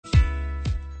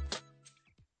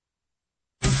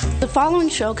following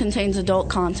show contains adult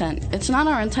content. It's not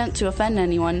our intent to offend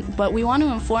anyone, but we want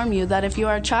to inform you that if you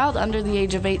are a child under the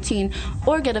age of 18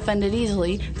 or get offended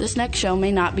easily, this next show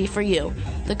may not be for you.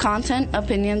 The content,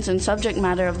 opinions, and subject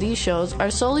matter of these shows are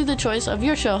solely the choice of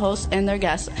your show hosts and their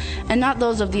guests, and not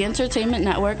those of the Entertainment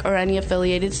Network or any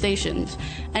affiliated stations.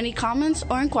 Any comments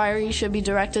or inquiries should be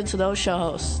directed to those show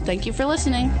hosts. Thank you for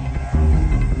listening.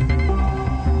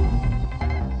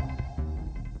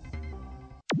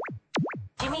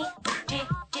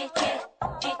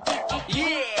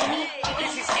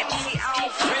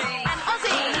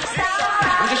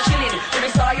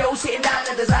 Sitting down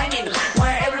and designing,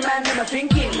 where every man them are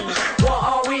thinking, what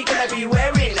are we gonna be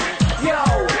wearing? Yo,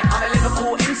 I'm a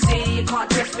Liverpool MC, you can't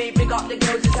test me. Big up the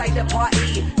girls inside the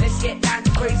party. Let's get down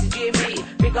to crazy Jimmy.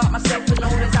 Big up myself and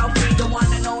known as Alfie, the one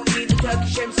and only, the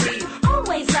Turkish MC.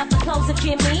 Always love the clothes of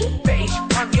Jimmy. Beige,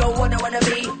 I'm your one I wanna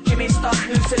be. Jimmy Star,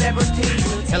 new celebrity.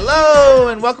 Hello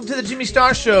and welcome to the Jimmy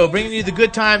Star Show, bringing you the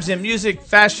good times in music,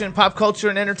 fashion, pop culture,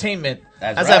 and entertainment.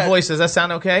 How's right. That voice? Does that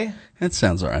sound okay? It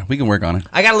sounds all right. We can work on it.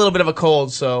 I got a little bit of a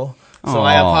cold, so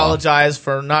I apologize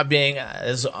for not being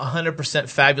as 100%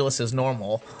 fabulous as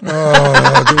normal.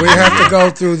 Oh, do we have to go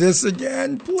through this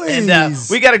again, please? And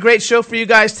we got a great show for you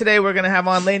guys today. We're going to have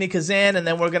on Lainie, Kazan, and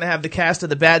then we're going to have the cast of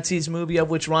the Bad Seeds movie,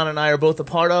 of which Ron and I are both a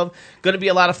part of. Going to be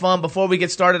a lot of fun. Before we get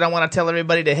started, I want to tell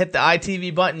everybody to hit the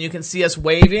ITV button. You can see us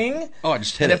waving. Oh, I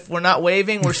just hit it. And if we're not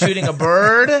waving, we're shooting a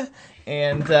bird.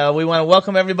 And we want to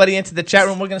welcome everybody into the chat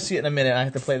room. We're going to see it in a minute. I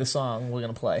have to play the song we're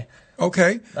going to play.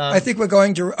 Okay. I think we're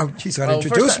going to... Oh, he's got to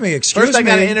introduce me. Excuse me. First, I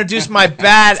got to introduce my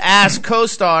badass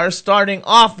co-stars, starting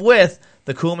off with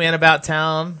the cool man about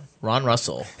town, Ron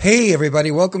Russell. Hey, everybody.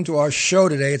 Welcome to our show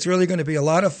today. It's really going to be a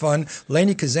lot of fun.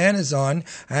 Lainie Kazan is on,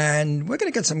 and we're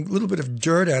going to get some little bit of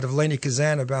dirt out of Lainie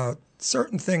Kazan about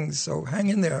certain things. So hang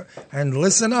in there and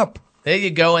listen up. There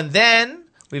you go. And then...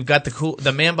 we've got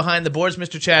the man behind the boards,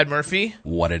 Mr. Chad Murphy.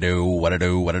 What to do.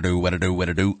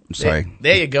 Sorry.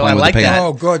 There you go. I like that.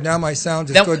 Oh, good. Now my sound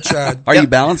is good, Chad. Are you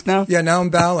balanced now? Yeah, now I'm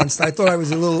balanced. I thought I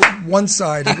was a little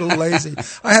one-sided, a little lazy.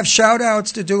 I have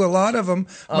shout-outs to do, a lot of them.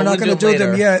 We're not going to do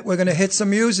them yet. We're going to hit some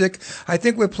music. I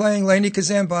think we're playing Lainie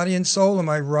Kazan, Body and Soul. Am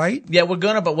I right? Yeah, we're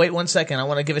going to, but wait one second. I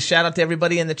want to give a shout-out to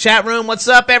everybody in the chat room. What's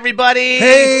up, everybody?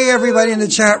 Hey, everybody in the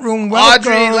chat room.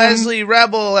 Welcome. Audrey, Leslie,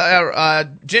 Rebel,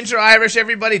 Ginger Irish,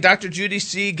 everybody. Dr. Judy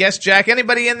C, Guest Jack,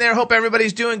 anybody in there? Hope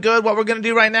everybody's doing good. What we're going to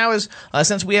do right now is,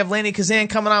 since we have Lainie Kazan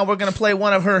coming on, we're going to play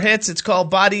one of her hits. It's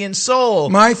called Body and Soul.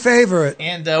 My favorite.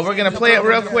 And we're going to play it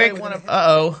real quick.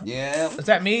 Uh-oh. Yeah. Is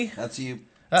that me? That's you.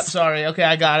 Oh, sorry. Okay,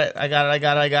 I got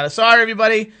it. Sorry,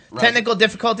 everybody. Right. Technical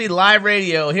difficulty, live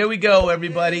radio. Here we go,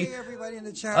 everybody. Hey, everybody in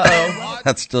the chat. Uh-oh.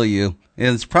 That's still you.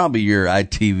 It's probably your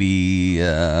ITV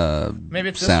maybe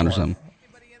it's sound or one. something.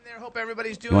 Hope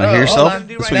everybody's doing. You want to hear yourself? That's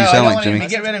what you sound like, Jimmy.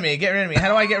 Get rid of me. How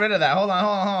do I get rid of that? Hold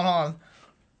on.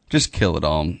 Just kill it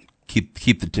all.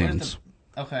 Keep the tunes.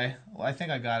 Okay. Well, I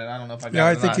think I got it. I don't know if I got it. Yeah,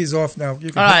 I think he's off now.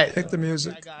 You can pick the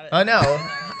music. Oh, no.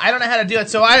 I don't know how to do it.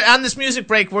 So on this music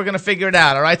break, we're going to figure it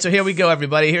out. All right? So here we go,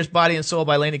 everybody. Here's Body and Soul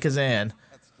by Lainie Kazan.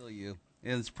 That's still you.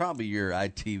 It's probably your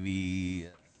ITV.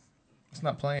 It's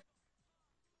not playing.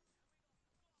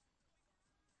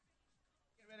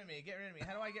 Get rid of me.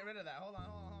 How do I get rid of that? Hold on.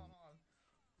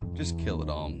 Just kill it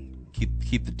all.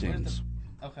 Keep the tunes.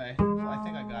 Okay. Well, I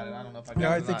think I got it. I don't know if I got it.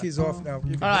 Yeah, I think he's off now.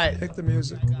 You can pick the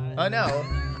music. Oh, no.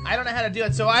 I don't know how to do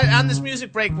it. So on this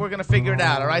music break, we're going to figure it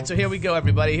out. All right? So here we go,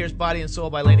 everybody. Here's Body and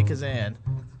Soul by Lainie Kazan.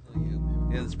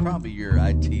 It's probably your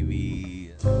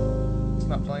ITV. It's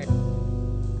not playing.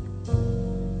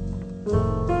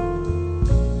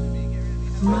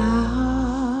 My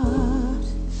heart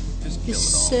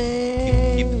is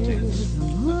sad, keep the tunes.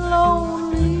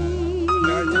 lonely.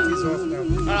 Yeah, I think he's off now.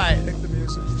 All right. Pick the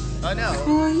music. Oh, no.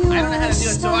 I don't know how to do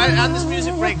it. So on this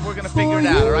music break, we're going to figure it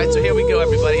out. All right? So here we go,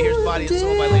 everybody. Here's Body and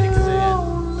Soul by Lainie Kazan.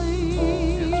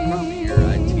 It's probably your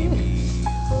ITV.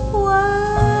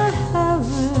 Why haven't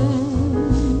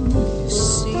you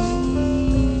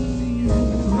seen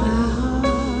my heart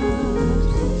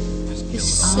is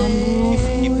sad,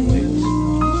 Keep the tunes.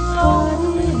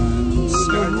 lonely.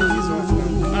 Yeah, I think he's off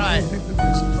now. All right. Pick the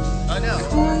music. Oh, no.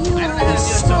 I don't know how to do it.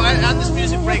 So on this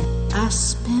music break. I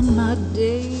spend my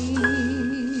days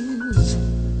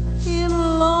in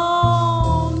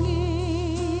longing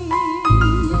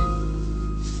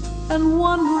and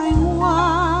wondering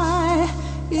why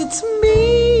it's me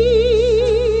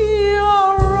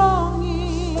you're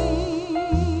wronging.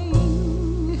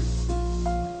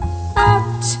 I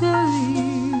tell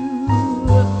you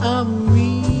I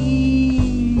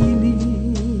mean it.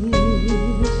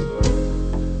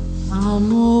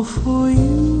 I'm all for you.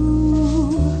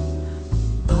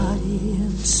 Body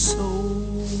and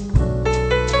soul.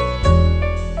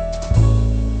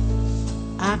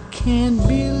 I can't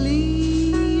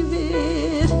believe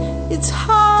it. It's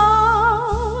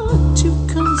hard to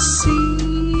conceive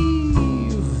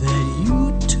that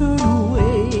you turn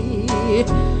away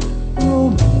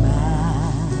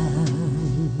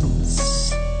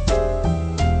romance.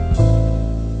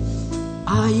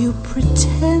 Are you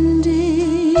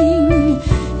pretending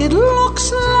it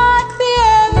looks like the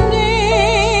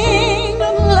ending?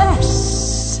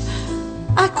 Unless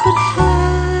I could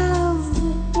have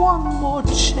one more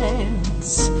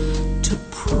chance to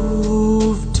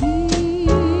prove, dear,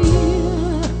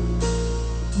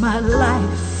 my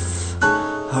life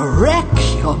a wreck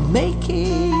you're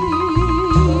making.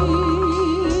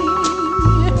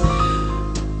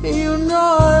 You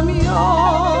know I'm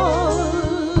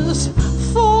yours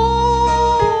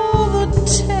for the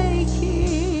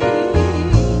taking.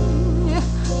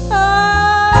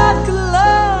 I'd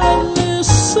gladly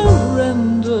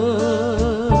surrender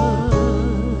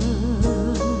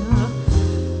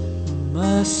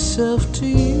myself to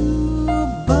you,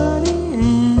 body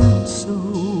and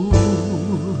soul.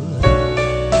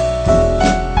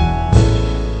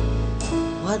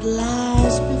 What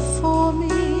lies before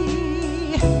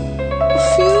me? A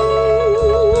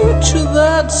future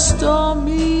that's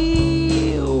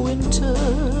stormy, a winter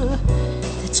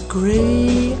that's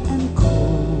gray and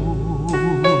cold.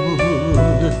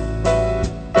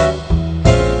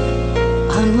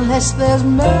 Unless there's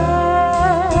magic,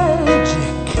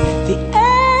 the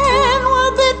end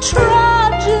will be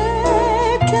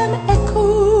tragic and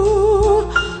echo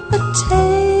a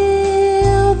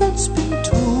tale that's been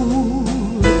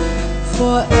told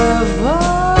forever.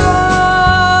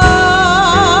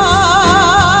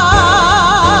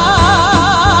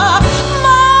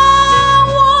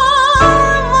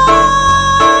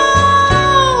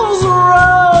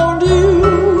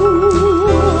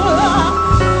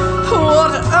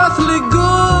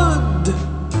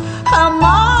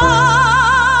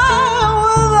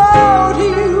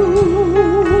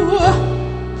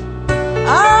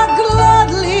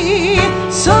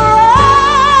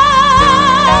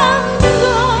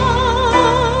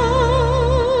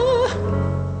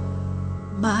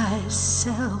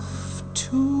 Myself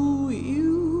to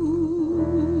you,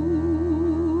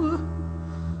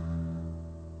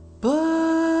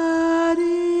 body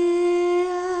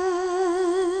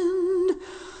and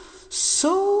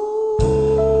soul.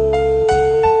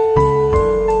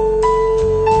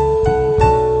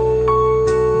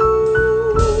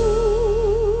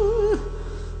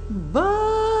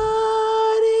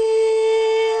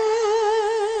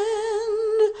 Body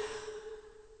and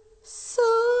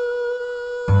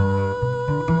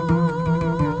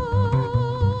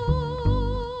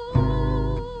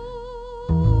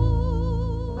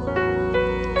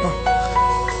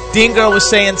Dean Girl was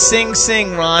saying, sing,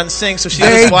 sing, Ron, sing. So she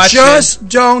They was watching. just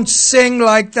don't sing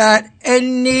like that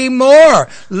anymore.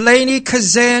 Lainie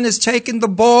Kazan has taken the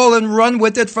ball and run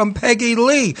with it from Peggy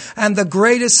Lee and the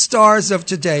greatest stars of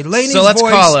today. Lainie's So let's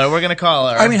voice, call her. We're going to call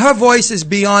her. I mean, her voice is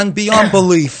beyond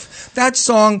belief. That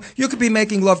song, you could be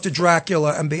making love to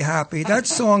Dracula and be happy. That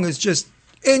song is just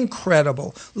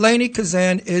incredible. Lainie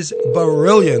Kazan is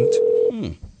brilliant.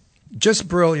 Just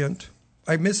brilliant.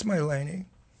 I miss my Lainie.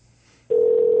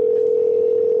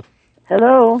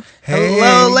 Hello. Hey.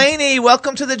 Hello, Lainie.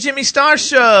 Welcome to the Jimmy Star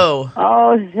Show.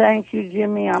 Oh, thank you,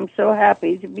 Jimmy. I'm so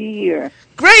happy to be here.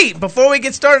 Great. Before we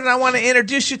get started, I want to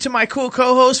introduce you to my cool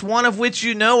co-hosts, one of which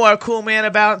you know, our cool man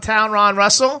about town, Ron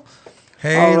Russell.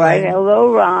 Hey, All right. Lainie.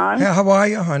 Hello, Ron. Hey, how are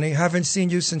you, honey? Haven't seen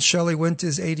you since Shelley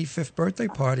Winter's 85th birthday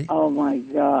party. Oh, my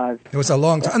God. It was a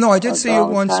long time. No, I did see you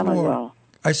once time more. ago.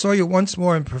 I saw you once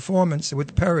more in performance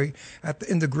with Perry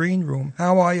in the green room.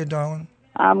 How are you, darling?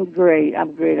 I'm great.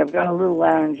 I've got a little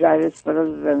laryngitis, but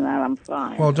other than that, I'm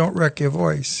fine. Well, don't wreck your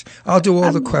voice. I'll do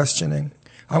all the questioning.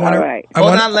 All right.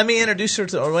 Hold on, let me introduce her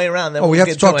to the way around. Then we we'll have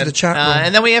to get talk going. to the chat room.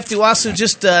 And then we have to also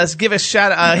just give a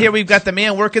shout out. Here we've got the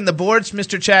man working the boards,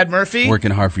 Mr. Chad Murphy.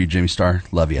 Working hard for you, Jimmy Star.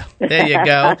 Love you. There you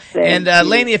go. And you.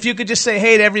 Lainie, if you could just say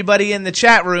hey to everybody in the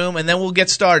chat room, and then we'll get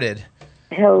started.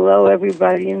 Hello,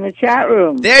 everybody in the chat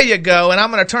room. There you go. And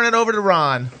I'm going to turn it over to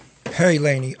Ron. Hey,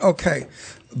 Lainie. Okay.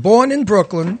 Born in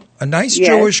Brooklyn, a nice Yes.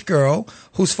 Jewish girl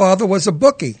whose father was a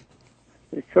bookie.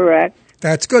 Correct.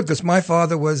 That's good because my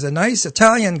father was a nice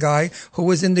Italian guy who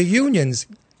was in the unions.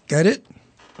 Get it?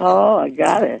 Oh, I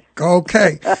got it.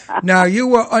 Okay. Now, you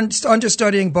were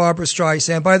understudying Barbara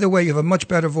Streisand. By the way, you have a much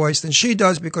better voice than she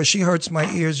does because she hurts my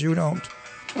ears. You don't.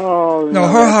 Oh, No,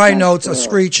 her that's high not notes are true.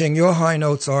 screeching. Your high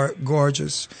notes are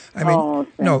gorgeous. I mean, Oh,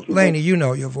 thank no, you. Lainie, you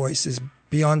know your voice is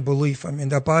beyond belief. I mean,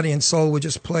 that Body and Soul we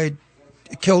just played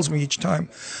it kills me each time.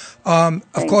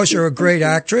 Of course, you're a great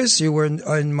actress. You were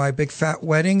in My Big Fat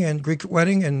Wedding and Greek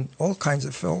Wedding and all kinds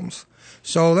of films.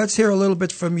 So let's hear a little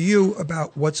bit from you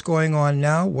about what's going on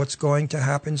now, what's going to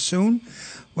happen soon,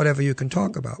 whatever you can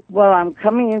talk about. Well, I'm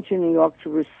coming into New York to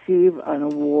receive an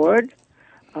award.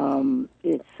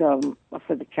 It's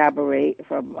for the cabaret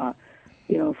it's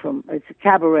a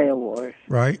cabaret award.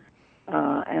 Right.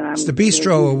 And it's the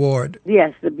Bistro Award.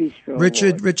 Yes, the Bistro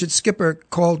Award. Richard Skipper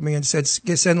called me and said,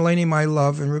 send Lainie my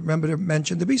love and remember to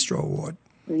mention the Bistro Award.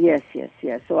 Yes.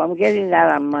 So I'm getting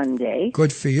that on Monday.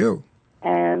 Good for you.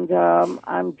 And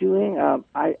I'm doing,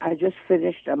 I just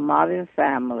finished a Modern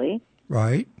Family.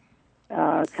 Right.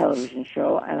 Television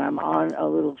show, and I'm on a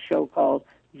little show called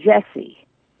Jessie,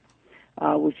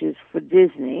 which is for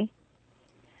Disney.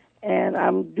 And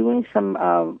I'm doing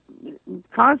some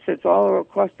concerts all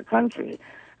across the country.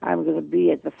 I'm going to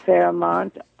be at the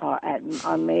Fairmont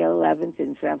on May 11th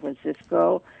in San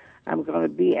Francisco. I'm going to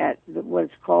be at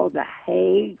what's called the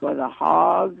Hague or the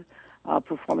Hague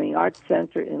Performing Arts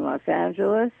Center in Los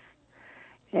Angeles.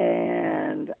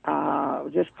 And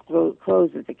just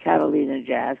closed at the Catalina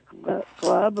Jazz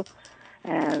Club.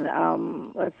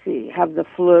 And let's see, have the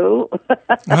flu.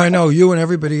 I know, you and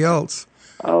everybody else.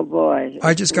 Oh, boy.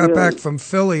 I just got back from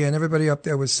Philly, and everybody up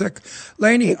there was sick.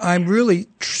 Lainie, I'm really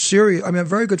serious. I'm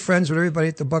very good friends with everybody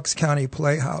at the Bucks County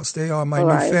Playhouse. They are my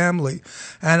new family,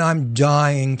 and I'm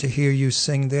dying to hear you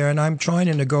sing there, and I'm trying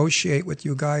to negotiate with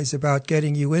you guys about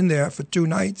getting you in there for 2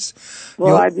 nights.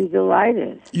 Well, I'd be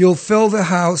delighted. You'll fill the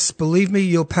house. Believe me,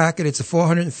 you'll pack it. It's a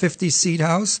 450-seat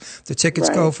house. The tickets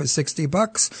go for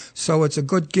 $60, so it's a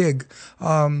good gig.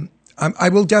 I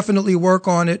will definitely work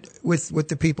on it with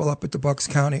the people up at the Bucks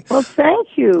County. Well, thank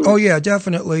you. Oh, yeah,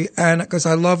 definitely. And because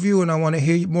I love you and I want to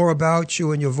hear more about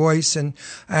you and your voice and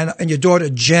your daughter,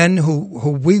 Jen, who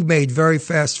we made very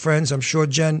fast friends. I'm sure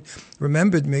Jen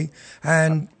remembered me.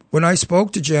 And when I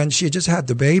spoke to Jen, she had just had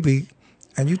the baby.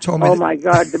 And you told me. Oh, my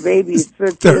God, the baby is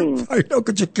 13. I know.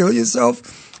 Could you kill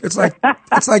yourself? It's like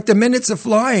the minutes are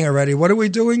flying already. What are we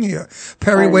doing here?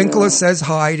 Perry Winkler says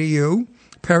hi to you.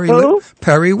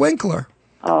 Perry Winkler.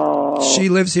 Oh, she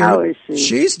lives here. How is she?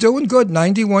 She's doing good.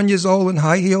 91 years old in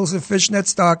high heels and fishnet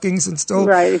stockings, and still.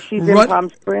 Right. Is she in Palm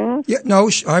Springs? Yeah.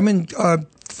 No, I'm in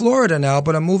Florida now,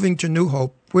 but I'm moving to New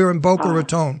Hope. We're in Boca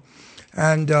Raton,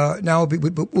 and now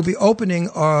we'll be opening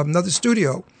another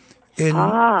studio. And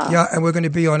we're going to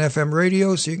be on FM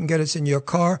radio, so you can get us in your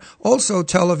car. Also,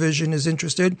 television is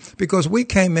interested because we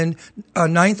came in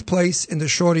 9th place in the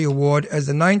Shorty Award as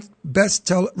the 9th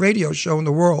best radio show in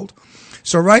the world.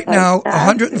 So right now,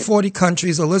 140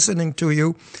 countries are listening to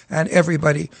you and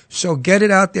everybody. So get it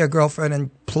out there, girlfriend,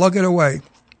 and plug it away.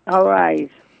 All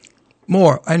right.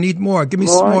 More. I need more. Give me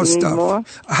some more stuff. More?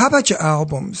 How about your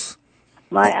albums?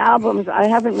 My albums, I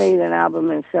haven't made an album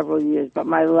in several years, but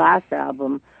my last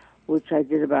album, which I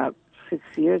did about 6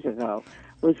 years ago,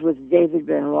 was with David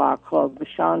Benoit called The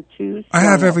Chanteuse. I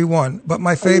have every one, but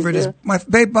my favorite is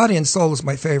Body and Soul is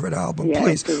my favorite album. Yeah,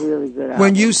 please, it's a really good album.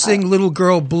 When you sing "Little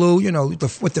Girl Blue,"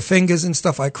 with the fingers and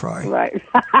stuff, I cry. Right.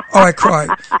 I cry.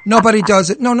 Nobody does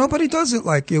it. No, nobody does it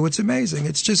like you. It's amazing.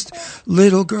 It's just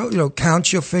little girl.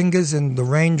 Count your fingers and the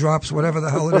raindrops, whatever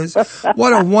the hell it is.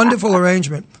 What a wonderful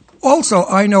arrangement. Also,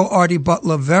 I know Artie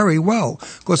Butler very well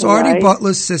because Artie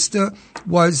Butler's sister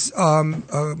was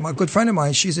a good friend of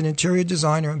mine. She's an interior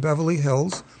designer in Beverly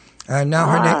Hills, and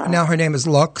now her name is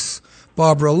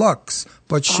Barbara Lux,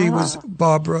 but she was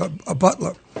Barbara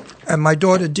Butler. And my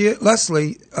daughter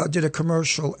Leslie did a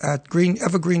commercial at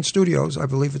Evergreen Studios, I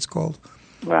believe it's called,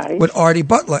 with Artie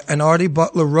Butler. And Artie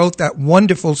Butler wrote that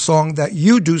wonderful song that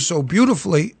you do so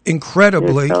beautifully,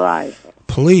 incredibly.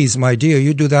 Please, my dear,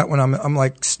 you do that when I'm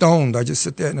like stoned. I just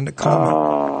sit there in the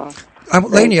coma.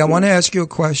 Lainie, I want to ask you a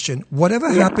question. Whatever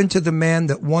happened to the man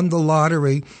that won the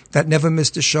lottery that never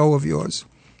missed a show of yours?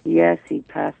 Yes, he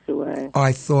passed away.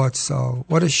 I thought so.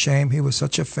 What a shame. He was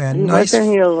such a fan. Wasn't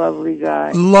he a lovely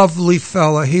guy? Lovely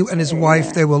fella. He and his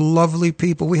wife, they were lovely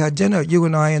people. We had dinner, you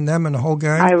and I and them and the whole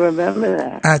gang. I remember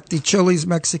that. At the Chili's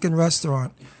Mexican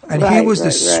restaurant. And he was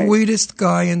the sweetest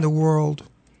guy in the world.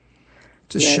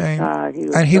 It's a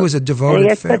shame. He was a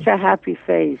devoted fan. He had such a happy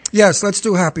face. Yes, let's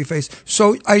do Happy Face.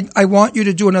 So I want you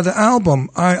to do another album.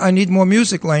 I need more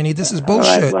music, Lainie. This is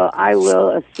bullshit. All right, well, I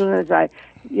will as soon as I,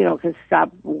 can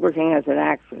stop working as an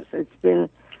actress. It's been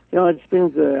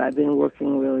good. I've been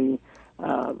working really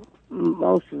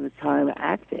most of the time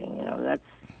acting.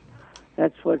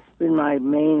 That's what's been my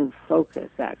main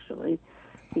focus, actually.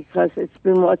 because it's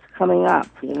been what's coming up.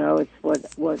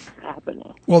 It's what's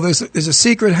happening. Well, there's a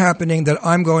secret happening that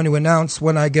I'm going to announce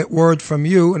when I get word from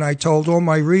you, and I told all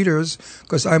my readers,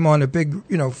 because I'm on a big,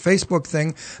 Facebook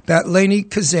thing, that Lainie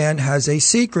Kazan has a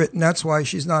secret, and that's why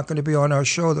she's not going to be on our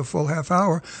show the full half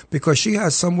hour, because she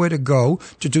has somewhere to go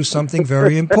to do something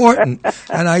very important.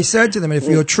 And I said to them, if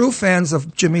you're true fans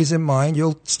of Jimmy's in Mind,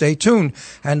 you'll stay tuned.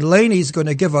 And Lainie's going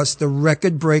to give us the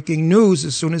record-breaking news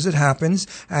as soon as it happens,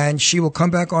 and she will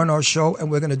come back on our show,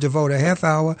 and we're going to devote a half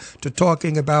hour to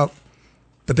talking about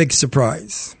the big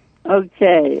surprise.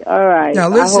 Okay, all right. Now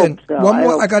listen, I hope so. one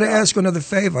more. I got to ask you another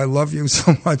favor. I love you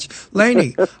so much,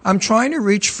 Lainie. I'm trying to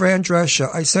reach Fran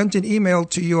Drescher. I sent an email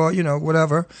to your,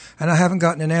 whatever, and I haven't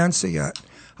gotten an answer yet.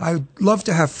 I'd love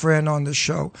to have Fran on the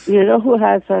show. You know who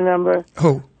has her number?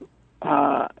 Who?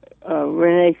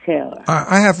 Renee Taylor.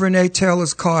 I have Renee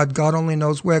Taylor's card, God only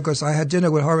knows where, because I had dinner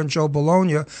with her and Joe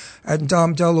Bologna and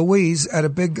Dom DeLuise at a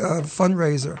big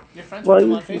fundraiser. Well,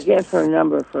 you can get her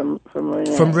number from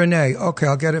Renee. From Renee. Okay,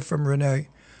 I'll get it from Renee.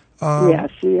 Yeah,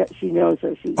 she knows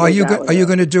her. Are you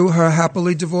going to do her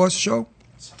Happily Divorced show?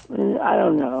 I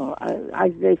don't know.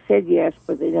 They said yes,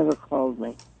 but they never called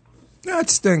me.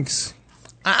 That stinks.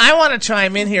 I want to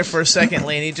chime in here for a second,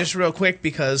 Lainie, just real quick,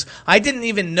 because I didn't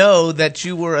even know that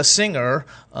you were a singer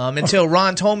until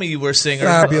Ron told me you were a singer.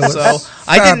 Fabulous. So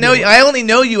I didn't know you. I only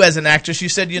know you as an actress. You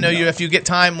said, you if you get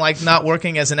time like not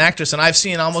working as an actress, and I've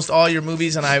seen almost all your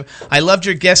movies, and I loved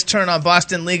your guest turn on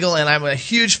Boston Legal, and I'm a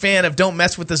huge fan of Don't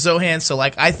Mess with the Zohan. So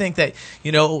I think that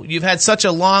you've had such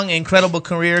a long, incredible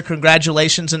career.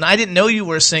 Congratulations! And I didn't know you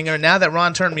were a singer. Now that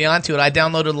Ron turned me on to it, I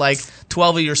downloaded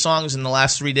 12 of your songs in the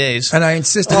last 3 days. And I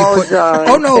insisted you put...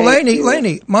 Oh, no,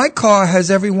 Lainie, my car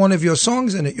has every one of your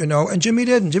songs in it, and Jimmy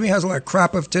didn't. Jimmy has all that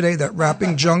crap of today, that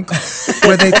rapping junk,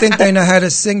 where they think they know how to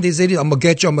sing. These idiots, I'm going to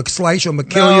get you, I'm going to slice you, I'm going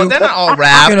to kill you. No, they're not all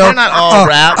rap. They're not all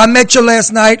rap. I met you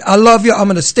last night, I love you, I'm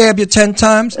going to stab you 10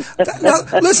 times. Now,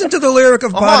 listen to the lyric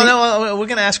of Body. No, we're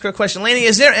going to ask her a question. Lainie,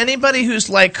 is there anybody who's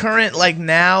current,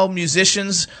 now,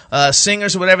 musicians,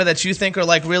 singers or whatever that you think are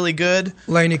really good?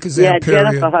 Lainie Kazan, period.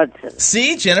 Jennifer Hudson.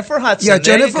 See, Jennifer Hudson. Yeah,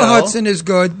 Jennifer Hudson is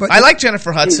good, but I like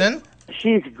Jennifer Hudson.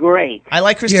 She's great. I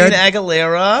like Christina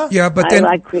Aguilera. Yeah, but I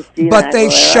like Christina but they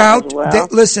Aguilera shout. as well.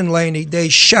 Listen, Lainie, they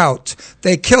shout.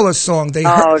 They kill a song. They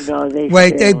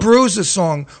they bruise a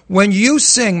song. When you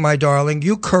sing, my darling,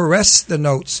 you caress the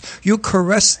notes. You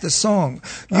caress the song.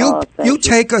 You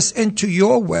take us into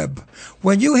your web.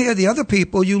 When you hear the other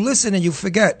people, you listen and you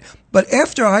forget. But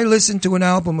after I listen to an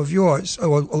album of yours,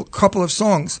 or a couple of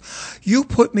songs, you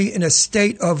put me in a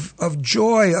state of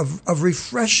joy, of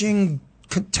refreshing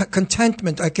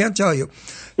contentment. I can't tell you.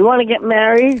 You want to get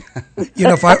married?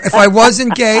 If I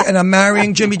wasn't gay and I'm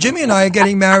marrying Jimmy and I are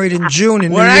getting married in June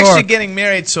in New York. We're actually getting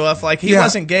married, so if he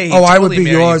wasn't gay, he'd I would totally be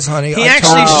marry yours, honey. He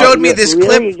actually showed me this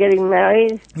clip. You're getting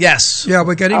married? Yes. Yeah,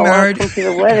 we're getting married. I'll come to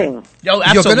the wedding. Oh,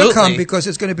 absolutely. You're going to come because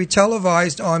it's going to be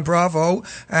televised on Bravo,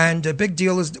 and the big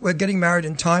deal is we're getting married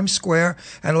in Times Square,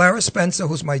 and Lara Spencer,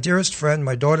 who's my dearest friend,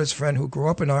 my daughter's friend, who grew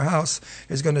up in our house,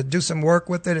 is going to do some work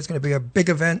with it. It's going to be a big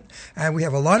event, and we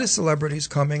have a lot of celebrities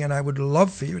coming, and I would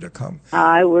love for you to come.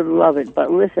 I would love it, but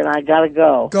listen, I got to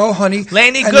go. Go, honey.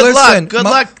 Lainie, good luck. Good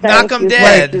luck. Knock 'em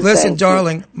dead. Listen,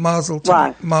 darling, mazel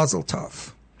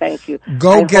tov. Thank you.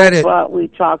 Go get it. We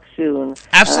talk soon.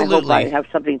 Absolutely. I hope I have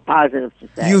something positive to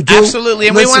say. You do. Absolutely.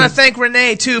 And we want to thank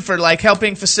Renee, too, for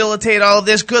helping facilitate all of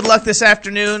this. Good luck this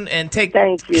afternoon, and Thank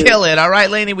you. Kill it. All right,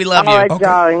 Lainie, we love you. All right,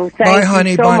 darling. Thank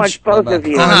you so much, both of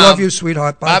you. I love you,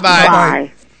 sweetheart. Bye-bye.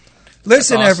 Bye.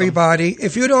 Listen, awesome. Everybody,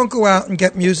 if you don't go out and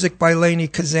get music by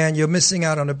Lainie Kazan, you're missing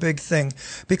out on a big thing.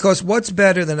 Because what's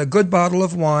better than a good bottle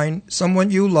of wine,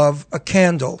 someone you love, a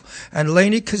candle, and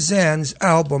Lainie Kazan's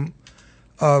album,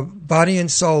 Body and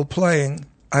Soul Playing,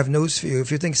 I have news for you.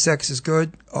 If you think sex is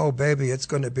good, oh, baby, it's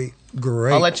going to be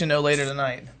great. I'll let you know later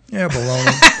tonight. Yeah,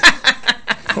 baloney.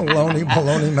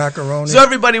 Bologna, macaroni. So,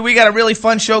 everybody, we got a really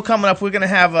fun show coming up. We're going to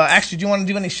have, actually, do you want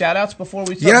to do any shout-outs before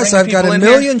we start? Yes, I've got a in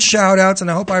million shout-outs, and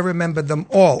I hope I remember them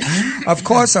all. Of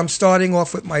course, I'm starting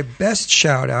off with my best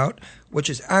shout-out, which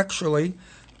is actually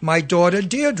my daughter,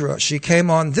 Deirdre. She came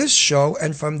on this show,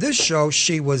 and from this show,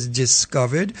 she was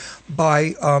discovered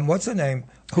by, what's her name?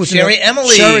 Sherry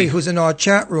Emily. Sherry, who's in our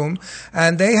chat room,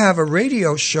 and they have a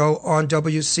radio show on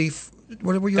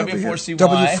what are we W4CY.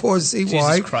 W4CY.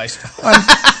 Jesus Christ.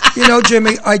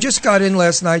 Jimmy, I just got in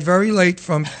last night very late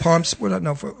from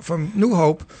from New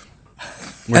Hope,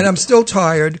 and I'm still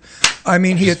tired. I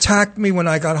mean, he attacked me when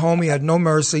I got home. He had no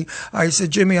mercy. I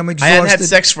said, Jimmy, I'm exhausted. I hadn't had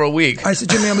sex for a week. I said,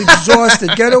 Jimmy, I'm exhausted.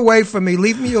 Get away from me.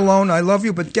 Leave me alone. I love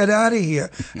you, but get out of here.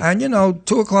 And,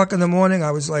 2 o'clock in the morning,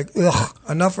 I was like, ugh,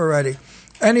 enough already.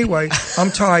 Anyway,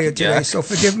 I'm tired today, Yeah. so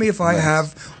forgive me if I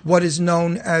have what is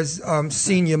known as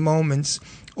senior moments,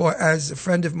 or as a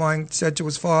friend of mine said to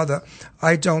his father,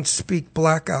 I don't speak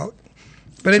blackout.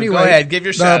 But anyway, go ahead, give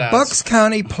your the shout-outs. Bucks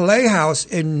County Playhouse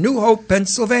in New Hope,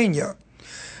 Pennsylvania,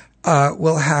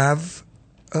 will have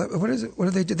what is it? What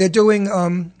do they do? They're doing.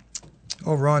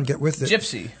 Oh, Ron, get with it.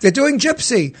 Gypsy. They're doing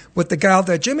Gypsy with the gal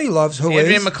that Jimmy loves, who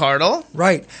Andrea is McCardle.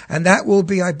 right, and that will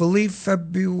be, I believe,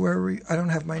 February. I don't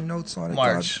have my notes on it.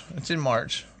 March. God. It's in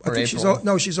March. I Or think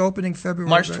April. she's opening February.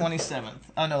 March right? 27th.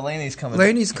 Oh, no, Lainie's coming.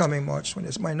 Laney's coming March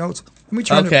 20th. My notes. Let me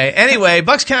try Okay. Anyway,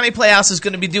 Bucks County Playhouse is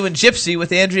going to be doing Gypsy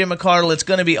with Andrea McCardle. It's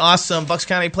going to be awesome. Bucks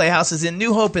County Playhouse is in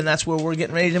New Hope, and that's where we're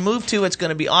getting ready to move to. It's going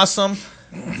to be awesome.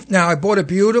 Now, we bought a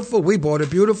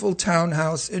beautiful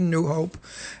townhouse in New Hope,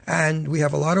 and we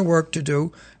have a lot of work to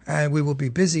do, and we will be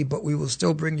busy, but we will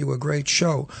still bring you a great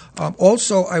show.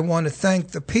 Also, I want to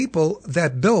thank the people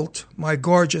that built my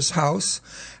gorgeous house,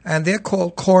 and they're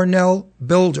called Cornell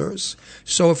Builders.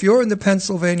 So if you're in the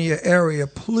Pennsylvania area,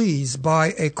 please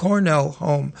buy a Cornell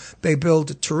home. They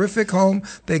build a terrific home.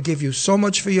 They give you so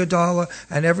much for your dollar,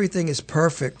 and everything is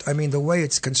perfect. I mean, the way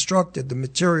it's constructed, the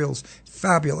materials,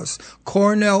 fabulous.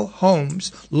 Cornell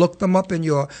Homes. Look them up in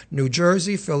your New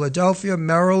Jersey, Philadelphia,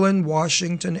 Maryland,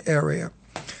 Washington area.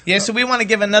 Yeah, so we want to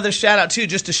give another shout out too,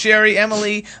 just to Sherry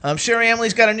Emily. Sherry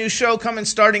Emily's got a new show coming,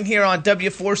 starting here on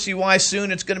W4CY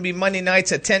soon. It's going to be Monday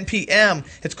nights at 10 p.m.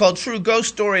 It's called True Ghost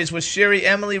Stories with Sherry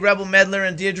Emily, Rebel Medler,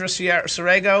 and Deirdre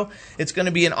Serego. It's going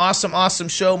to be an awesome, awesome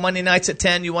show Monday nights at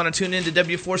 10. You want to tune into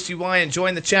W4CY and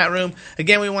join the chat room.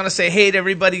 Again, we want to say hey to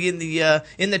everybody in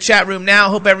the chat room now.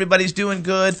 Hope everybody's doing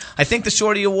good. I think the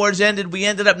Shorty Awards ended. We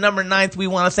ended up number 9th. We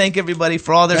want to thank everybody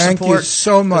for all their support. Thank you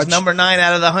so much. Number 9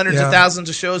 out of the hundreds of thousands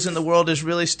of shows in the world is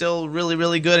really still really,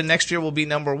 really good, and next year will be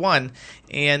number 1.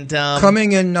 And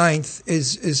coming in 9th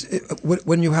is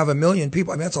when you have 1 million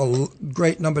people. I mean, that's a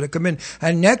great number to come in.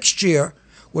 And next year,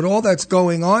 with all that's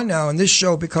going on now, and this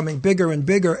show becoming bigger and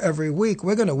bigger every week,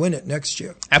 we're going to win it next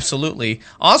year. Absolutely.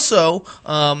 Also,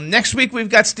 next week we've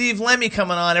got Steve Lemmy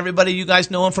coming on. Everybody, you guys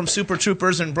know him from Super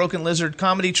Troopers and Broken Lizard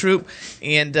Comedy Troupe.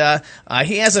 And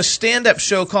he has a stand-up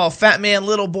show called Fat Man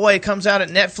Little Boy. It comes out at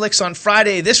Netflix on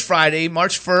this Friday,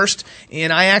 March 1st.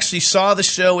 And I actually saw the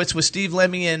show. It's with Steve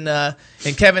Lemmy and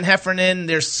Kevin Heffernan.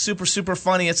 They're super, super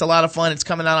funny. It's a lot of fun. It's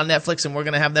coming out on Netflix, and we're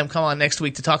going to have them come on next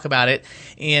week to talk about it.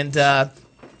 And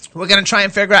we're going to try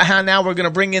and figure out how now we're going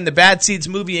to bring in the Bad Seeds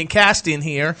movie and cast in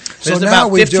here. There's about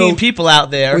 15 people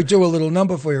out there. We do a little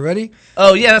number for you. Ready?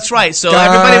 Oh, yeah, that's right. So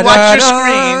everybody watch your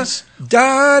screens.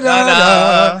 Da da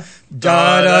da.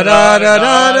 Da da da da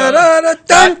da da da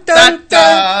dun dun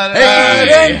dun.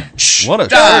 Hey, What a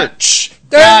shirt.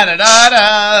 Da da da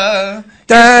da.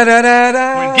 da da da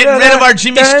da. We're getting rid of our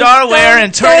Jimmy Starware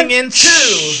and turning into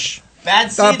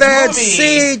Bad Seeds the Bad movie.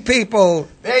 Seed people.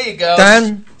 There you go.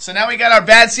 Done. So now we got our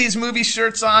Bad Seeds movie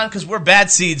shirts on because we're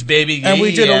Bad Seeds, baby. And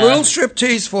we did a little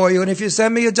striptease for you, and if you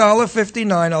send me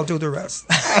 $1.59, I'll do the rest.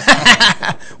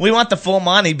 We want the full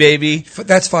money, baby.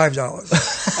 That's $5.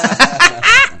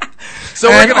 So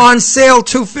and we're gonna, on sale,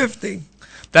 $2.50.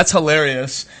 that's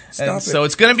hilarious. Stop And so it.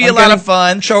 it's going to be I'm a lot of getting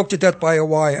fun. Choked to death by a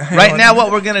wire. Hang Right on. now,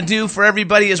 what we're going to do for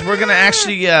everybody is we're going to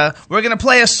actually we're going to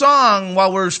play a song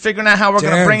while we're figuring out how we're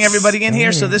going to bring everybody in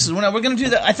here. So this is when we're going to do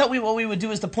that. I thought what we would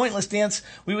do is the pointless dance.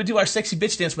 We would do our sexy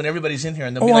bitch dance when everybody's in here,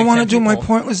 and there'll be Oh, like I want to 10 do my people.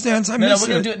 pointless dance. I No, miss we're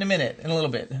going it. to do it in a minute, in a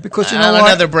little bit. Because you know what?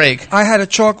 Another break. I had a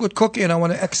chocolate cookie and I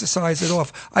want to exercise it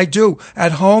off. I do.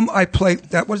 At home, I play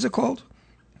that. What is it called?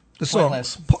 The song.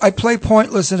 Pointless. I play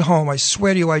Pointless at home. I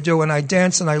swear to you, I do, and I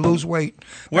dance and I lose weight.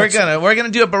 We're gonna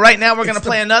do it, but right now we're gonna It's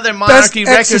play the another best Monarchy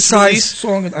Records exercise release.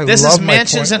 song. I This love is my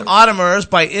Mansions and Pointless. Audemars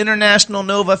by International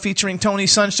Nova featuring Tony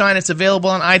Sunshine. It's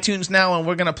available on iTunes now, and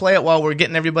we're gonna play it while we're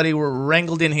getting everybody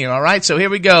wrangled in here. All right, so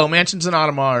here we go, Mansions and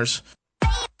Audemars.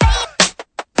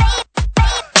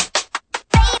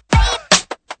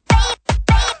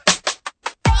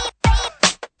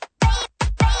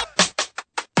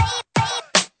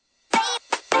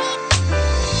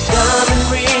 Diamond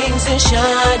rings and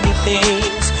shiny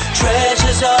things,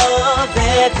 treasures of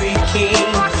every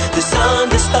king. The sun,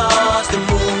 the stars, the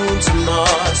moon to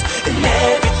Mars, and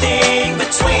everything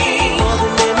between. More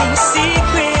than any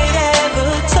secret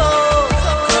ever told,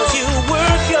 'cause you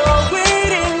work your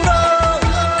weight in gold,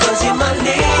 'cause you're my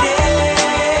lady.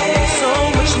 So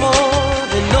much more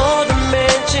than all the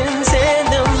mansions and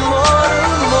the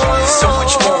more. So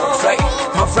much more, right?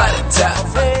 My ride or die.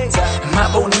 My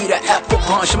bonita apple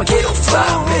bunch, I'ma get a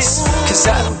fly, miss. Cause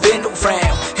I done been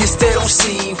around and still don't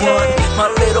see one. My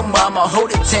little mama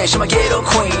hold it down, I'ma get a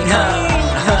queen,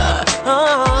 huh?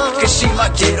 Cause she my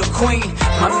ghetto queen,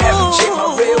 my Mary J,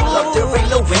 my real love, there ain't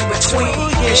no in between.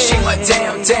 Cause she my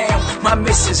damn, my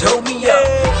missus hold me up.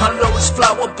 My lowest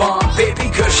flower bomb, baby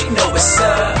girl, she know what's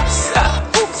up.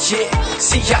 Yeah,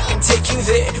 see I can take you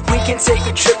there. We can take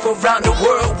a trip around the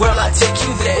world, well I'll take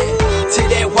you there. To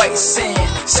that white sand,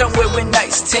 somewhere with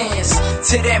nice tans.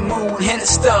 To that moon and the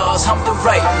stars, I'm the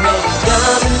right man.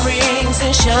 Diamond rings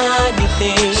and shiny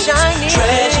things,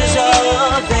 treasures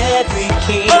of every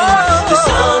king. The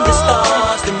sun, the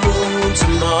stars, the moon to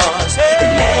Mars,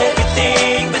 and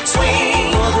everything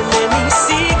between. More than any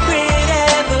secret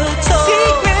ever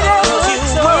told. Cause you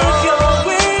work your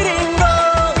weight in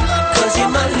gold. Cause you're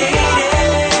my lady.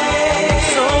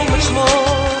 So much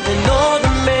more than all the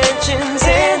mansions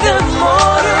and the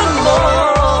more.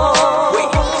 Wait,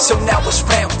 so now it's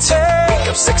round two. Wake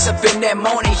up 6 up in that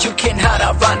morning, you can hide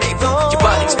our rendezvous. Your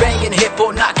body's banging, hip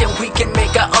or knocking, we can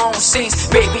make our own scenes.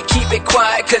 Baby, keep it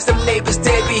quiet, cause them neighbors,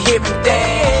 they be hearing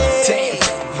things. Damn,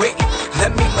 wait,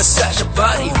 let me massage your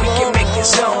body. We can make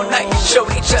this all night.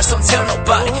 Shorty, just don't tell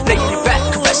nobody. Lay in your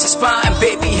back, caress your spine,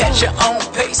 baby, at your own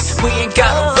pace. We ain't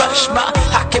gotta rush, ma,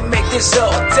 I can make this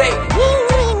all day.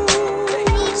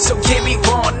 So give me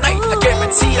one night, I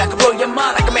guarantee I can blow your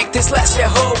mind. I can make this last your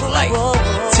whole life.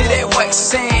 To that white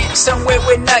sand, somewhere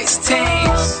with nice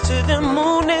tans. To the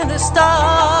moon and the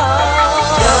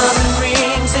stars. Diamond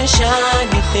rings and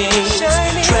shiny things,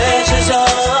 treasures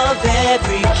of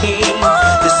every king.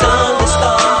 The sun, the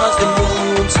stars, the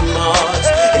moon to Mars,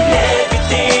 and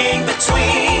everything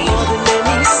between. More than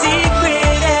any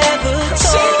secret ever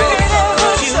told.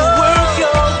 Cause you work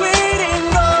your weight in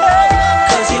gold.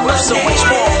 Cause you must so much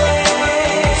more.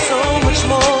 So much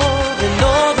more than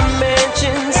all the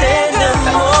mansions and the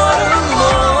more.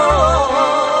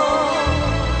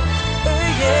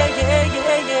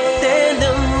 Than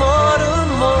the more.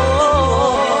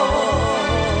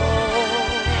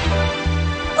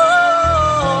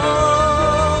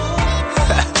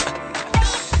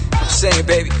 I'm saying,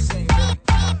 baby,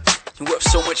 you're worth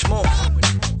so much more.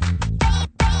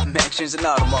 Mansions and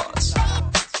Audemars,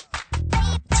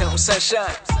 Eternal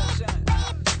Sunshine,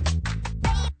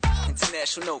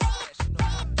 International Nova.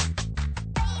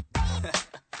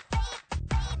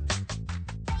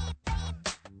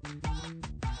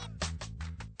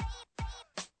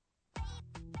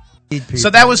 So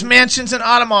that was Mansions and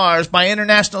Audemars by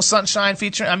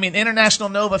International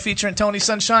Nova featuring Tony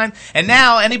Sunshine. And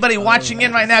now anybody watching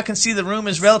in right now can see the room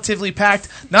is relatively packed,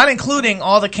 not including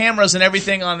all the cameras and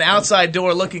everything on the outside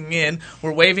door looking in.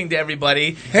 We're waving to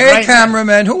everybody. Hey, right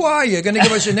cameraman, who are you? You're going to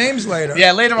give us your names later.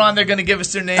 Yeah, later on they're going to give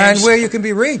us their names. And where you can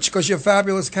be reached, because you're a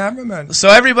fabulous cameraman. So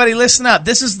everybody listen up.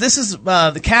 This is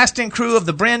the cast and crew of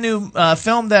the brand new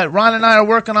film that Ron and I are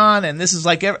working on. And this is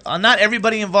like not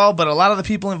everybody involved, but a lot of the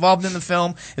people involved in the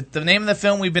film. The name of the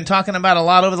film we've been talking about a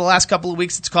lot over the last couple of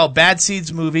weeks. It's called Bad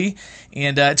Seeds Movie,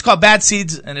 and it's called Bad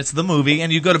Seeds, and it's the movie.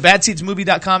 And you go to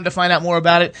badseedsmovie.com to find out more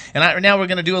about it. And now we're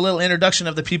going to do a little introduction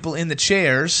of the people in the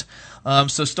chairs.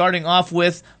 So starting off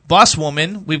with Boss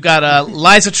Woman, we've got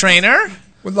Liza Traynor.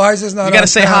 Well, Liza's not on camera. You got to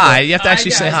say hi. You have to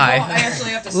actually say hi. Well, I actually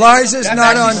have to say Liza's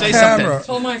not on camera.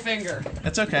 Pull my finger.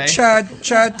 That's okay. Chad,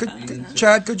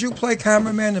 could you play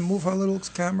cameraman and move her little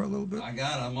camera a little bit? I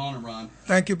got it. I'm on it, Ron.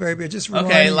 Thank you, baby. Just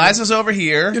Okay, Liza's over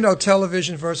here. You know,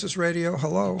 television versus radio.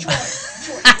 Hello.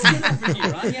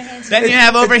 Then you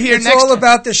have over here it's next. It's all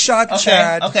about the shot, okay,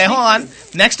 Chad. Okay, hold on.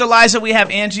 Next to Liza, we have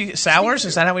Angie Sowers.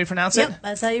 Is that how we pronounce it? Yep,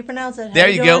 that's how you pronounce it. There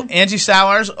you go. Angie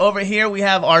Sowers. Over here, we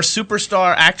have our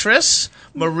superstar actress,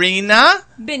 Marina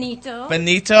Benito.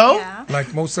 Yeah.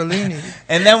 Like Mussolini.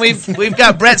 And then we've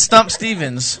got Brett Stump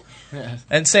Stevens.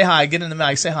 And say hi. Get in the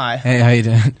mic. Say hi. Hey, how you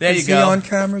doing? There you Is go. he on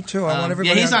camera too? I want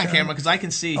everybody. Yeah, he's on camera because I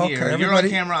can see here. Okay, you're on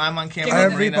camera. I'm on camera.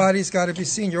 Everybody's got to be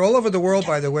seen. You're all over the world,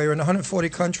 by the way. You're in 140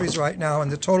 countries right now in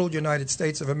the total United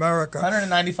States of America.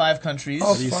 195 countries.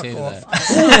 Oh, fuck off.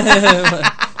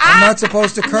 I'm not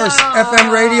supposed to curse. No.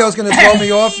 FM radio is going to throw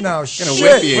me off now.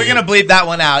 We're going to bleep that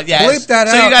one out. Yeah. Bleep that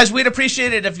out. So you guys, we'd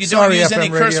appreciate it if you don't use any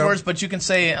curse radio. words, but you can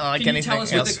say like can anything you tell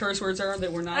us else. what the curse words are that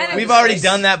we're not? We've already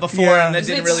done that before, and that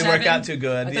didn't really 7? work out too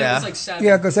good. I thought it was like 7.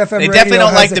 Yeah, because FM they radio definitely don't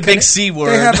has like the big C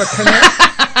word. They have a connect.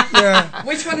 Yeah.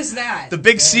 Which one is that? The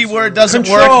big C word doesn't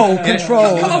work.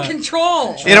 Control. Oh,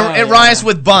 control. It rhymes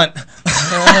with bunt.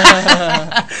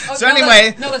 So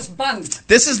anyway, no, that's bunt.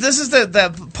 This is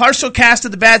the partial cast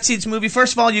of the Bad Seeds movie.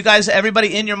 First of all, you guys,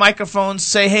 everybody in your microphones,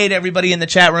 say hey to everybody in the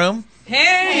chat room.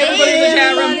 Hey, everybody in the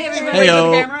chat room. Hey,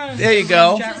 there you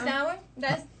go.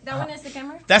 That one is the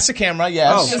camera? That's the camera,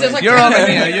 yes. Oh, is it like You're that?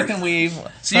 over here. You can weave.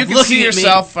 So you can looking see at me.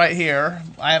 yourself right here.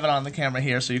 I have it on the camera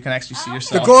here, so you can actually see The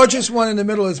yourself. gorgeous one in the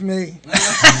middle is me.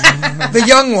 The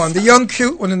young one, the young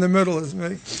cute one in the middle is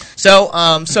me. So to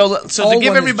Old give one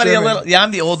is everybody a Jimmy. little, yeah, I'm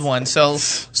the old one. So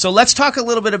let's talk a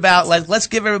little bit about, like, let's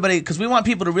give everybody, because we want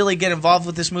people to really get involved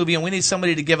with this movie, and we need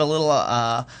somebody to give a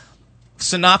little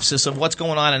synopsis of what's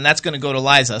going on, and that's going to go to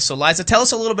Liza. So Liza, tell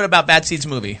us a little bit about Bad Seeds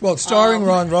movie. Well, it's starring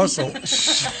Ron Russell.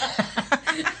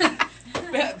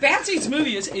 Bad Seeds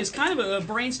movie is kind of a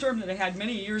brainstorm that I had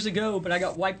many years ago, but I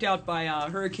got wiped out by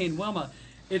Hurricane Wilma.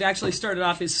 It actually started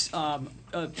off as a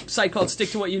site called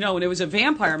Stick to What You Know, and it was a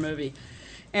vampire movie.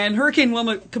 And Hurricane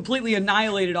Wilma completely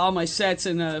annihilated all my sets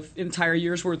in an entire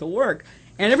year's worth of work.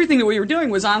 And everything that we were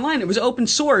doing was online. It was open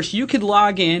source. You could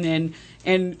log in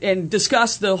and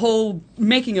discuss the whole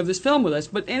making of this film with us.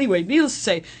 But anyway, needless to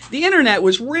say, the internet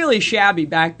was really shabby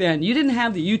back then. You didn't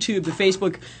have the YouTube, the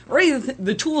Facebook, or any of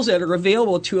the tools that are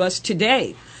available to us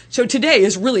today. So today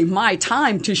is really my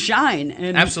time to shine.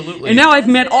 And, Absolutely. And now I've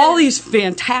met all these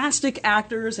fantastic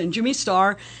actors and Jimmy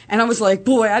Starr, and I was like,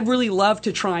 boy, I'd really love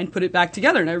to try and put it back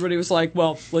together. And everybody was like,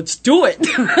 well, let's do it.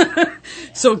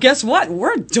 So guess what?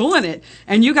 We're doing it.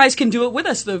 And you guys can do it with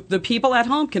us. The people at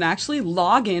home can actually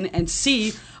log in and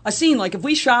see a scene. Like if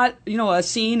we shot, a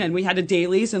scene and we had a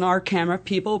dailies and our camera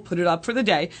people put it up for the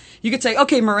day, you could say,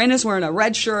 okay, Miranda's wearing a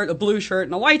red shirt, a blue shirt,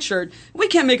 and a white shirt. We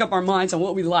can't make up our minds on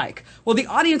what we like. Well, the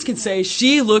audience can say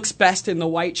she looks best in the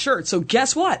white shirt. So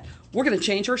guess what? We're going to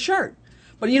change her shirt.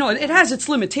 But, it has its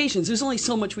limitations. There's only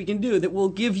so much we can do that will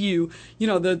give you,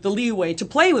 the leeway to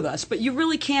play with us. But you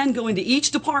really can go into each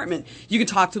department. You can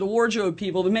talk to the wardrobe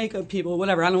people, the makeup people,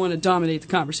 whatever. I don't want to dominate the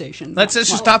conversation. Let's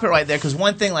just stop it right there, because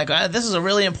one thing, this is a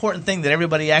really important thing that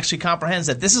everybody actually comprehends,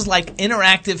 that this is like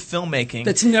interactive filmmaking.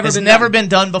 That's never been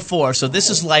done before. So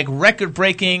this is like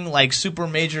record-breaking, like super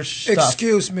major stuff.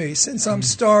 Excuse me, since I'm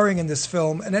starring in this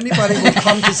film, and anybody will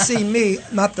come to see me,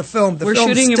 not the film. We're film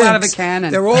shooting stinks. you out of a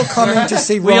cannon. They're all coming to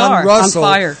see We Ron are, Russell.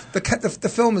 on fire.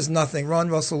 The film is nothing. Ron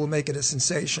Russell will make it a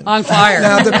sensation. On fire.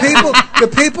 Now the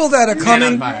people that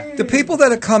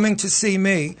are coming to see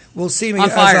me will see me On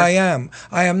as fire. I am.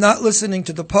 I am not listening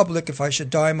to the public if I should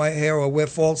dye my hair or wear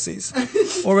falsies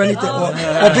or anything, or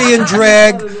be in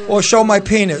drag or show my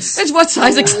penis. It's what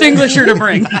size extinguisher to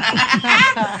bring.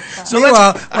 So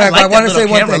Meanwhile, I want to say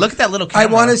one thing. Look at that little camera.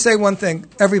 I want to say one thing.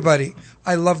 Everybody,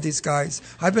 I love these guys.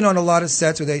 I've been on a lot of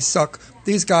sets where they suck.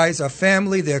 These guys are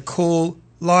family. They're cool.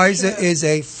 Liza is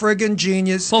a friggin'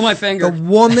 genius. Pull my finger. The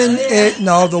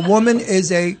woman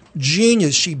is a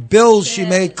genius. She builds. She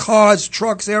made cars,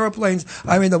 trucks, airplanes.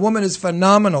 I mean, the woman is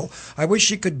phenomenal. I wish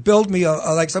she could build me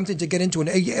like something to get into an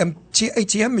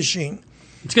ATM machine.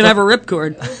 It's going to have a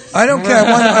ripcord. I don't care. I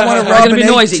want to rob gonna an be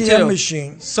noisy, ATM too.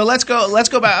 machine. So let's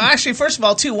go back. Actually, first of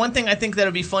all, too, one thing I think that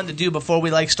would be fun to do before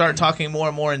we start talking more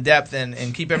and more in depth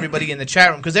and keep everybody in the chat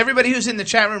room, because everybody who's in the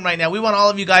chat room right now, we want all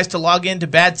of you guys to log in to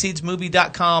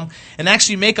badseedsmovie.com and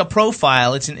actually make a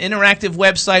profile. It's an interactive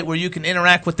website where you can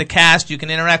interact with the cast, you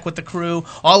can interact with the crew,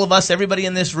 all of us, everybody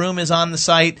in this room is on the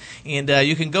site, and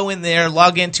you can go in there,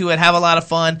 log into it, have a lot of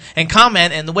fun, and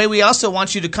comment. And the way we also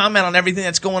want you to comment on everything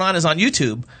that's going on is on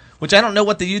YouTube, which I don't know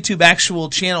what the YouTube actual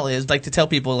channel is, to tell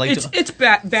people. It's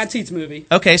Bad Seeds Movie.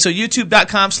 Okay, so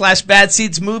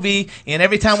youtube.com/badseedsmovie, and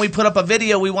every time we put up a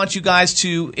video, we want you guys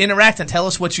to interact and tell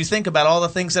us what you think about all the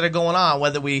things that are going on,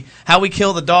 how we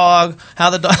kill the dog,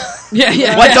 what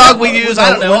dog we use,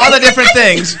 I don't know, all the different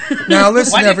things. Now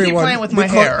listen, Why do you keep everyone, playing with my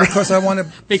hair? because I want to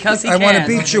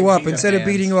beat you up instead of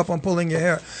beating you up. I'm pulling your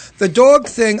hair. The dog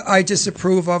thing I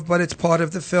disapprove of, but it's part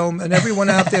of the film. And everyone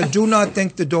out there, do not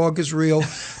think the dog is real.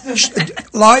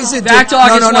 Liza That did.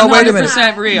 dog is No, wait a minute.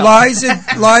 100% real.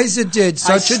 Liza did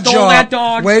such a stole job. that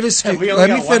dog. Wait a second. we only Let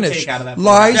me got one finish. take out of that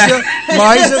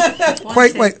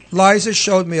Liza, Liza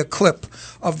showed me a clip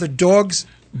of the dog's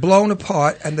blown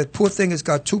apart, and the poor thing has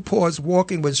got two paws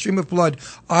walking with a stream of blood.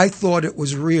 I thought it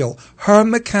was real. Her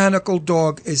mechanical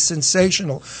dog is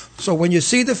sensational. So when you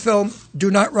see the film, do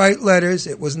not write letters.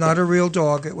 It was not a real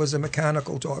dog. It was a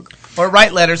mechanical dog. Or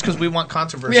write letters, because we want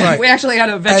controversy. Right. We actually had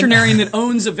a veterinarian that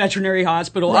owns a veterinary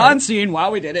hospital on scene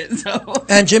while we did it. So.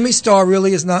 And Jimmy Starr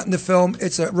really is not in the film.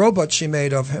 It's a robot she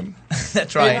made of him.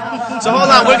 That's right. So hold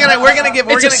on, we're gonna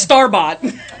It's a Starbot.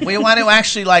 we want to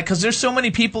actually because there's so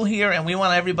many people here, and we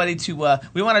want everybody to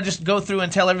we want to just go through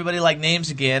and tell everybody names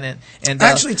again and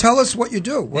Actually, tell us what you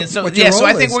do. so what your I role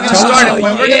think is. we're gonna Tell us start it.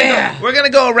 what you do. We're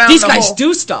gonna go around. These guys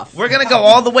do stuff. We're gonna go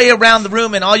all the way around the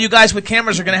room, and all you guys with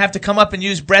cameras are gonna have to come up and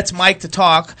use Brett's mic to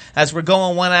talk as we're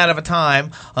going one out of a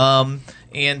time.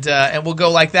 And we'll go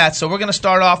like that. So we're going to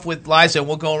start off with Liza, and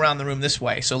we'll go around the room this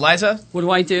way. So, Liza? What do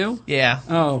I do? Yeah.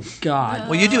 Oh, God.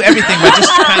 Well, you do everything, but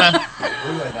just kind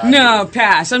of... No,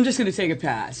 pass. I'm just going to take a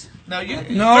pass. No, No. You're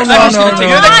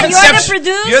the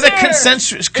producer. You're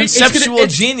the conceptual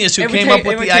genius who came up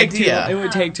with the idea. It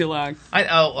would take too long.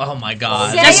 Oh my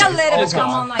God! Say a little. Come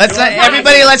on, like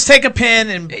Everybody, let's take a pen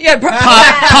and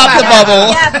pop the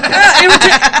bubble.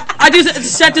 I do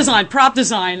set design, prop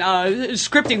design,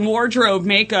 scripting, wardrobe,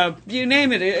 makeup, you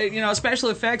name it. Special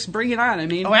effects. Bring it on. I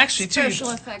mean, actually, too. Special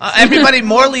effects. Everybody,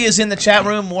 Morley is in the chat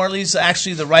room. Morley's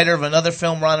actually the writer of another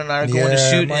film Ron and I are going to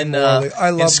shoot in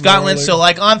Scotland. Morley. So,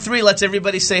 on 3, let's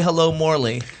everybody say hello,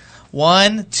 Morley.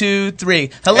 1, 2, 3.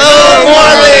 Hello,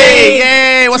 Morley!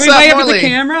 Yay! What's up, Morley? The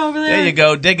camera over there. There you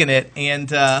go, digging it. And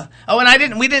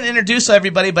we didn't introduce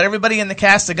everybody, but everybody in the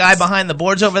cast, the guy behind the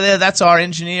boards over there, that's our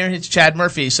engineer. It's Chad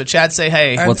Murphy. So Chad, say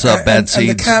hey. What's up, Bad Seeds?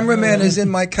 And the cameraman is in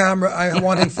my camera. I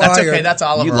want him fired. That's okay. That's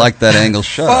Oliver. You like that angle?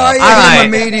 Shut Fire up. All right.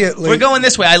 him immediately. We're going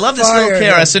this way. I love this Fire little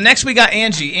Kara. him. So next we got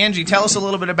Angie. Angie, tell us a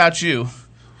little bit about you.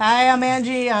 Hi, I'm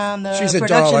Angie. I'm the She's a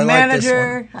production doll. I like this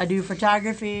manager. I do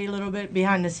photography, a little bit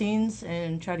behind the scenes,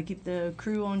 and try to keep the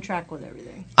crew on track with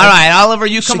everything. All right, Oliver,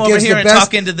 you come She over gives here the and best-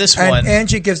 talk into this and one.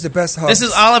 Angie gives the best hugs. This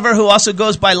is Oliver, who also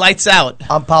goes by Lights Out,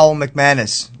 I'm Powell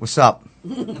McManus. What's up?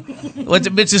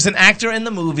 which is an actor in the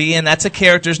movie, and that's a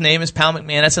character's name is Pal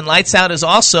McManus. And Lights Out is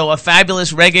also a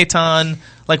fabulous reggaeton.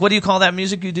 What do you call that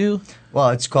music you do? Well,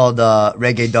 it's called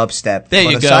reggae dubstep. There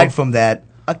but you go. Aside from that,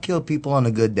 I kill people on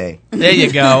a good day. There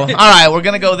you go. All right, we're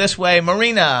going to go this way.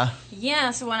 Marina.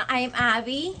 Yeah, so I'm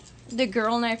Abby, the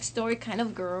girl next door kind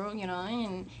of girl, and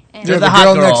You're the the hot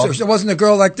girl girl. next door. There wasn't a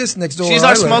girl like this next door. She's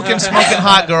where our I live. smoking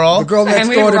hot girl. The girl next And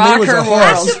we door to me rock was her a world.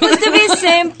 horse. supposed to be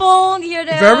simple,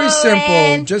 Very simple.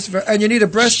 and- And you need a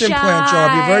breast implant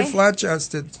job. You're very flat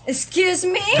chested. Excuse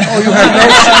me? Oh,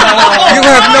 you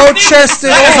have no chest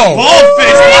at all.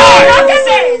 Look at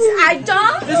this! I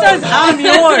don't. This says I'm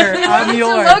yours.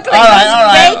 Look like All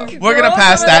right. fake We're going to girl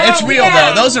pass over that. there. It's real,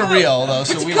 Yeah. though. Those are real, though.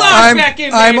 So we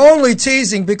I'm only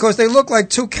teasing because they look like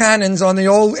two cannons on the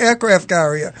old aircraft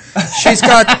carrier. She's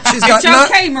got It's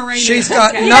okay, Marina. She's It's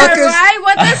got okay. Yeah, knockers. right?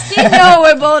 What does he know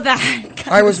about that?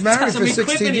 I was married for Some 16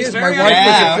 equipment years. is My very wife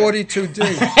Yeah. was a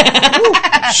 42D.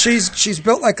 She's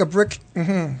built like a brick.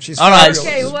 She's All right. fabulous.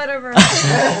 Okay, whatever.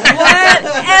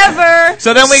 Whatever.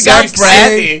 So then we got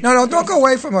Sexy. Brad. No, don't go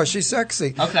away from her. She's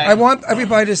sexy. Okay. I want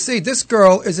everybody to see this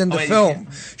girl is in the wait, film.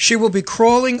 She will be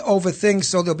crawling over things,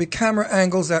 so there'll be camera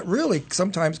angles that really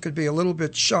sometimes could be a little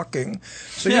bit shocking.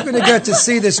 So you're going to get to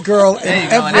see this girl in There you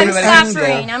go. every I'm Everybody-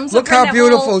 suffering. angle. I'm Look suffering how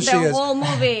beautiful the she is. whole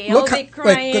movie. Look I'll how, be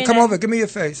crying. wait, come over. Give me your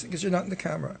face because you're not in the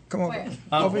camera. Come over.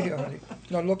 Over here, honey.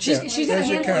 No, look there. She's got a There's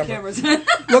your handful of camera. cameras.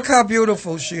 Look how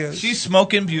beautiful she is. She's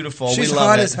smoking beautiful. She's we love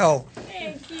hot it. as hell.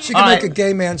 She All can make right. a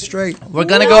gay man straight. We're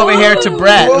going to go over here to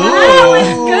Brett.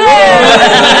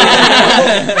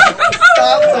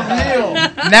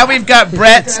 Now we've got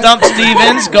Brett Stump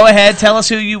Stevens. Go ahead. Tell us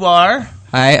who you are.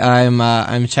 Hi,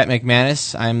 I'm Chet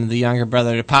McManus. I'm the younger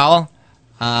brother to Powell.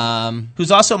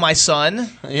 Who's also my son.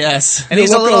 Yes. And You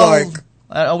he's a look little... alike.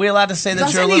 Are we allowed to say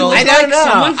that you're a Doesn't he little... look I don't like know.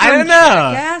 someone I don't from know.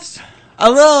 Jackass? A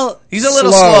little. He's a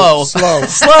little slow.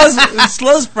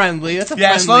 Slow's friendly. That's a Yeah,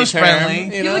 friendly slow's term, friendly.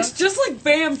 You He know? looks just like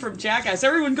Bam from Jackass.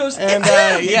 Everyone goes, And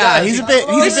it's him! he's a bit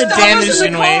Stop us damaged in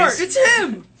in the car. ways. It's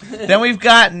him! Then we've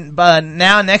got...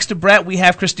 now, next to Brett, we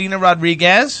have Christina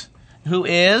Rodriguez, who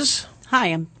is... Hi,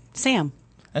 I'm Sam.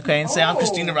 Okay, and say I'm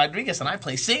Christina Rodriguez, and I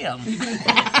play Sam.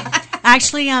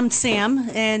 Actually, I'm Sam,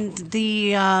 and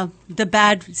the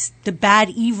bad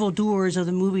evildoers of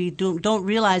the movie don't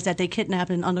realize that they kidnapped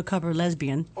an undercover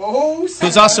lesbian.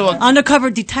 Who's also a... Undercover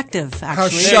detective,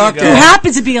 actually. shocking. Who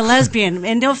happens to be a lesbian,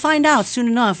 and they'll find out soon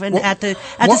enough. And at the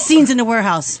scenes in the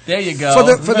warehouse, There you go.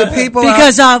 For the people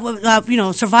because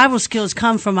survival skills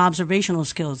come from observational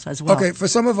skills as well. Okay, for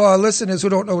some of our listeners who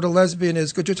don't know what a lesbian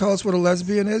is, could you tell us what a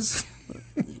lesbian is?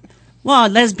 Well,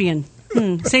 lesbian,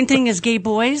 same thing as gay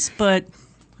boys, but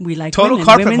we like Total women.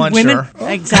 carpet women, muncher.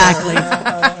 Women,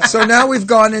 exactly. So now we've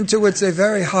gone into it's a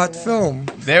very hot film.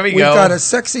 There we We've go. got a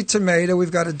sexy tomato.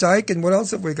 We've got a dyke, and what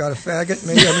else have we got? A faggot.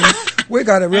 Me. I mean, we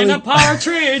got a really. And a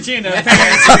partridge in a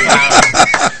pear tree.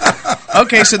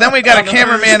 Okay, so then we got a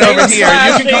cameraman over here.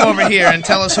 You can come over here and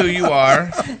tell us who you are.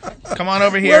 Come on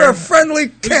over We're here. a friendly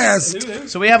cast.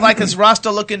 So we have like this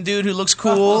Rasta-looking dude who looks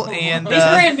cool, and He's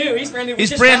brand new. He's brand new.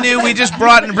 he's brand new. We just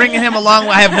brought and bringing him along.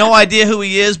 I have no idea who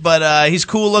he is, but he's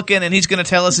cool looking, and he's going to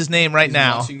tell us his name right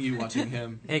now. Watching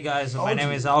him. Hey guys, my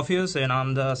name is Alpheus and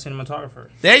I'm the cinematographer.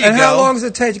 There you And go. how long does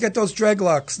it take to get those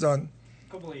dreadlocks done?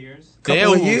 A couple of years.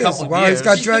 Couple of years. Couple of Wow, he's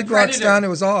got He's the dreadlocks predator. down. It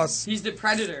was awesome. He's the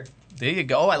predator. There you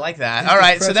go. I like that. All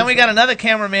right, so then we got another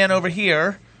cameraman over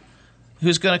here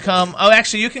who's going to come. Oh,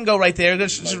 actually, you can go right there.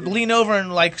 Just lean over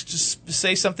and just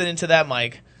say something into that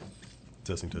mic.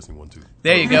 Testing, 1, 2.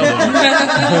 There you go.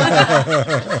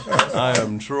 I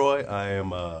am Troy. I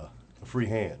am a free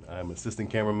hand. I'm assistant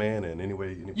cameraman, and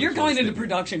anyway, you're going into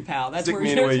production, pal. That's where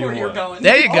you're going.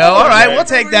 There you go. All right, we'll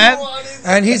take that.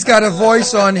 And he's got a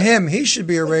voice on him. He should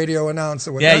be a radio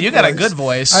announcer. With that you got voice. A good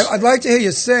voice. I'd like to hear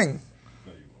you sing.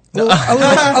 A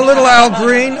little Al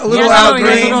Green, a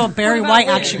little Barry White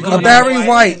action going on. Barry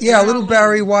White, a little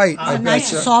Barry White. A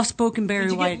nice, soft-spoken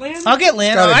Barry White. I'll get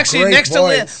Lynn. Actually, next to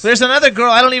Lynn, there's another girl.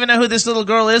 I don't even know who this little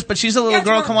girl is, but she's a little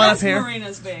girl. Come on up here.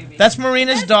 Marina's baby. That's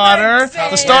Marina's daughter,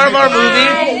 the star of our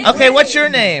movie. Okay, what's your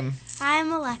name?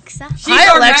 I'm Alexa.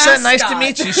 Hi, Alexa. Nice to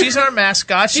meet you. She's our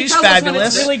mascot. She's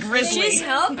fabulous. Really grizzly. She's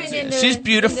helping in the She's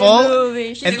beautiful. In the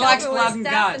movie. She likes blood and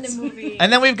guts.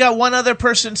 And then we've got one other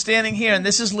person standing here, and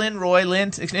this is Lynn Roy.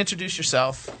 Lynn, introduce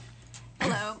yourself.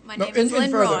 Hello, my name is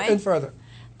Lynn Roy. In further.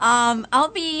 I'll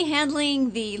be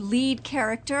handling the lead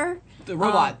character. The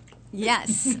robot.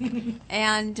 Yes.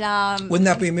 And wouldn't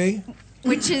that be me?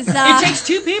 Which is it takes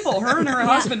two people. Her and her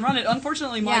husband run it.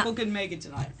 Unfortunately, Michael couldn't make it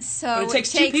tonight. So but it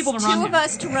takes two people to run two of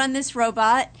us to run this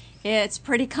robot. It's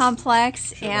pretty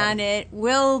complex, and it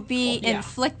will be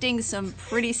inflicting some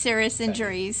pretty serious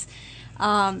injuries.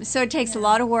 So it takes a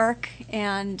lot of work,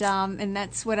 and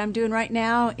that's what I'm doing right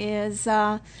now is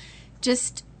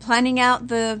just planning out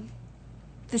the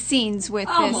scenes with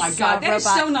this robot. Oh my God, that is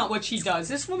so not what she does.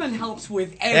 This woman helps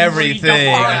with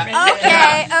everything. Department.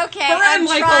 Okay. Her and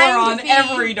Michael are on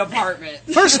every department.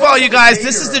 First of all, you guys,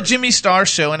 this is the Jimmy Star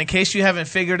Show, and in case you haven't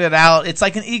figured it out, it's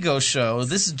like an ego show.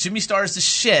 This is Jimmy Star is the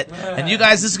shit, and you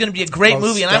guys, this is going to be a great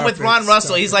movie. And I'm with Ron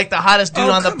Russell. He's like the hottest dude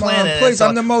on the planet. Please,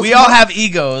 I'm the most. We all have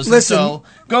egos. Listen, so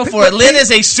go for it. Lynn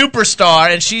is a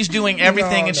superstar, and she's doing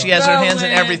everything, and she has her hands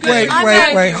in everything.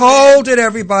 Wait. Hold it,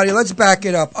 everybody. Let's back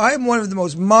it up. I am one of the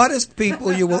most modest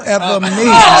people you will ever meet.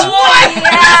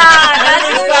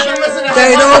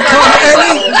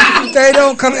 They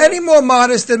don't come any more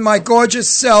modest than my gorgeous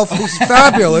self, who's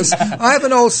fabulous. I have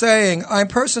an old saying, I'm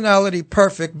personality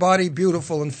perfect, body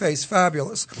beautiful, and face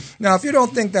fabulous. Now, if you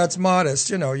don't think that's modest,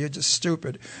 you're just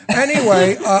stupid.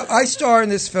 Anyway, I star in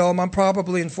this film. I'm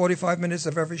probably in 45 minutes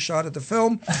of every shot of the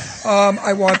film.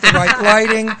 I want the right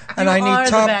lighting, and I need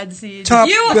top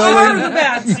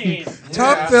billing.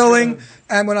 Top billing.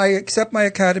 And when I accept my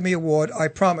Academy Award, I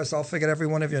promise I'll forget every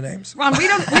one of your names. Ron, we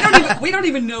don't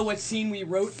even know what scene we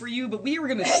wrote for you, but we are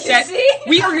going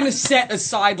to set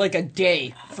aside like a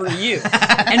day for you.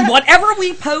 And whatever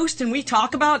we post and we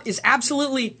talk about is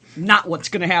absolutely not what's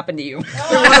going to happen to you.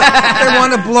 They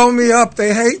want to blow me up.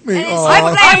 They hate me.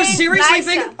 I was seriously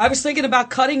thinking about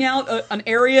cutting out an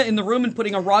area in the room and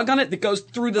putting a rug on it that goes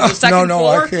through the second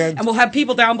floor. I can't. And we'll have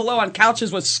people down below on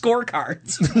couches with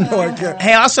scorecards. No, I can't.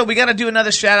 Hey, also, we got to do another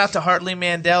shout out to Hartley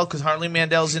Mandel, because Hartley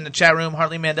Mandel's in the chat room.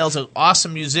 Hartley Mandel's an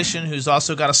awesome musician who's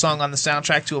also got a song on the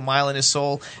soundtrack to A Mile in His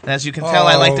Soul. And as you can tell,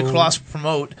 I like to cross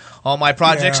promote all my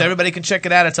projects. Yeah. Everybody can check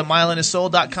it out. It's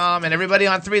amileinhissoul.com. And everybody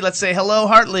on three, let's say hello,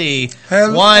 Hartley.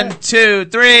 Hello. 1, 2,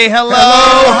 3. Hello,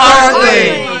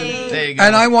 Hartley. There you go.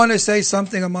 And I want to say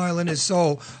something, A Mile in His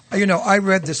Soul. I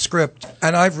read the script,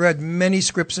 and I've read many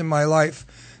scripts in my life.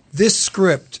 This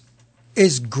script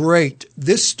is great.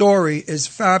 This story is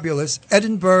fabulous.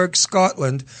 Edinburgh,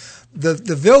 Scotland, the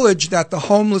village that the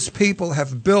homeless people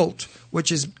have built,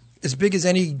 which is as big as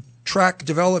any tract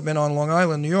development on Long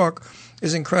Island, New York,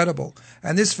 is incredible.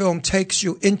 And this film takes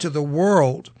you into the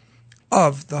world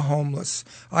of the homeless.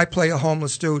 I play a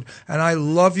homeless dude, and I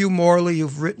love you, Morley.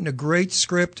 You've written a great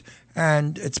script,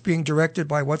 and it's being directed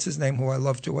by what's his name, who I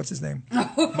love too. What's his name?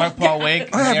 Mark Paul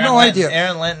Wake. I have no idea.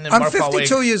 Aaron Lenton and I'm Mark Paul Wake.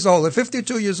 52 years old. At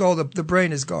 52 years old, the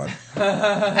brain is gone.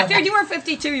 I figured you were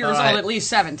 52 years old at least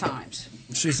 7 times.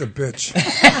 She's a bitch.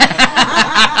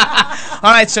 All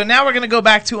right, so now we're going to go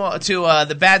back to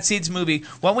the Bad Seeds movie.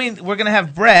 We're going to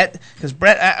have Brett, because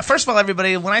Brett, first of all,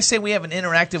 everybody, when I say we have an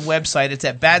interactive website, it's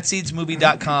at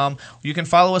badseedsmovie.com. You can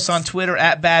follow us on Twitter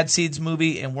at Bad Seeds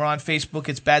Movie, and we're on Facebook.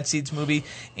 It's Bad Seeds Movie.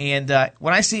 And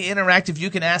when I say interactive, you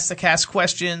can ask the cast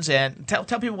questions and tell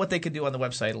people what they can do on the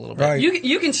website a little bit. Right.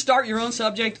 You can start your own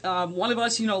subject. One of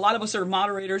us, a lot of us are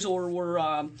moderators or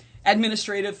we're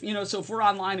administrative. So if we're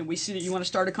online and we see that you want to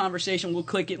start a conversation, we'll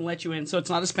click it and let you in, so it's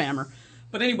not a spammer.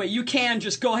 But anyway, you can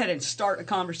just go ahead and start a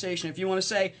conversation. If you want to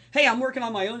say, hey, I'm working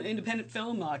on my own independent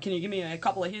film, can you give me a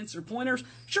couple of hints or pointers?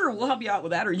 Sure, we'll help you out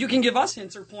with that. Or you can give us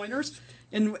hints or pointers,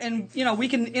 and we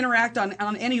can interact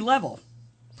on any level.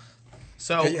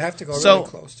 So you have to go really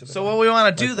close to the So what we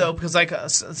want to do though,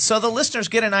 because so the listeners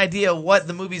get an idea of what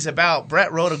the movie's about.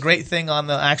 Brett wrote a great thing on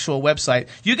the actual website.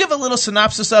 You give a little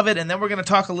synopsis of it, and then we're going to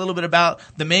talk a little bit about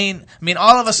the main. I mean,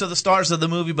 all of us are the stars of the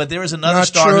movie, but there is another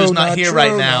star who's not here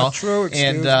right now,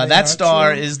 and that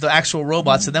star is the actual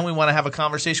robot. So then we want to have a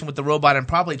conversation with the robot, and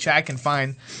probably Chad can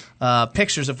find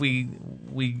pictures if we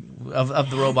of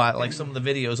the robot, like some of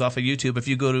the videos off of YouTube. If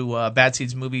you go to Bad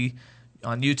Seeds Movie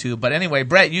on YouTube. But anyway,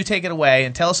 Brett, you take it away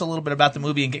and tell us a little bit about the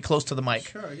movie and get close to the mic.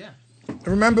 Sure, yeah.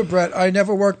 Remember, Brett, I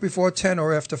never worked before 10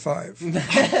 or after 5.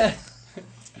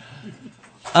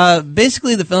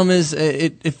 Basically, the film is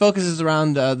it focuses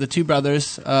around the two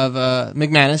brothers of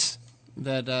McManus.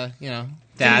 That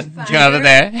Dad, go over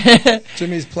there.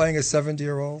 Jimmy's playing a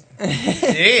 70-year-old.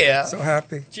 Yeah, so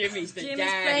happy. Jimmy's the playing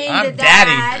dad. I'm the Daddy,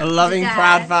 dad. A loving,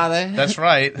 proud father. That's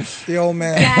right. The old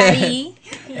man. Daddy.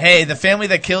 Hey, the family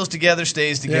that kills together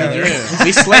stays together. Yeah.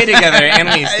 We slay together and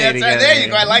we stay together. There you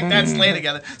go. I like that, slay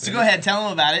together. So go ahead, tell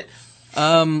them about it.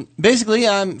 Basically,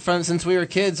 since we were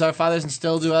kids, our fathers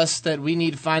instilled to us that we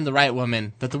need to find the right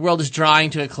woman, that the world is drawing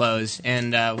to a close,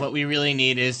 and what we really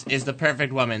need is the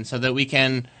perfect woman so that we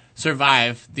can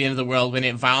survive the end of the world when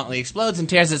it violently explodes and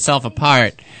tears itself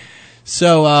apart.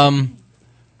 So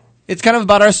it's kind of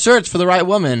about our search for the right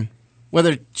woman,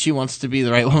 whether she wants to be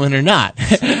the right woman or not.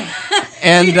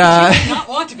 And She may not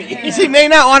want to be. She may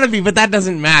not want to be, but that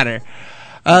doesn't matter.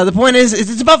 The point is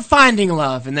it's about finding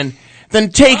love and then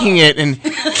taking it and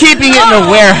keeping it in a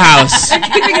warehouse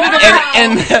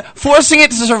and forcing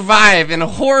it to survive in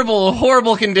horrible,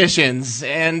 horrible conditions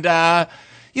and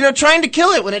trying to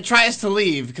kill it when it tries to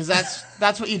leave, because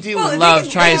that's what you do when love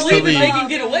tries to leave. They can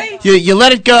get away. You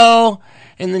let it go,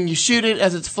 and then you shoot it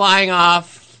as it's flying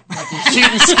off, like you're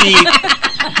shooting skeet,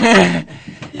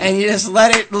 and you just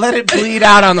let it bleed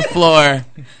out on the floor.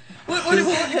 What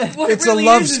It's it really a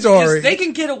love is story. They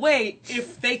can get away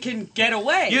if they can get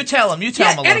away. You tell them a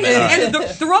little bit. And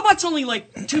the robot's only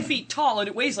like 2 feet tall, and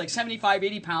it weighs like 75,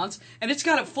 80 pounds, and it's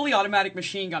got a fully automatic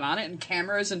machine gun on it, and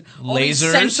cameras, and all these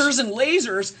sensors and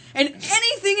lasers, and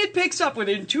anything it picks up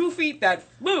within 2 feet that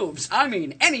moves, I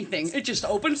mean anything, it just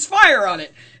opens fire on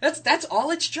it. That's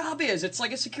all its job is. It's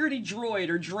like a security droid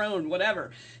or drone,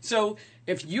 whatever. So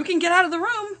if you can get out of the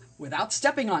room without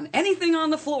stepping on anything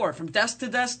on the floor, from desk to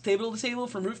desk, table to table,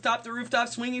 from rooftop to rooftop,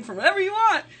 swinging from wherever you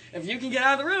want, if you can get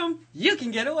out of the room, you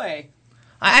can get away.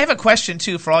 I have a question,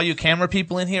 too, for all you camera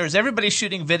people in here. Is everybody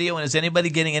shooting video, and is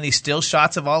anybody getting any still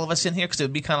shots of all of us in here? Because it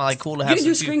would be kind of cool to have You can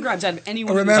do screen grabs out of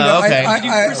anyone. Remember, you okay. can do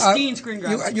pristine screen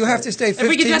grabs. You have to stay 15. If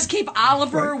we could just keep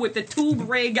Oliver with the tube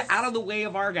rig out of the way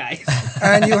of our guys.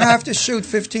 And you have to shoot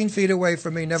 15 feet away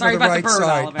from me, never Sorry the about right the bird,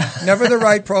 side. Oliver. Never the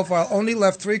right profile, only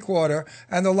left 3/4,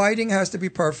 and the lighting has to be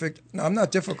perfect. No, I'm not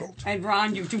difficult. And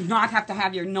Ron, you do not have to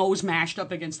have your nose mashed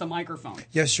up against the microphone.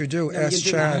 Yes, you do. No, Ask you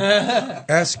do Chad.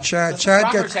 Ask Chad. That's Chad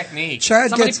proper gets technique. Chad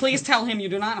Somebody gets. please tell him you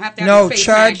do not have to have No, your face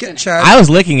Chad. mashed in it. Chad. I was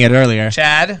licking it earlier.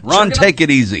 Chad? Ron, take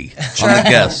it easy on the Chad,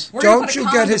 guess. We're gonna don't put a you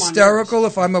condom get on hysterical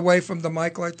if I'm away from the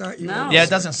mic like that? You No. won't. Yeah, it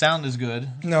doesn't sound as good.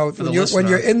 No, for the when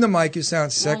you're listener. in the mic, you sound Well,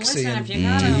 sexy. listen, and if you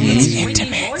got a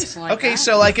squeaky voice like Okay, that.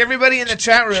 so like everybody in the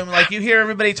chat room, like you hear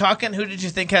everybody talking, who did you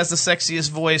think has the sexiest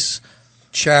voice?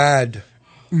 Chad.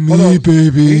 Me,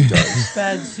 baby.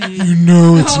 Bad seed. You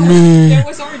know it's me. There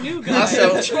was our new guy,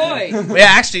 Also- Troy. Yeah,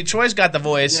 actually, Troy's got the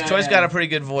voice. Troy's got a pretty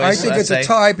good voice. I think I'd it's say. a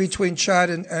tie between Chad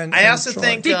and I also Troy.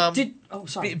 think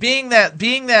being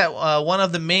that one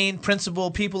of the main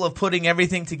principal people of putting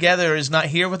everything together is not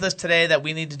here with us today, that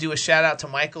we need to do a shout out to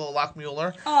Michael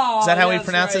Lockmuller. Oh, Is that how we that's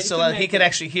pronounce right. it? So He that could he make could it.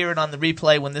 actually hear it on the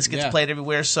replay when this gets played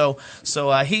everywhere. So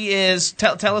he is.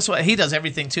 Tell us what he does.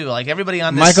 Everything too. Like everybody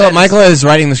on this. Michael is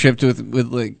writing the script with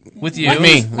you. With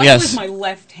me. Michael Yes. is my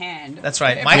left hand. That's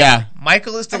right.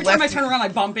 Michael is the Every left. time I turn around, I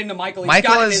bump into Michael. He's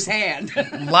Michael got it in is his hand.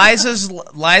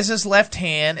 Liza's left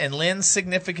hand and Lynn's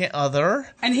significant other.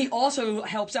 And he also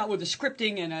helps out with the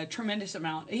scripting and a tremendous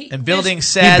amount. And building there's-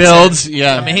 sets. He builds, and-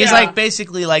 yeah. I mean, he's Yeah. like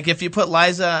basically like if you put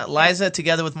Liza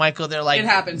together with Michael, they're like It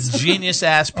happens. genius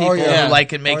ass people Oh, yeah. who like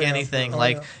can make Oh, yeah. anything. Oh,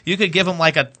 like yeah. you could give them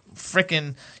like a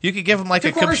frickin' you could give them like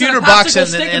a 2/4 computer of a box popsicle and,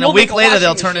 stick and and a we'll week make a later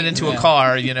they'll washing turn it machine. into a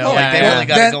car. You know, Oh, like they yeah. really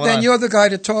got it going then on. you're the guy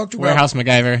to talk to about. Warehouse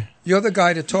MacGyver. You're the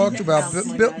guy to talk about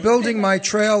building my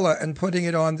trailer and putting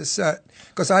it on the set,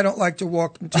 because I don't like to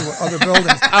walk into other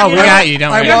buildings. Oh, we got you.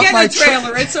 Don't I worry. You're want getting my a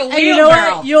trailer. It's a And you know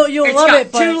wheelbarrow. what? You'll It's love got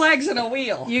it, but 2 legs and a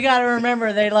wheel. you got to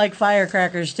remember they like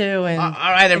firecrackers too. And All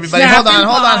right, everybody, It's hold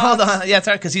on. snapping Yeah, it's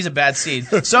all right, because he's a bad seed.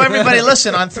 So everybody,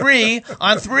 listen, on three,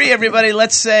 everybody,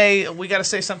 let's say we got to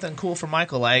say something cool for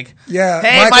Michael, like, Yeah,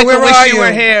 hey, Michael, where wish are you you?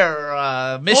 were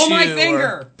here. Miss Pull you. my or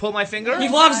finger. Pull my finger. He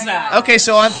loves that. Okay,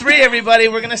 so on 3, everybody,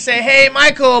 we're gonna say say, "Hey,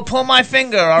 Michael, pull my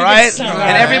finger," all right?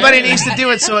 And everybody needs to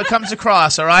do it so it comes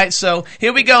across, all right? So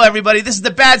here we go, everybody. This is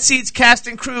the Bad Seeds cast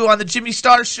and crew on the Jimmy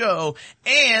Star Show.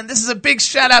 And this is a big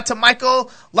shout-out to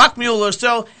Michael Lockmuller.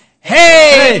 So,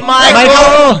 hey,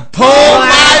 Michael, pull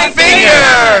my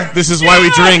finger! This is why we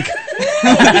drink.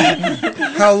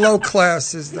 How low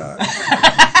class is that?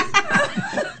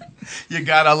 You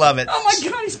gotta love it. Oh my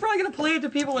God, he's probably going to play it to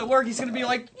people at work. He's going to be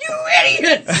like, "You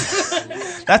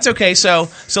idiots!" That's okay. So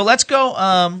let's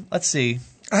go. Let's see.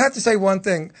 I have to say one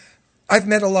thing. I've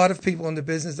met a lot of people in the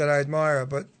business that I admire,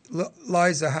 but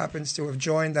Liza happens to have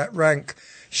joined that rank.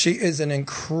 She is an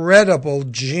incredible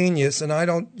genius, and I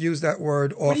don't use that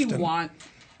word often. What do you want?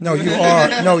 No, you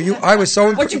are. No, you. I was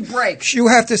so. What'd you break? You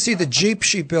have to see the Jeep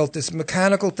she built. This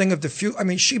mechanical thing of the fuel. I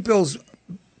mean, she builds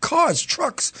cars,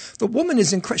 trucks. The woman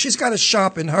is incredible. She's got a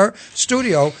shop in her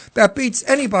studio that beats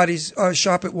anybody's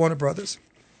shop at Warner Brothers.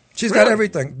 She's got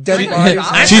everything. Dead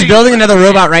bodies. She's building another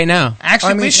robot right now.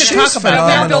 Actually, we should talk about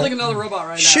that. I'm building another robot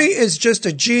right now. She is just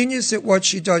a genius at what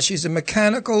she does. She's a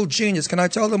mechanical genius. Can I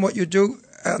tell them what you do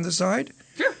on the side?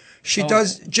 Sure. She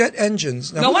does jet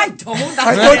engines. No, I don't.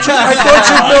 I thought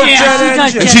you built jet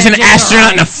engines. And she's an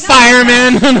astronaut and a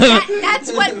fireman.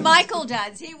 That's what Michael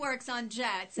does. He works on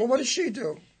jets. Well, what does she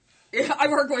do? I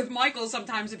work with Michael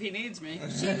sometimes if he needs me.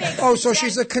 Oh, so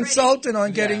she's a consultant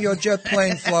on getting your jet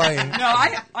plane flying. No,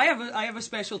 I have a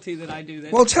specialty that I do.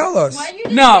 Well, tell us. Why you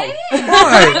didn't No. say it?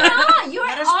 Why? You're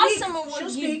awesome at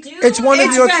what you do. It's one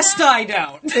of your. best I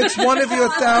don't. It's one of your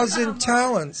 1,000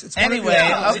 talents. It's one of your Anyway,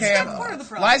 talents. okay. It's not part of the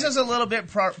problem. Liza's a little bit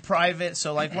private,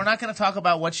 so like we're not going to talk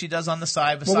about what she does on the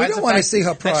side. Besides Well, we don't the wanna fact see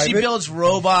her that she private. builds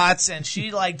robots and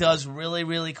she like does really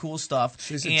really cool stuff.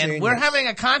 She's a and genius. we're having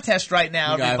a contest right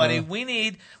now, got everybody. her.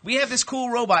 We have this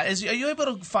cool robot. Are you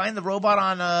able to find the robot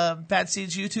on Bad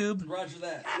Seeds YouTube? Roger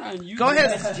that. Go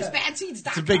ahead. Just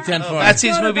badseeds.com. It's a Big 10 for us.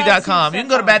 BadSeedsMovie.com. You can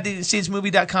go to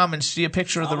BadSeedsMovie.com and see a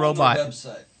picture of the robot.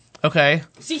 Website. Okay.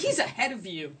 See, he's ahead of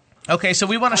you. Okay, so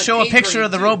we want to On show a pay picture grade,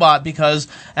 of the too. robot because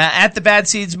at the Bad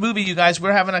Seeds movie, you guys,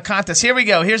 we're having a contest. Here we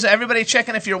go. Here's everybody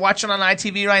checking. If you're watching on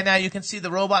ITV right now, you can see the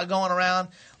robot going around.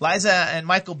 Liza and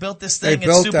Michael built this thing. They It's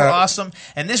built super that. awesome.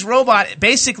 And this robot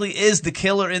basically is the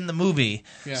killer in the movie.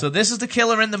 Yeah. So this is the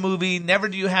killer in the movie. Never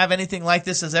do you have anything like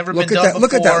this has ever Look been at done that!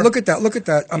 Look at before. that! Look at that! Look at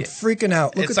that! I'm freaking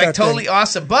out. Look It's at like that totally thing.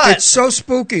 awesome, but It's so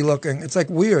spooky looking. It's like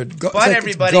weird. It's like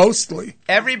everybody, it's ghostly.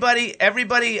 Everybody,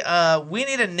 we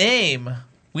need a name.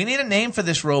 We need a name for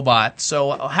this robot.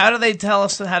 So how do they tell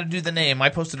us how to do the name? I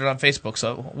posted it on Facebook,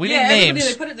 so we need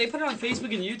names. They put it on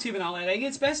Facebook and YouTube and all that. I think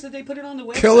it's best that they put it on the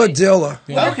website. Killer Dilla.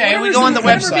 Okay, we go on the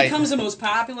Whatever website. becomes the most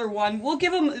popular one, we'll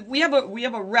give them. We have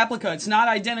a replica. It's not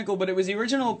identical, but it was the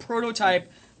original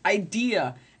prototype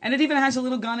idea, and it even has a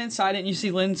little gun inside it. And you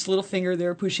see Lynn's little finger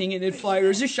there pushing it. It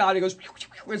fires a shot. It goes.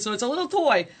 And so it's a little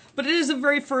toy, but it is the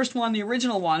very first one, the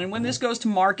original one. And when this goes to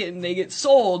market and they get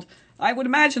sold, I would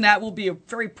imagine that will be a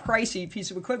very pricey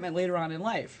piece of equipment later on in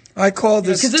life. I call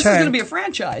this Because this is tank. going to be a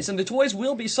franchise, and the toys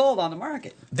will be sold on the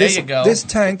market. There you go. This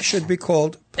tank should be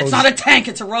called. It's not a tank;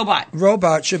 it's a robot.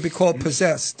 Robot should be called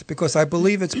possessed because I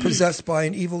believe it's possessed by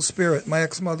an evil spirit. My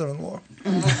ex-mother-in-law.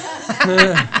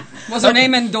 Was her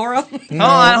name Endora? Hold on.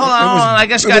 I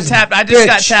just it got was tapped. I just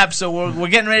got bitch. tapped, so we're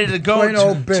getting ready to go. Plain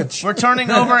old bitch. We're turning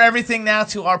over everything now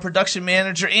to our production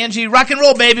manager, Angie. Rock and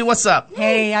roll, baby. What's up?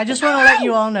 Hey, I just want to let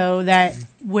you all know that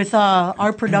with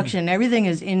our production, everything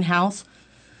is in-house.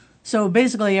 So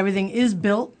basically, everything is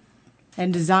built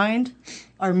and designed.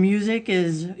 Our music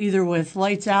is either with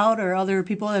Lights Out or other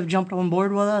people that have jumped on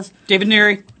board with us. David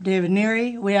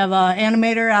Neary. We have an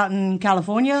animator out in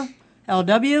California,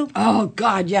 LW. Oh,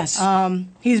 God, yes.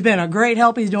 He's been a great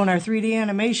help. He's doing our 3D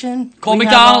animation. Cole We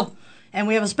McDonald. And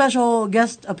we have a special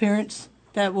guest appearance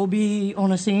that will be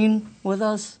on a scene with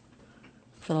us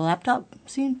for the laptop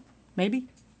scene, maybe.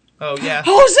 Oh, yeah.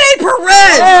 Jose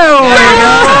Perez!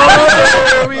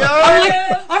 There we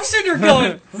are. I'm sitting there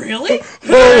going, really?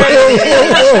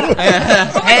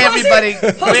 Hey, everybody.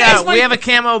 We have a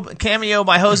cameo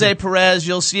by Jose Perez.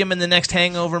 You'll see him in the next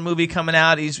Hangover movie coming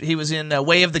out. He was in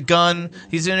Way of the Gun.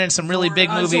 He's in some really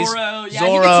big movies. Zorro. Yeah,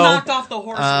 he gets knocked off the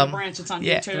horse on the branch. It's on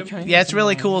YouTube. Okay. Yeah, it's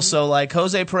really cool. So, like,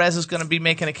 Jose Perez is going to be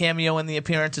making a cameo in the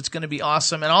appearance. It's going to be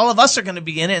awesome. And all of us are going to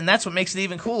be in it, and that's what makes it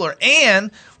even cooler. And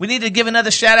we need to give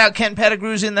another shout-out. Ken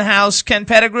Pettigrew's in the house. Ken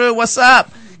Pettigrew, what's up?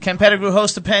 Ken Pettigrew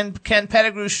hosts the Ken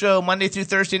Pettigrew Show Monday through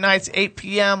Thursday nights, 8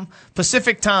 p.m.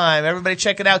 Pacific time. Everybody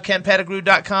check it out,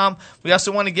 kenpettigrew.com. We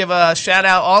also want to give a shout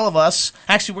out, all of us.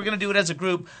 Actually, we're going to do it as a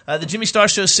group. The Jimmy Star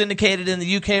Show is syndicated in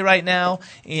the UK right now,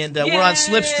 and we're on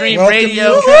Slipstream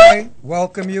Radio.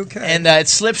 Welcome, UK. And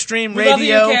it's Slipstream We love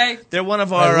Radio. the UK. They're one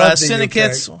of I our love the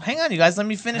syndicates. UK. Hang on, you guys. Let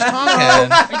me finish talking.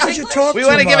 Because you talk We too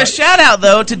want to give a much. shout out,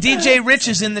 though, to DJ Rich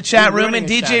is in the chat room, and ruining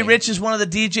DJ shouting. Rich is one of the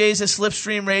DJs at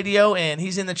Slipstream Radio, and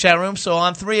he's in the chat room. So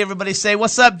on three, everybody say,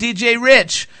 "What's up, DJ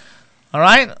Rich?" All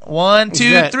right, 1, 2,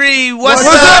 Good. 3. What's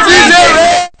What's up, up, DJ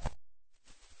Rich?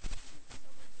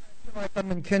 Like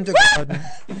I'm in kindergarten.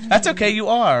 That's okay, you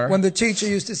are. When the teacher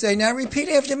used to say, "Now repeat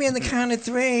after me on the count of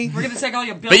 3." We're going to take all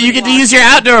your But building you get to blocks. use your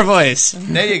outdoor voice.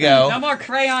 There you go. No more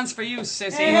crayons for you,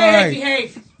 sissy. Right.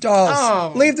 Behave. Dolls.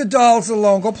 Oh. Leave the dolls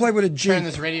alone. Go play with a Turn Jeep.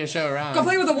 this radio show around. Go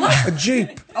play with a what? A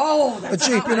Jeep. Oh, A that's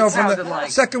Jeep. what You know, it from the sounded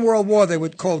like. Second World War, they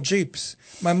would call Jeeps.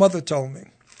 My mother told me.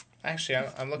 Actually,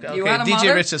 I'm looking. You Okay, had a DJ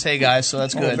mother? Rich says, "Hey guys," so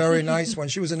that's Oh, good. very nice one.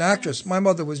 She was an actress. My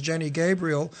mother was Jenny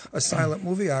Gabriel, a silent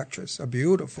movie actress, a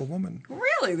beautiful woman.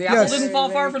 Really? The apple Yes. didn't fall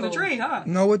far from the tree, huh?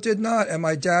 No, it did not. And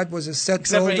my dad was a set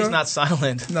Except for builder. he's not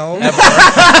silent. No. Ever.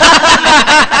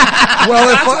 Well,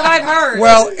 That's what I've heard.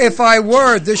 Well, if I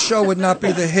were, this show would not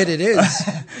be the hit it is.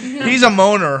 He's a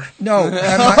moaner. No.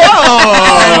 And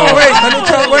Oh!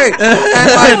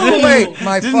 wait.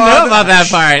 My Didn't father, know about that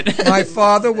part. my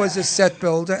father was a set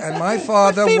builder, and my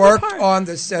father worked on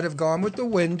the set of Gone with the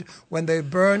Wind when they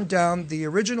burned down the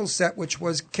original set, which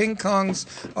was King Kong's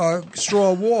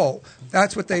straw wall.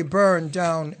 That's what they burned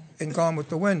down in Gone with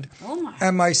the Wind. Oh my.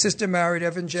 And my sister married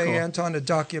Evan J. Anton, a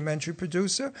documentary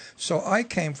producer. So I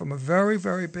came from a very,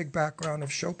 very big background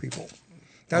of show people.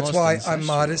 That's Most why ancestral. I'm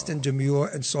modest and demure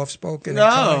and soft-spoken and No.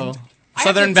 kind.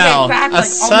 Southern I have to Belle. take back, A like,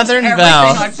 almost Southern everything Belle.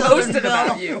 I've posted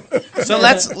about you. So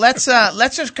let's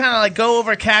just kind of like go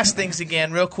over cast things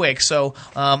again real quick. So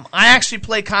I actually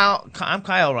play Kyle. I'm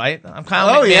Kyle, right? I'm Kyle.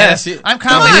 Oh, McManus. yes. I'm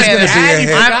Kyle He's gonna McManus.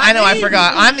 be a hit. I know. I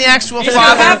forgot. I'm the actual He's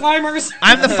got father. Alzheimer's.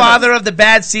 I'm the father of the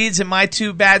Bad Seeds, and my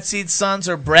 2 Bad Seeds sons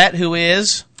are Brett, who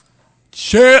is,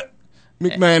 Shit.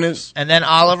 McManus. and then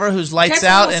Oliver, who's lights Catch a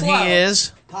out, little and slow. he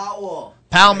is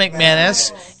Pal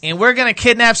McManus. And we're gonna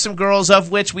kidnap some girls,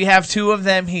 of which we have 2 of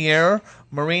them here.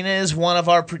 Marina is one of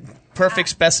our perfect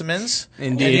specimens.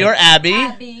 Indeed. And you're Abby.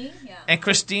 Abby, yeah. And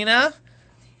Christina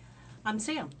I'm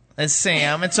Sam. is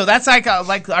Sam. And so that's like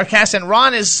our cast. And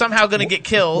Ron is somehow going to get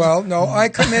killed. Well, no, I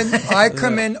come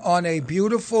in on a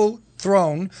beautiful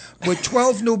throne with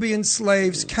 12 Nubian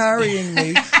slaves carrying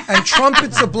me, and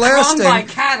trumpets are blasting, Drawn by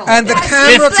cattle. and the That's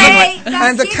camera slave.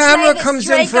 and the That's camera slave, comes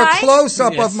straight in for a guy? close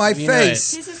up Yes, of my you know it.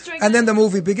 face, He's a straight and then guy. the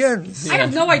movie begins. I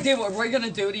have no idea what we're going to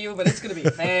do to you, but it's going to be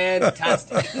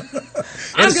fantastic.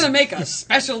 I'm going to make a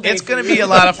special day. It's going to be a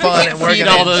lot of fun, and we're Feed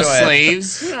going to all those enjoy it.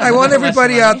 slaves. I want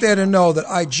everybody out there to know that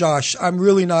I josh. I'm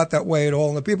really not that way at all.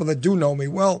 And the people that do know me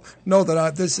well know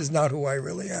that this is not who I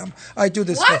really am. I do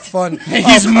this for fun.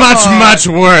 He's come much, on. much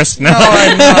worse. No,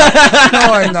 I'm not. No,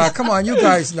 I'm not. Come on, you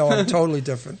guys know I'm totally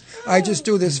different. I just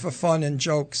do this for fun and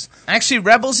jokes. Actually,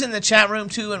 Rebel's in the chat room,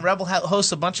 too, and Rebel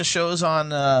hosts a bunch of shows on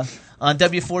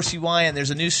W4CY, and there's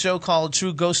a new show called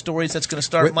True Ghost Stories that's going to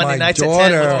start With Monday my nights at 10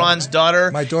 daughter. with Ron's daughter.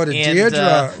 My daughter, and,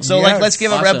 Deirdre. so, Yes. let's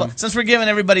give a Awesome. Rebel. Since we're giving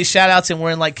everybody shout-outs and we're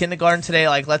in, kindergarten today,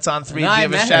 let's on 3 No, I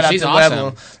give a met her. shout-out She's to awesome.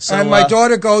 Rebel. So, And my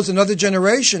daughter goes another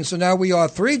generation, so now we are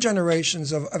 3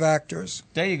 generations of actors.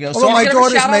 There you go. Although So my give a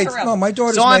daughter's shout-out made to Rebel. my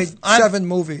daughter's So on- made on- 7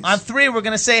 movies. on 3, we're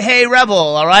going to say, "Hey, Rebel."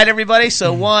 All right, everybody?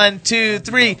 So 1, 2,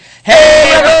 3.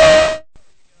 Hey, Rebel!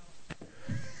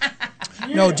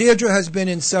 No, Deirdre has been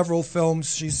in several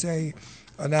films. She's an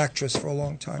actress for a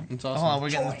long time. It's Hold awesome. on, we're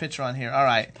getting the picture on here. All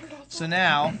right. So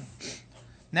now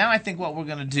I think what we're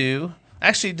going to do.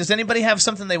 Actually, does anybody have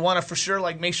something they want to for sure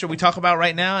make sure we talk about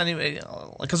right now? Anyway,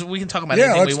 because we can talk about Yeah,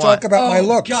 anything let's we want. talk about my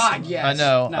looks. God, yes. I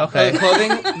know. No. Okay. The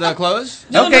clothing, the clothes.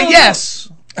 No, okay. no, Yes.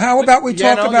 How about we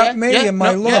Yeah, talk no, about yeah, me yeah, and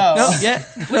my no, look? Yeah, no,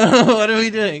 yeah. What are we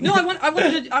doing? No, I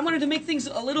wanted to make things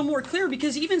a little more clear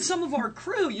because even some of our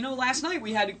crew, last night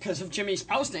we had, because of Jimmy's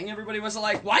posting, everybody was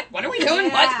like, "What? What are we doing?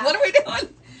 Yeah. What are we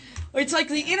doing?" It's like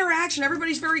the interaction.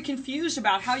 Everybody's very confused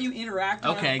about how you interact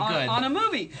on, Okay, good. on a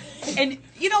movie, and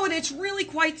and it's really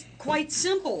quite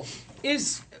simple.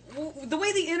 Is the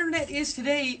way the internet is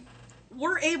today.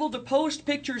 We're able to post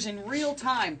pictures in real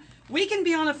time. We can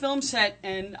be on a film set,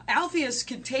 and Alpheus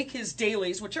can take his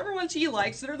dailies, whichever ones he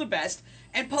likes that are the best,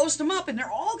 and post them up, and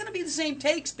they're all going to be the same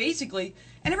takes, basically.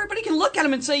 And everybody can look at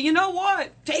them and say, you know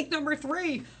what? Take number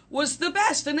 3 was the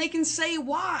best, and they can say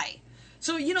why.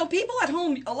 So, people at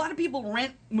home, a lot of people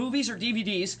rent movies or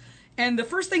DVDs, and the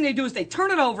first thing they do is they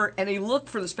turn it over, and they look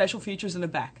for the special features in the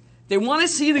back. They want to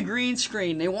see the green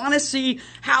screen. They want to see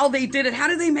how they did it. How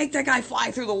did they make that guy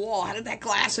fly through the wall? How did that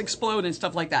glass explode and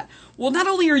stuff like that? Well, not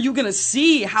only are you going to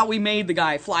see how we made the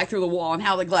guy fly through the wall and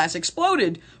how the glass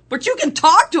exploded, but you can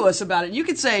talk to us about it. You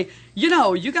can say, you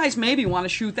know, you guys maybe want to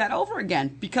shoot that over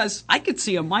again because I could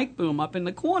see a mic boom up in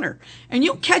the corner. And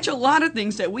you'll catch a lot of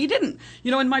things that we didn't.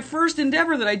 You know, in my first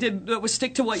endeavor that I did that was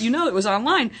Stick to What You Know that was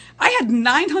online, I had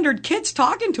 900 kids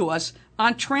talking to us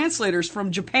on translators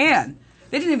from Japan.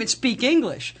 They didn't even speak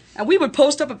English. And we would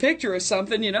post up a picture of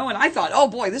something, you know, and I thought, oh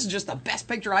boy, this is just the best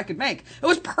picture I could make. It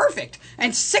was perfect.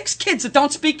 And 6 kids that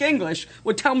don't speak English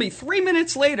would tell me 3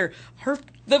 minutes later,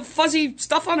 the fuzzy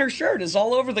stuff on her shirt is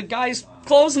all over the guy's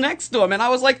clothes next to him. And I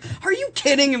was like, are you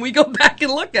kidding? And we go back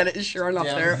and look at it, and sure enough,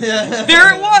 there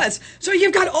it was. So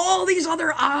you've got all these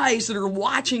other eyes that are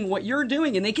watching what you're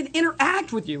doing, and they can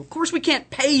interact with you. Of course, we can't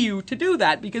pay you to do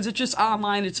that because it's just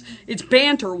online, it's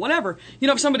banter, whatever. You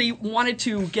know, if somebody wanted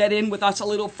to get in with us a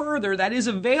little further, that is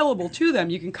available to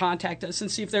them. You can contact us and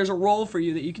see if there's a role for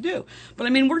you that you can do. But I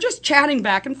mean, we're just chatting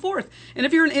back and forth. And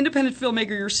if you're an independent filmmaker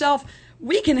yourself,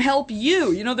 we can help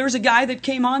you. You know, there's a guy that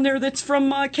came on there that's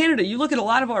from Canada. You look at a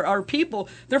lot of our people,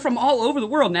 they're from all over the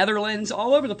world, Netherlands,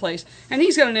 all over the place. And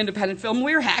he's got an independent film.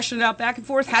 We were hashing it out back and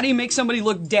forth. How do you make somebody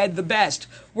look dead the best,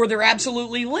 where they're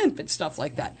absolutely limp and stuff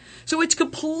like that? So it's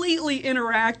completely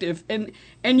interactive.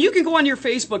 And you can go on your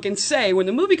Facebook and say, when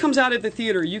the movie comes out at the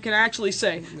theater, you can actually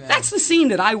say, that's the scene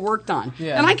that I worked on.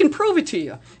 Yeah. And I can prove it to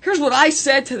you. Here's what I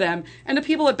said to them. And the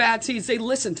people at Bad Seeds, they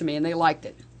listened to me and they liked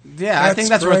it. Yeah, I think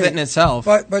that's great. worth it in itself.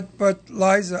 But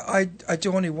Liza, I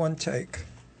do only one take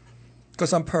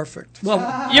because I'm perfect.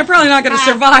 Well, you're probably not going to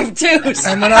survive too.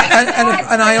 And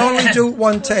I only do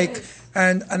one take,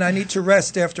 and I need to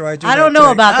rest after I do. I don't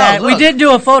know about that. We did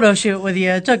do a photo shoot with you.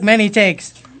 It took many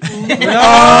takes. You're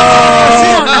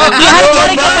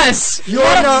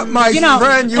not my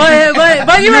friend.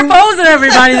 But you were posing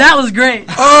everybody. That was great.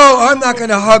 Oh, I'm not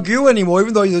going to hug you anymore,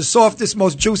 even though you're the softest,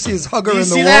 most juiciest hugger in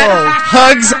the world.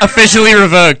 Hugs officially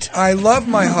revoked. I love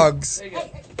my hugs.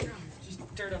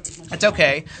 That's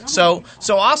okay. So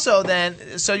also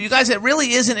then, so you guys, it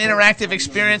really is an interactive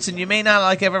experience, and you may not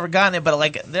like have ever gotten it, but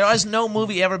like there has no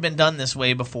movie ever been done this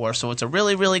way before. So it's a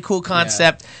really, really cool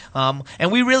concept, and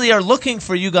we really are looking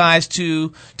for you guys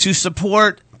to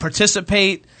support,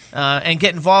 participate. And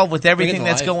get involved with everything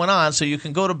that's going on. So you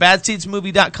can go to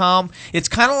badseedsmovie.com. It's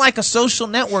kind of like a social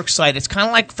network site. It's kind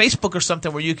of like Facebook or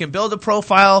something where you can build a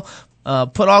profile,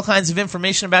 put all kinds of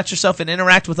information about yourself and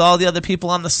interact with all the other people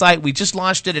on the site. We just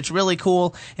launched it. It's really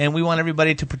cool, and we want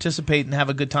everybody to participate and have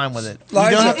a good time with it. You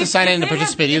don't have to sign in to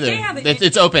participate either.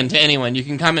 It's open to anyone. You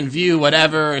can come and view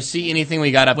whatever or see anything we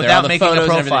got up there. All the making photos a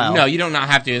profile. And everything. No, you do not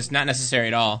have to. It's not necessary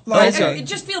at all.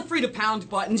 Just feel free to pound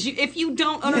buttons. If you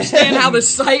don't understand how the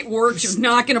site works, you're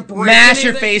not going to break Mash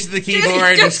anything. your face to the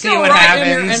keyboard and see what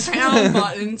happens. And pound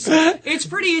buttons. It's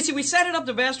pretty easy. We set it up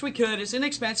the best we could, as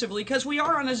inexpensively, because we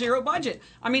are on a zero budget.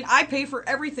 I mean, I pay for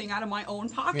everything out of my own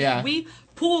pocket. Yeah. We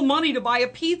pool money to buy a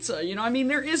pizza. You know, I mean,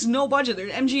 there is no budget.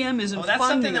 MGM isn't funding that's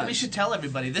something that we should tell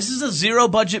everybody. This is a zero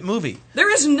budget movie.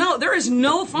 There is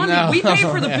no funding. No. We pay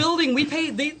for the building. We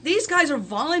pay. These guys are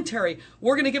voluntary.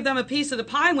 We're going to give them a piece of the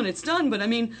pie when it's done. But I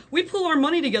mean, we pool our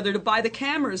money together to buy the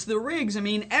cameras, the rigs. I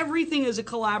mean, everything is a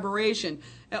collaboration.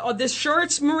 This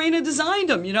shirts, Marina designed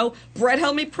them. You know, Brett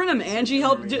helped me print them. Angie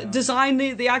helped design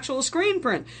the actual screen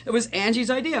print. It was Angie's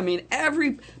idea. I mean,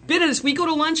 every bit of this. We go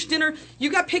to lunch, dinner. You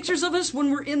got pictures of us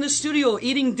when we're in the studio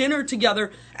eating dinner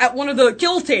together at one of the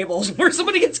kill tables where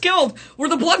somebody gets killed, where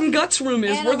the blood and guts room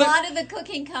is. And where a lot of the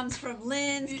cooking comes from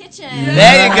Lynn's kitchen.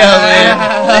 There you go,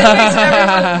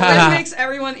 Lynn. Lynn makes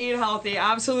everyone eat healthy.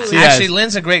 Absolutely. Actually,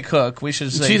 Lynn's a great cook. We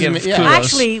should give kudos.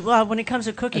 Actually, when it comes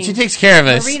to cooking, she takes care of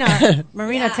us.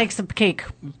 Marina takes the cake.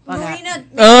 Marina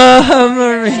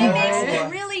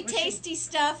makes really tasty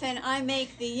stuff, and I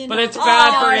make the, you know. But it's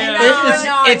bad for you.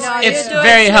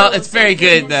 It's very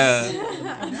good, though.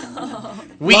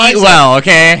 We eat well,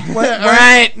 okay?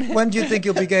 Right. When do you think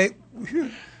you'll be gay?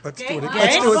 Let's do it.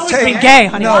 Let's do it. Take gay,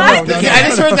 honey. No. I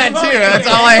just heard that too. That's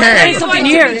all I heard. Something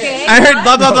here. I heard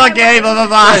blah blah blah gay blah blah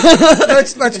blah.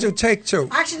 Let's do take two.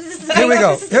 Actually, this is Here we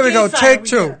go. Here we go. Take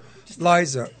two. Here.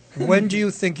 Liza, when do you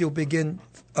think you'll begin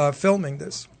filming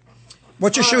this?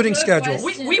 What's your shooting schedule?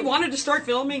 We wanted to start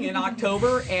filming in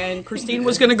October, and Christine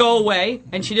was going to go away,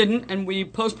 and she didn't, and we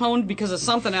postponed because of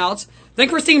something else. Then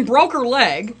Christine broke her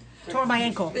leg. Tore my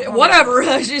ankle.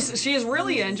 Whatever. She is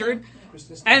really injured.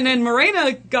 And then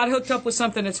Marina got hooked up with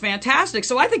something that's fantastic.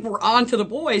 So I think we're on to the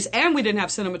boys, and we didn't have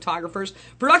cinematographers.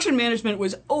 Production management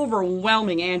was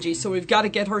overwhelming Angie, so we've got to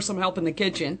get her some help in the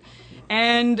kitchen.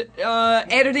 and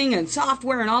editing and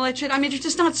software and all that shit. I mean, it's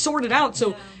just not sorted out.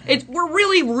 So we're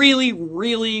really, really,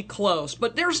 really close.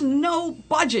 But there's no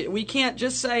budget. We can't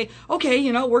just say, okay,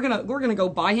 you know, we're gonna go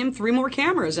buy him 3 more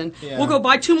cameras, and we'll go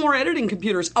buy 2 more editing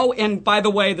computers. Oh, and by the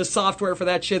way, the software for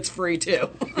that shit's free too.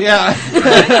 Yeah.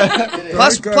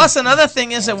 Plus, another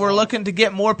thing is that we're looking to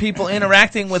get more people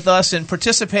interacting with us and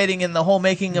participating in the whole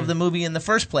making of the movie in the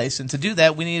first place. And to do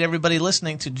that, we need everybody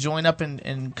listening to join up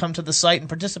and come to the site and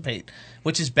participate,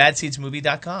 which is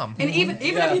badseedsmovie.com. And even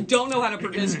if you don't know how to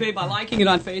participate, by liking it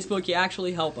on Facebook, you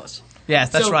actually help us. Yes,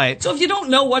 that's right. So if you don't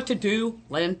know what to do,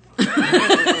 Lynn,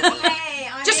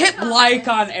 just hit like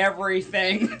on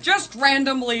everything. Just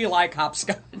randomly like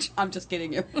hopscotch. I'm just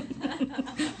kidding you.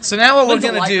 So now what we're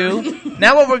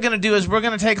going to do is we're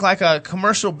going to take like a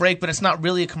commercial break, but it's not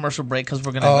really a commercial break because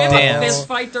we're going to dance. We have a fist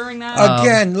fight during that.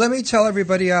 Again, let me tell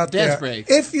everybody out there, break.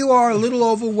 if you are a little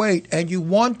overweight and you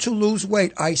want to lose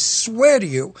weight, I swear to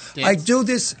you, I do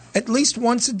this at least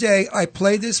once a day. I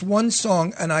play this one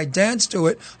song and I dance to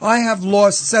it. I have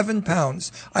lost 7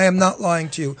 pounds. I am not lying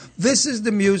to you. This is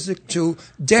the music to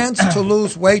dance to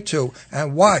lose weight to.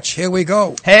 And watch, here we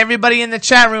go. Hey, everybody in the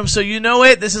chat room, so you know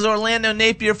it. This is Orlando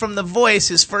Napier from The Voice.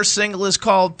 His first single is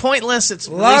called Pointless. It's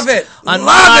released on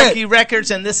Monarchy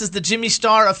Records, and this is the Jimmy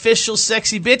Star official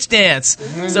sexy bitch dance.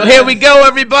 So here we go,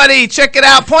 everybody. Check it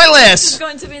out. Pointless. It's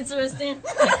going to be interesting.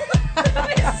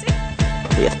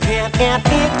 If pen and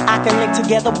ink, I can link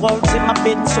together words in my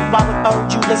bitten. So I would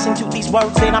urge you listen to these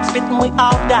words that I'm spitting. We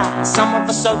all die, some of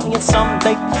us early and some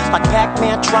late. Like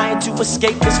Pac-Man trying to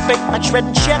escape his fate. Like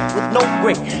shredding check with no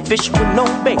break, fishing with no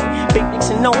bait,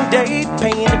 picnics and no date,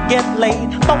 paying to get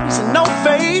laid, focus and no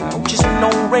fade, just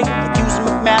no rate. Like using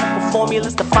mathematical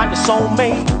formulas to find your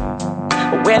soulmate.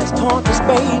 Where there's pointless,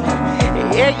 baby.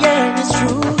 Yeah, it's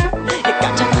true. You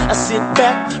got to sit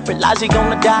back, realize you're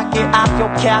gonna die. Get off your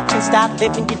couch and start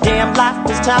living your damn life.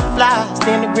 This time flies,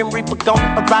 then the Grim Reaper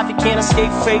gonna arrive. You can't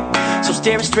escape fate, so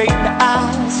stare it straight in the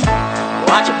eyes.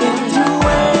 What you been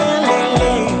doing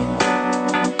lately?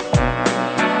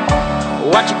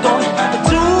 What you gonna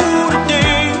do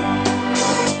today?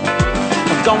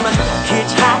 I'm gonna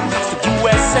hitchhike to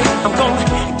USA. I'm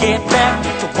gonna get back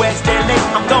to West LA.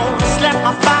 I'm gonna slap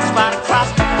my boss right across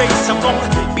the face. I'm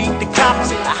gonna beat the cops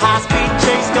in a high-speed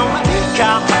chase. Gonna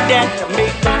call my dad to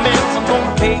make amends. I'm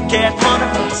gonna pay cash money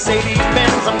for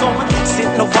Mercedes-Benz. I'm gonna sit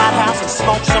in the White House and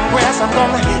smoke some grass. I'm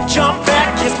gonna jump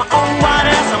back, kiss my own white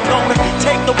ass. I'm gonna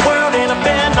take the world in a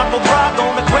band. I'm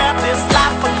gonna grab this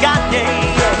life for goddamn.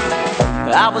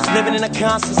 I was living in a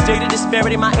constant state of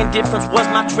disparity. My indifference was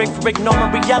my trick for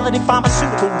ignoring reality.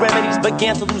 Pharmaceutical remedies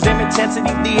began to lose their intensity.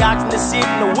 The oxygen, the sick,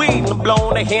 the weed, and the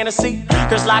blowing the Hennessy.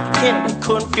 Cause like a Kennedy,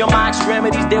 couldn't feel my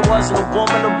extremities. There wasn't a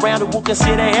woman around who would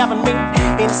consider having me.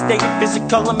 In a state of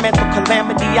physical and mental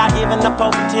calamity, I given up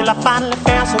hope until I finally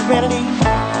found serenity.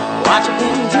 What you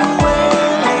been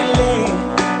doing lately?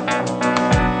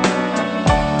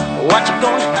 What you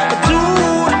gonna do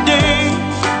today?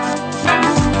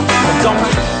 I'm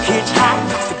gonna hitchhike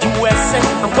to USA.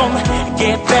 I'm gonna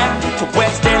get back to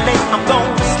West LA. I'm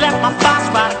gonna slap my boss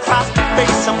right across the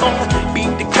face. I'm gonna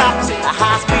beat the cops in a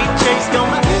high-speed chase.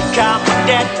 Gonna call my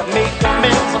dad to make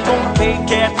amends. I'm gonna pay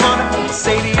cash money for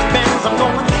Mercedes-Benz. I'm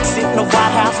gonna sit in the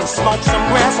White House and smoke some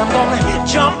grass. I'm gonna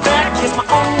jump back, kiss my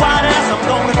own white ass. I'm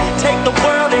gonna take the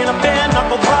world in a bare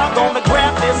knuckle raw. Gonna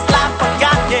grab this life I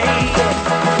got,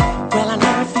 yeah. Well, I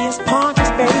know it feels pointless,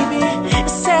 baby.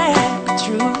 It's sad but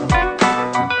true.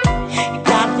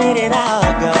 Let it all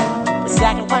go.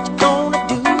 Exactly what you gonna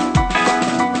do.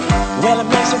 Well, it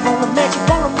makes you wanna, makes you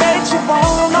wanna, makes you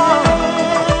wanna know.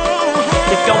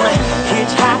 You're gonna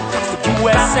hitchhike to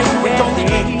USA. We're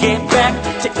gonna get back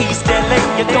to East LA.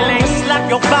 You're gonna slap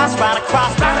your boss right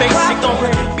across the face. You're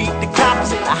gonna beat the cops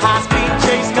in a high-speed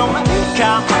chase. Gonna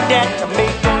call my dad to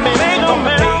make amends. You're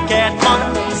gonna pay cash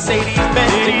money for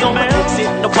Mercedes-Benz. You're gonna sit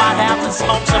in the White House and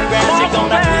smoke some grass. You're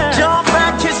gonna jump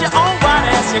back, kiss your own white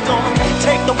ass. You're gonna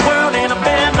take the world in a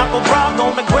bare knuckle raw.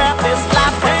 Gonna grab this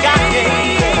life I got,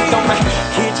 yeah. Gonna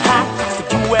hitchhike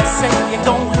to USA. You're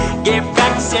gonna get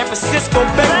back to San Francisco,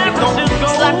 baby. You're gonna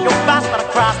slap your boss right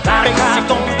across the face. You're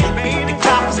gonna beat the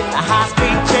cops in a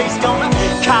high-speed chase. Gonna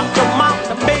cop your mom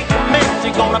to make amends.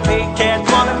 You're gonna pay cash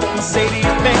money for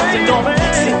Mercedes-Benz. You're gonna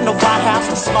sit in the White House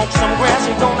and smoke some grass.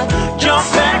 You're gonna jump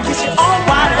back, kiss your own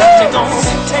white ass. You're gonna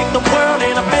take the world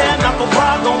in a bare knuckle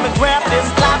raw. Gonna grab this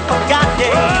life I got,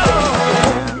 yeah.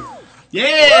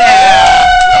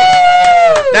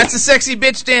 That's a sexy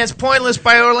bitch dance, Pointless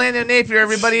by Orlando Napier.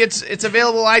 Everybody, it's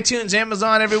available iTunes,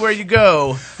 Amazon, everywhere you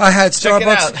go. I had Check it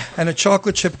out. Starbucks and a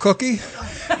chocolate chip cookie.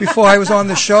 before I was on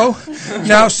the show.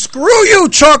 Now, screw you,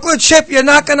 chocolate chip. You're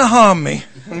not going to harm me.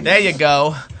 There you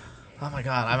go. Oh, my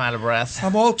God. I'm out of breath.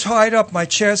 I'm all tied up. My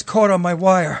chair's caught on my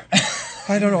wire.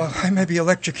 I don't know. I may be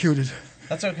electrocuted.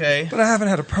 That's okay. But I haven't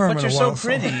had a perm But in a you're while. so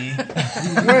pretty.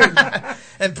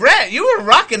 And Brett, you were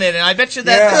rocking it, and I bet you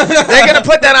that they're going to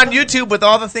put that on YouTube with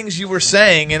all the things you were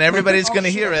saying, and everybody's going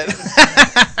to hear it.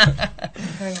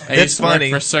 It's funny.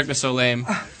 for Cirque du Soleil.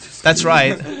 That's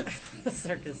right.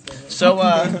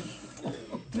 So,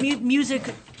 music.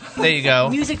 there you go.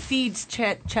 Music feeds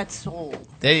Chet's soul.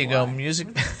 There you go. Music.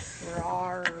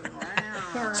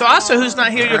 So also, who's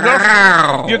not here? Your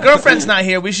girlfriend. Your girlfriend's not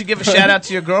here. We should give a shout out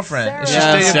to your girlfriend. Is she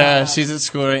still here? Yeah, she's at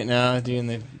school right now doing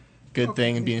the good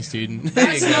thing and being a student.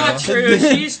 That's not true.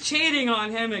 She's cheating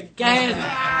on him again.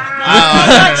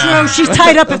 Not true. She's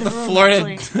tied up at the Florida.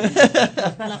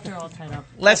 I left her all tied up.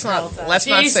 Let's not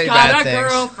say She's bad got a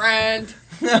things. girlfriend.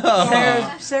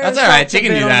 That's all right. She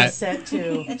can do that. Set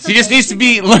too. She just needs to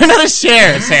learn how to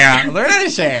share, Sarah. Learn how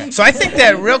to share. So I think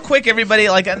that real quick, everybody,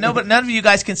 like I know, but none of you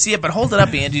guys can see it, but hold it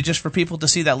up, Andy, just for people to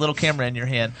see that little camera in your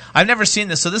hand. I've never seen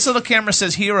this. So this little camera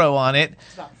says Hero on it.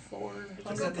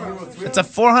 It's a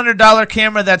 $400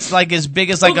 camera that's like as big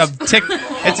as like a tic.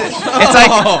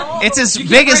 It's as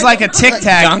big as like a Tic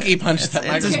Tac. Donkey punch that.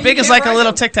 It's as big as like a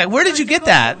little Tic Tac. Where did you get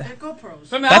that?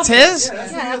 That's his. Yeah,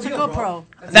 that's a GoPro.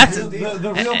 That's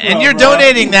and you're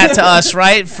donating that to us,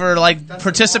 right? For like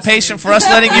participation, for us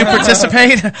letting you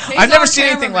participate. I've never seen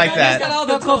anything like that.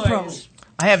 The GoPros.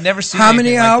 I have never seen. How many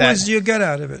anything like hours that. do you get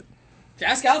out of it?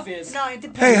 Ask Alpheus. No, it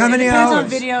depends. Hey, how many depends hours? on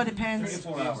video, depends.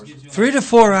 3 to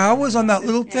 4 hours on that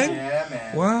little thing? Yeah,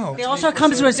 man. Wow. It also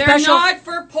comes with They're special. not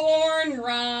for porn,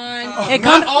 Ron. It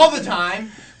comes. all the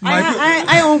time.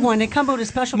 I own one. It comes with a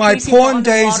special. My casing porn for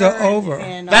days underwater are over.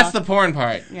 and, That's the porn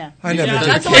part. Yeah. I never did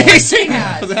that's porn. all Casing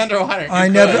for the underwater. I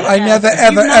never,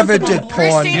 ever did porn.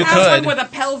 Christine You has could. one with a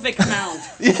pelvic mount.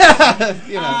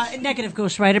 Negative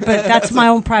ghostwriter, but that's my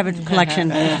own private collection.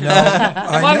 One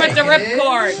with the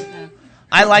ripcord.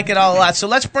 I like it all a lot. So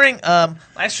let's bring.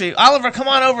 Actually, Oliver, come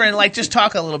on over and like just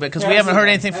talk a little bit because we haven't heard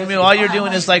anything from you. All you're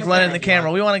doing is like running the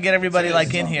camera. We want to get everybody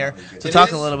like in here to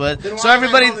talk a little bit. So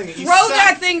everybody, Throw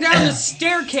that thing down the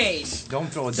staircase. Don't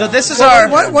throw it so down. this is our.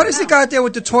 What is the guy there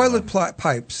with the toilet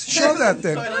pipes? Show that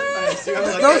thing.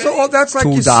 Those are all. That's like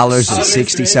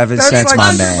 $2.67, that's like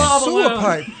my a man. sewer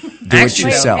pipe. Do it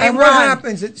yourself. And what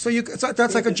happens? So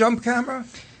that's like a jump camera,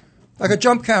 like a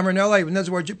jump camera in LA. In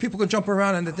other words, people can jump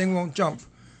around and the thing won't jump.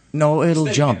 No, it'll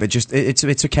jump.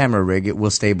 It's a camera rig. It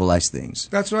will stabilize things.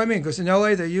 That's what I mean. Because in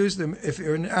LA they use them if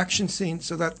you're in an action scene,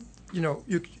 so that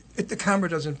the camera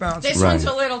doesn't bounce. This Right. one's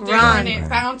a little different. It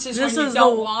bounces when you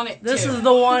don't want it to. This is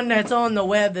the one that's on the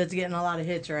web that's getting a lot of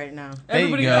hits right now. There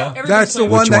you go. That's the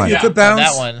one that you could bounce.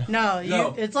 That one.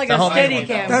 No, it's like The a whole steady thing.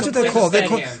 cam. That's what they're called.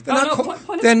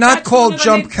 Point They're it- not that's called the one that I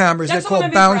jump made- cameras. They're that's the one called I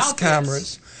made for bounce Alpheus.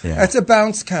 cameras. Yeah. That's a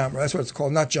bounce camera. That's what it's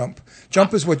called, not jump.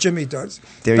 Jump is what Jimmy does.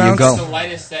 There Bounce- you It's the go.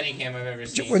 lightest steady cam I've ever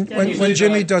seen. When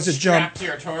Jimmy does a jump, Strapped to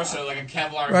your torso like a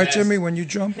Kevlar right, vest. Jimmy? When you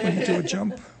jump, when you do a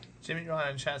jump. Jimmy, go ahead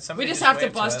and chat. We Somebody just have to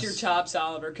wave bust us. your chops,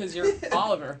 Oliver, because you're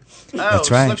Oliver. Oh, That's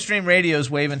right. Slipstream Radio's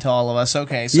waving to all of us.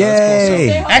 Okay, so Yay! that's cool.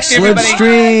 So, actually, everybody,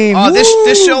 Slipstream!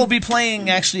 this show will be playing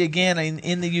actually again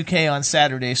in the UK on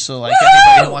Saturday. So like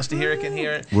anybody who wants to hear it can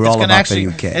hear it. We're it's all gonna about actually,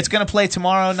 the UK. It's going to play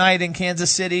tomorrow night in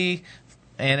Kansas City,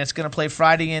 and it's going to play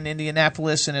Friday in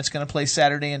Indianapolis, and it's going to play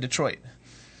Saturday in Detroit.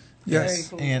 Yes.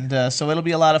 Cool. And so it'll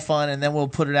be a lot of fun, and then we'll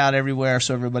put it out everywhere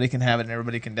so everybody can have it and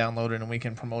everybody can download it and we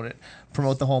can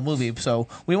promote the whole movie. So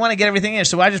we want to get everything in.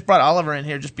 So I just brought Oliver in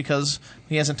here just because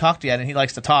he hasn't talked yet and he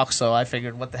likes to talk. So I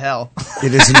figured, what the hell?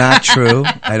 It is not true.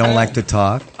 I don't like to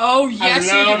talk. Oh, yes,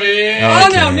 you do.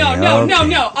 Okay, Oh, no.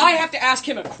 okay. I have to ask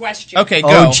him a question. Okay, go.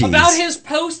 Oh, jeez. About his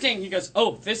posting, he goes,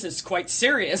 "Oh, this is quite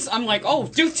serious." I'm like, "Oh,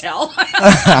 do tell."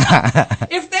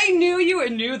 If they knew you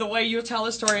and knew the way you tell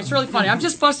a story, it's really funny. I'm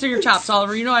just busting your chops,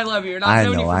 Oliver. You know I love you, and I've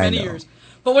known you for many years.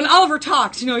 But when Oliver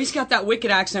talks, he's got that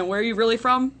wicked accent. Where are you really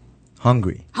from?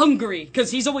 Hungry. Hungary, because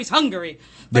he's always hungry.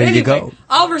 But There you anyway, go.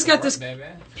 Oliver's got this.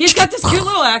 He's got this cute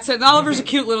little accent, and Oliver's a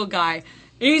cute little guy.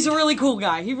 And he's a really cool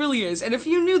guy. He really is. And if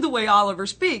you knew the way Oliver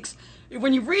speaks,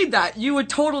 when you read that, you would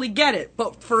totally get it.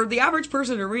 But for the average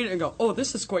person to read it and go, "Oh,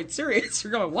 this is quite serious,"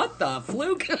 you're going, "What the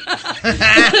fluke?"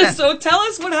 So tell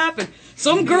us what happened.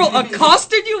 Some girl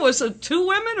accosted you? Was it two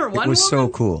women or one It was woman? so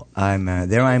cool. I'm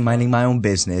minding my own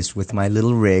business with my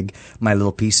little rig, my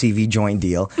little PCV joint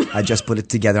deal. I just put it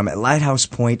together. I'm at Lighthouse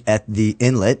Point at the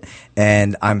inlet,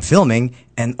 and I'm filming,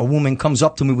 and a woman comes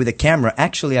up to me with a camera.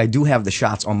 Actually, I do have the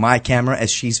shots on my camera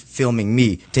as she's filming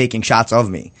me, taking shots of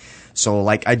me. So,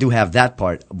 like, I do have that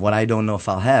part. What I don't know if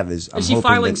I'll have is Is she hoping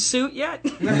filing that- suit yet?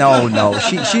 No.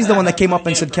 She's the one that came up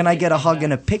and said, "Can I get a hug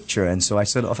and a picture?" And so I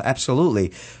said, "Oh,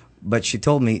 absolutely." But she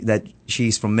told me that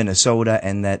she's from Minnesota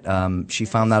and that she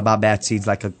found out about Bad Seeds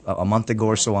like a month ago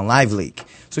or so on Live Leak.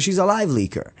 So she's a Live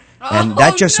Leaker. And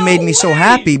that just made me so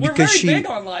happy because We're very big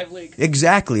on Live Leak.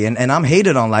 Exactly, and I'm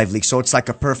hated on Live Leak, so it's like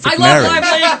a perfect I love marriage. Live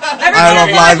Leak. I love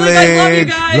Live Leak. I love you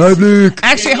guys. Live Leak.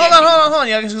 Actually, hold on.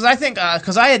 Yeah, because I think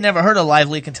because I had never heard of Live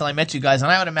Leak until I met you guys,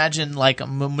 and I would imagine like a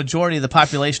majority of the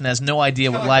population has no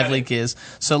idea what Live Leak is.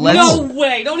 So let's. No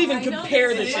way! Don't even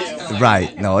compare the two.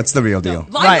 Right, no, it's the real deal.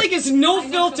 Live Leak is no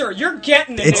filter. You're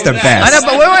getting it. It's the That. best. I know,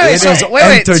 but wait. It So, is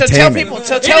wait. So tell entertainment. people.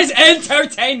 So It tell. is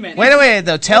entertainment. Wait,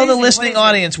 though. Tell the listening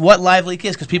audience what Live Leak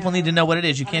is, because people need to know what it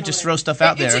is. You can't just throw stuff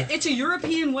out there. It's a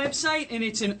European website, and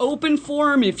it's an open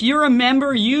forum. If you're a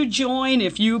member, you join.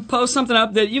 If you post something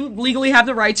up that you legally have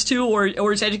the rights to, or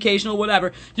it's educational,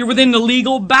 whatever, you're within the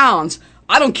legal bounds.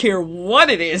 I don't care what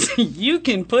it is. You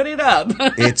can put it up.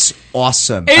 It's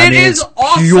awesome. It is it's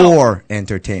awesome. pure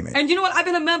entertainment. And you know what? I've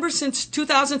been a member since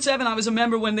 2007. I was a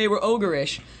member when they were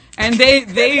ogreish. And they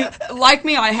like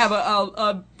me. I have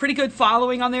a pretty good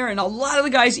following on there, and a lot of the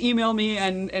guys email me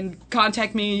and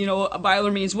contact me, by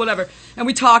other means, whatever. And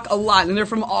we talk a lot, and they're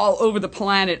from all over the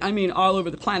planet. I mean, all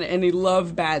over the planet, and they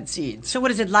love Bad Seeds. So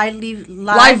what is it?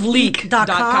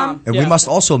 Liveleak.com. And we must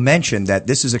also mention that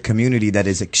this is a community that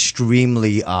is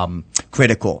extremely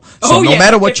critical. So Oh, no yeah.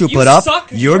 matter what If you you put up, suck,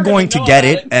 you're you're going gonna to know get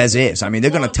about it as is. I mean,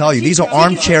 they're going to tell you. These are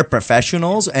armchair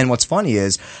professionals, and what's funny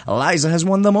is Eliza has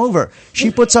won them over.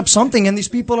 She puts up something, and these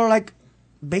people are like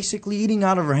basically eating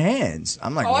out of her hands.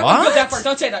 I'm like, Oh, I what? won't go that far.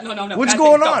 Don't say that. No. What's Bad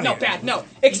going thing. on No, here? bad. No.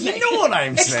 Ixnay. You know what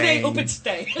I'm saying. Ixnay,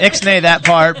 stay. Ixnay that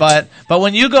part, but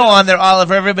when you go on there,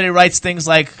 Oliver, everybody writes things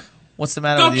like, "What's the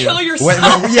matter Go with you?" kill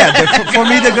yourself. For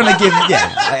me, they're going to give.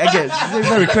 Yeah, I get. They're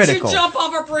very critical. You jump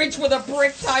off a bridge with a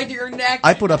brick tied to your neck.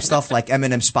 I put up stuff like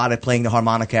Eminem spotted playing the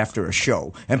harmonica after a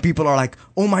show, and people are like,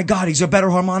 "Oh my God, he's a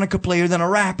better harmonica player than a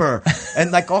rapper,"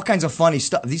 and like all kinds of funny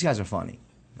stuff. These guys are funny.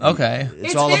 Okay.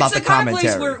 It's all about the kind of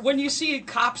place commentary. where when you see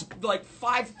cops, like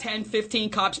 5, 10,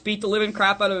 15 cops beat the living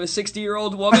crap out of a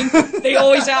 60-year-old woman, they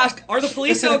always ask, "Are the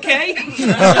police okay?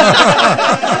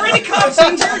 Are any cops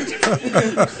injured?"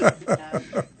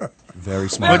 Very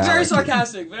smart. Very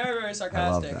sarcastic. Very, very sarcastic. I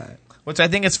love that. Which I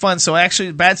think it's fun. So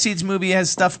actually, Bad Seeds movie has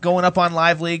stuff going up on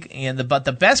Live League, but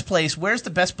the best place. Where's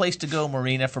the best place to go,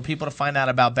 Marina, for people to find out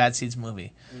about Bad Seeds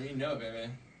movie? You know, baby.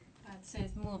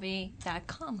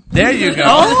 Movie.com. There you go.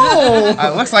 Oh!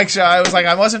 It looks like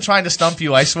I wasn't trying to stump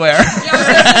you. I swear.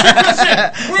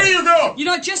 Where do you go?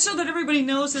 Just so that everybody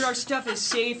knows that our stuff is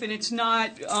safe and it's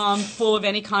not full of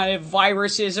any kind of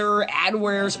viruses or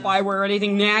adware, spyware, or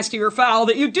anything nasty or foul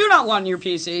that you do not want on your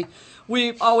PC.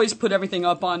 We always put everything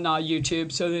up on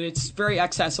YouTube so that it's very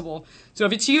accessible. So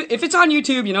if it's on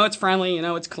YouTube, it's friendly,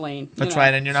 it's clean. That's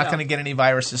right, and you're not going to get any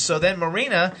viruses. So then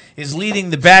Marina is leading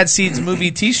the Bad Seeds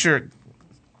movie T-shirt.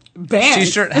 Band.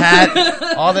 T-shirt,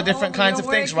 hat, all the different kinds of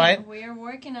things, right? We're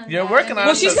working on You're that. working on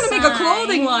Well, it. she's going to make a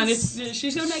clothing line.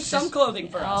 She's going to make some clothing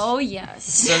for us. Oh, yes.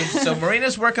 So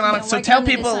Marina's working on it. So working tell on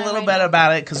the people a design little right bit now.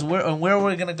 about it, because where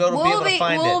we're going to go to be able to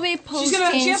find we'll it. be posting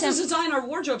She has to some- design our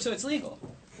wardrobe so it's legal.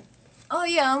 Oh,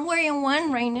 yeah, I'm wearing one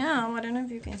right now. I don't know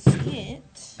if you can see it.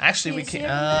 Actually, we Can you can.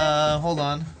 see it? Hold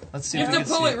on. Let's see You if we have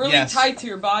can to pull see it really Yes. tight to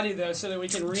your body, though, so that we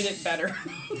can read it better.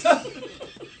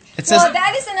 It says. Well,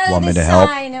 that is another Want me to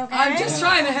design, help? okay? I'm just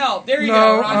trying to help. There you No,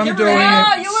 go, Ron. I'm Give her doing a hand.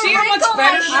 No, you See will how much wrinkle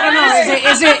better my she I don't know.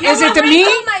 is? Is it the me?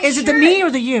 wrinkle my Is it the shirt. me or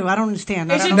the you? I don't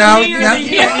understand. Is it Now, the me or now, the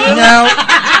you?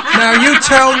 now you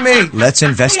tell me. Let's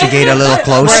investigate a little It's a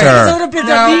closer. little bit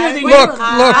Now, the me or the you.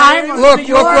 look.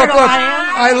 You're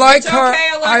I like It's her. okay,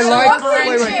 I Alexa. like.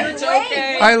 Wait. Wait. It's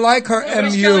okay. I like her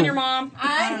Nobody's killing your MU. mom.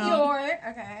 I'm your...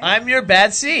 Okay. I'm your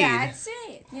bad seed. That's it.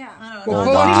 Yeah. Well,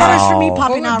 Three hold on. letters for me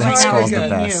popping Hold out on. right That's now. called is the me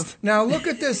and you. best. Now look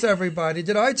at this, everybody.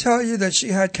 Did I tell you that she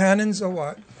had cannons or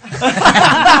what? Watch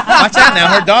out now.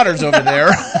 Her daughter's over there.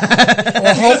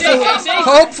 Well,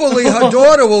 hopefully her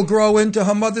daughter will grow into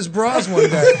her mother's bras one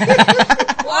day.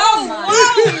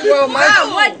 Well,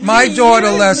 my daughter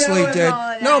Leslie did.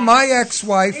 No, my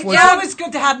ex-wife was. It's always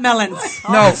good to have melons.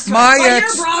 No, my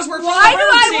ex. Why do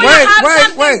I want to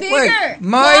have something bigger?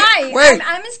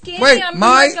 I'm skinny. I'm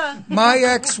like a...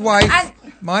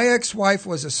 My ex-wife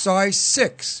was a size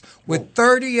 6 with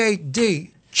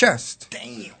 38D chest.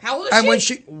 How old is And she? when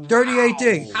she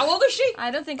 38D. How old old is she?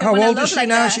 I don't think. How old is she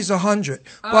now? She's 100.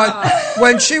 But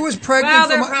when she was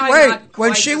pregnant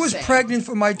when she was pregnant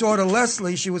for my daughter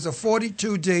Leslie, she was a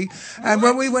 42D. And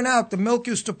when we went out, the milk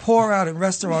used to pour out in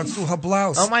restaurants through her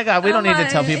blouse. Oh my God, we don't need to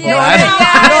tell people that.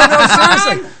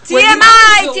 No, seriously.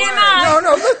 TMI.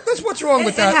 No, that's what's wrong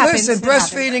with that. Listen,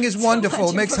 breastfeeding is wonderful.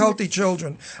 It makes healthy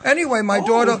children. Anyway, my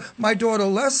daughter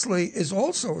Leslie is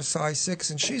also a size 6,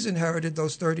 and she's inherited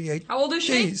those 38. How old is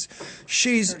she?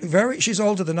 She's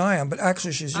older than I am, but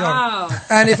actually she's young.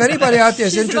 And if anybody out there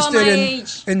is interested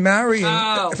in marrying,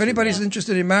 if anybody's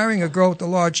interested in marrying a girl with a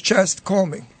large chest, call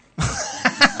me.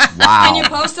 Wow. Can you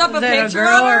post up a picture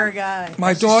of her? Or a guy?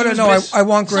 My daughter, I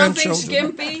want grandchildren.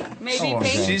 Something skimpy, maybe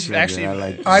pink. She's actually.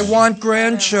 I want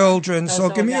grandchildren, so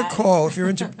give me a call if you're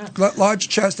into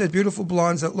large-chested, beautiful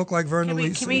blondes that look like Verna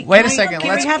Lee. Wait a second.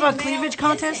 Can we have a cleavage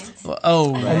contest?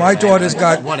 Oh, my daughter's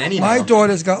got. My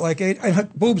daughter's got like 8. And her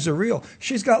boobs are real.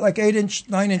 She's got like 8-inch,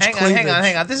 9-inch cleavage.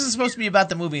 Hang on. This is supposed to be about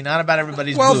the movie, not about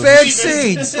everybody's boobs. Well, bad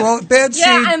seeds.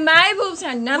 Yeah, and my boobs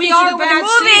have nothing We to are do with the bad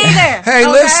movie seeds. either. Hey,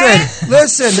 okay?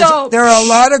 listen. There are a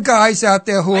lot of guys out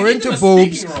there who are into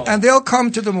boobs, and they'll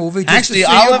come to the movie just actually, to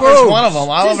see Oliver's one of them.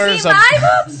 Oliver's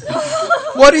my boobs?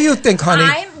 What do you think, honey?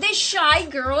 I'm the shy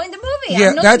girl in the movie.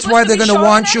 Yeah, that's why they're going to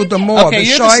want you the more. Okay, the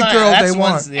you're shy the girl they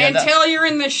want. Until you're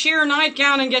in the sheer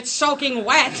nightgown and get soaking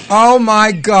wet. Oh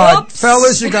my God,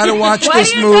 fellas, you got to watch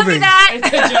this movie.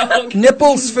 It's a joke.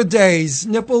 Nipples for days.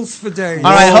 Nipples for days.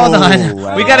 All right, hold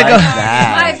on. We got to go.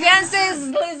 My fiance is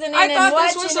listening. I thought and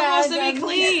this was supposed to be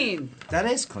clean. That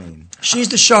is clean. She's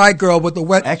the shy girl with the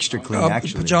wet, extra clean,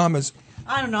 actually. pajamas.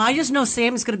 I don't know. I just know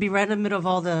Sam is going to be right in the middle of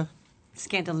all the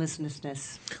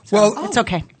scandalousness. So Well, it's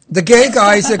okay. The gay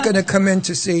guys are going to come in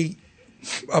to see.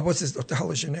 What the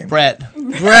hell is your name? Brett,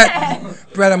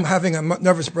 I'm having a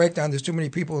nervous breakdown. There's too many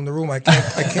people in the room. I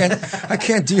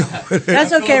can't deal with it.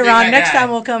 That's okay, Ron. Next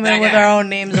time we'll come in with our own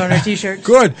names on our T-shirts.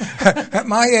 Good. At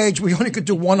my age, we only could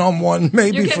do one-on-one,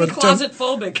 maybe You're for getting closet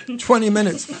phobic. 20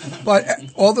 minutes. But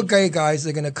all the gay guys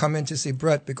are going to come in to see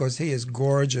Brett because he is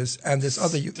gorgeous, and this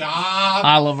other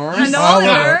Oliver. And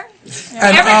Oliver.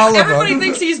 Everybody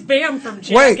thinks he's Bam from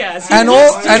Jackass. And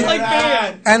all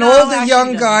the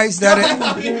young guys that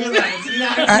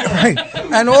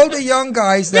and all the young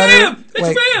guys that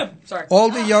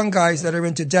all the young guys that are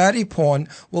into daddy porn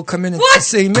will come in to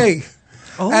see me.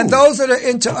 Oh. And those that are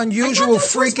into unusual,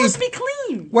 freaky. Supposed to be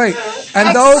clean. Wait,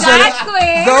 and those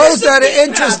that are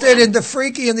interested in the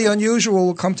freaky and the unusual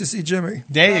will come to see Jimmy.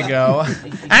 There you go.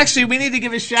 Actually, we need to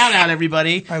give a shout out,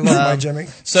 everybody. I love my Jimmy.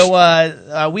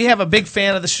 So we have a big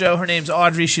fan of the show. Her name's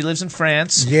Audrey. She lives in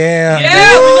France. Yeah. We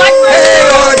like Hey,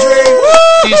 Audrey. Woo!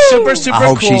 She's super cool. I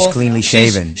hope she's cleanly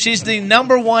shaven. She's the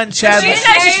number one Chad.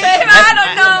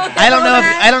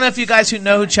 I don't know if you guys who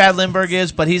know who Chad Lindbergh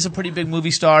is, but he's a pretty big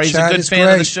movie star. He's Chad a good fan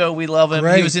of the show. We love him.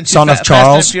 Great. He was in Son of Fast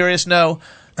Charles. and Furious. No.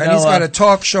 And he's got a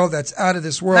talk show that's out of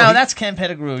this world. No, that's Ken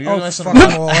Pettigrew. You're fuck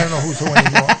them all. I don't know who's who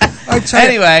anymore.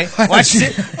 Anyway,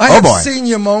 I have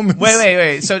senior moments.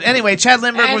 Wait. So anyway, Chad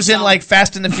Lindbergh was in like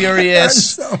Fast and the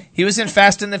Furious. He was in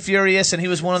Fast and the Furious, and he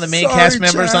was one of the main cast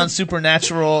members on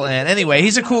Supernatural. And anyway,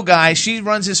 he's a cool guy. She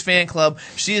runs his fan club.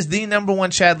 She is the number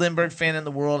one Chad Lindbergh fan in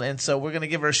the world, and so we're going to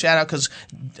give her a shout out because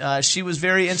she was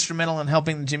very instrumental in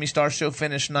helping the Jimmy Star Show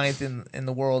finish 9th in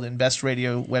the world in Best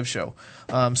Radio Web Show.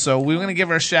 So we're going to give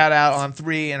her a shout out on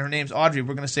 3, and her name's Audrey.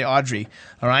 We're going to say Audrey.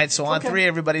 All right. So on 3,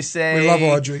 everybody say we love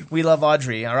Audrey. We love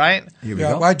Audrey. All right. Here we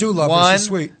go. I do love her. She's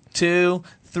sweet. 1, 2,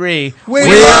 3. We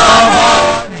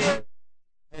love Audrey.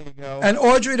 There you go. And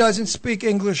Audrey doesn't speak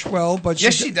English well, but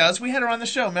she does. We had her on the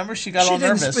show. Remember, she got all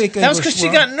nervous. Didn't speak that was because she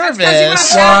got nervous.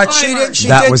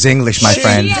 That was English, my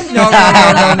friend.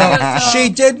 No. She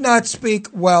did not speak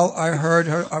well. I heard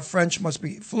her French must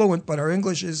be fluent, but her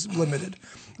English is limited.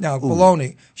 Now,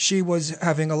 baloney. She was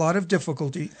having a lot of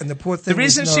difficulty, and the poor thing. The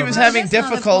reason she was having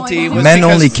difficulty was men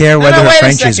because, only care whether her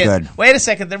French is good. Wait a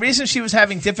second. The reason she was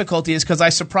having difficulty is because I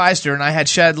surprised her, and I had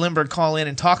Chad Lindbergh call in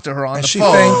and talk to her on the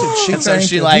phone. She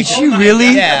fainted. Did she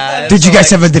really? Yeah. Did you guys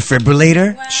have a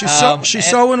defibrillator? She's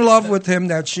so in love with him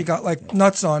that she got like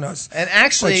nuts on us. And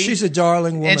actually, but she's a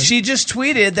darling woman. And she just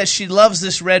tweeted that she loves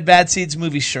this Red Bad Seeds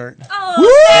movie shirt. Oh,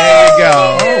 there you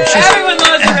go. Everyone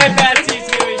loves the Red Bad Seeds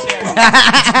movie shirt.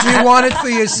 Do you want it for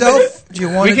yourself? Do you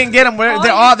want we can get them.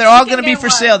 They're all going to be for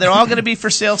sale. They're all going to be for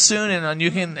sale soon, and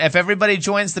you can. If everybody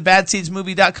joins the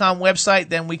BadSeedsMovie.com website,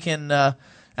 then we can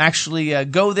actually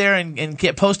go there and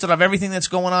get posted of everything that's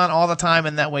going on all the time,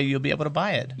 and that way you'll be able to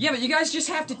buy it. Yeah, but you guys just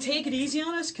have to take it easy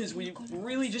on us because we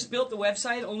really just built the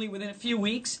website only within a few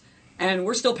weeks. And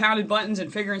we're still pounding buttons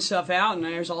and figuring stuff out, and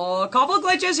there's a couple of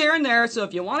glitches here and there. So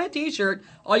if you want a T-shirt,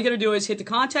 all you got to do is hit the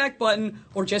contact button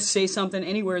or just say something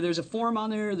anywhere. There's a form on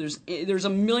there. There's a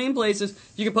million places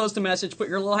you can post a message, put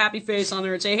your little happy face on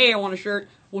there, and say, "Hey, I want a shirt."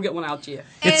 We'll get one out to you.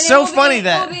 It's so funny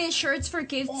that there will be shirts for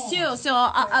kids too. So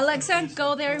Alexa,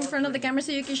 go there in front of the camera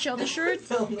so you can show the shirt.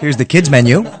 Here's the kids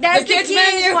menu. That's the kids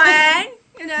one.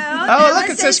 You know. Oh, look,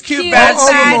 it says cute bad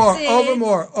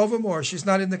Over more. She's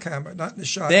not in the camera, not in the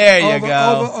shot. There you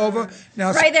go. Over.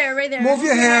 Now, right there. Move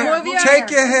your hair. Take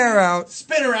your hair out.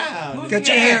 Spin around. Get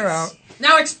your hair out.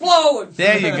 Now explode.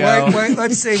 There you go. Wait.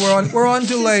 Let's see. We're on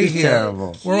delay here.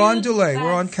 Terrible. We're on delay.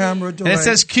 We're on camera delay. And it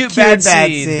says cute bad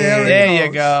seed. There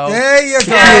you go. There you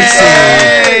go.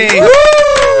 Yay.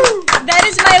 That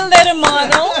is my little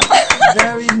model.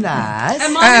 Very nice.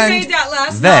 And Mommy made that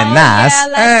last Very night. nice. Yeah,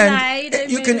 last night.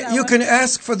 And you can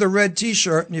ask for the red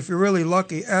T-shirt, and if you're really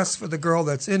lucky, ask for the girl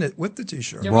that's in it with the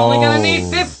T-shirt. You're only gonna need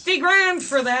 $50,000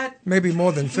 for that. Maybe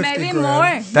more than 50 Maybe grand.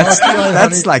 more.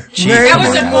 That's like cheap. That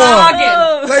was a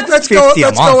bargain. Let's go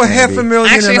month, half a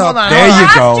million. Actually, and hold up. on. There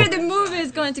you go. After the movie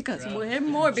is going to cost way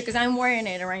more because I'm wearing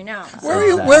it right now.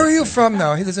 Where are you from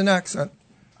now? He has an accent.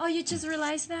 Oh, you just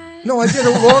realized that? No, I did a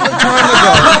long time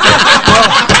ago.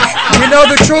 Well, you know,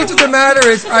 the truth of the matter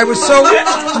is, I was so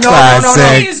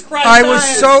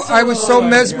I was so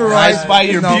mesmerized by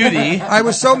your beauty. I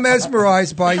was so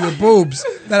mesmerized by your boobs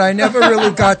that I never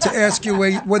really got to ask you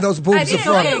where those I boobs are didn't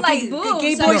know from. you like boobs.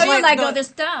 gay I boys thought you like- like no. other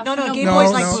stuff. No, gay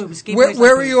boys like boobs. Gay boys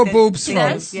Where like are your boobs. boobs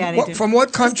from? Yeah, they do. From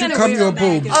what country kinda come your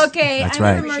weird. boobs? Okay, That's I'm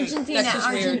right. from Argentina. That's just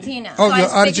weird. Argentina. Oh, So you're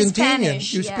I speak Argentinian.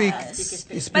 Spanish, You speak- yes.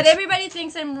 you speak- But everybody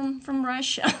thinks I'm from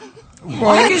Russia.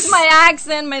 Well, Because my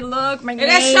accent, my look, my name. It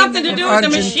has something to do with the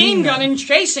Argentina. machine gun and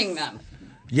chasing them.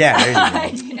 Yeah, there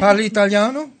you go. Parli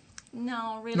Italiano?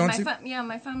 No, really. Non My si-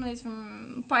 my family's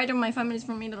from part of my family's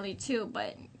from Italy too,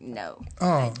 but no.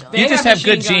 Oh. You just have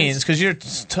good machine guns. genes because you're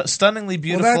stunningly Well,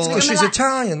 beautiful. that's because she's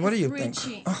Italian. What do you think?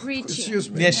 Richie. Excuse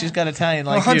me. Yeah, she's got Italian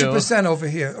like 100% over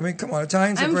here. I mean, come on,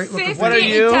 Italians are I'm great looking. 50 What are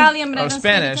you? Italian, but I Oh, don't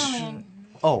Spanish. speak Italian.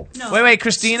 Oh. Wait,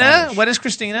 Christina? What is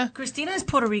Christina? Christina is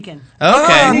Puerto Rican.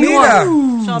 Okay. Mira.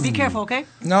 So be careful, okay?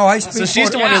 No, I speak. So she's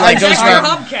the Puerto- one who like goes Check your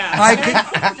around. hubcap. I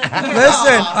could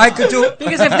listen. I could do.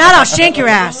 Because if not, I'll shank your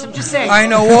ass. I'm just saying. I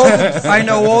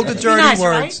know all the dirty nice,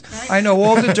 words. right? I know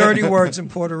all the dirty words in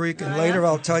Puerto Rican. Later,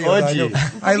 I'll tell you. What I know.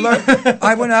 I learned.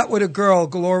 I went out with a girl,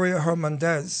 Gloria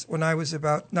Hernandez, when I was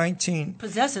about 19.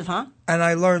 Possessive, huh? And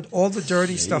I learned all the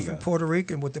dirty stuff in Puerto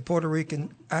Rican with the Puerto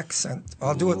Rican accent.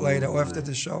 I'll do it later after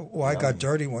the show. Oh, I got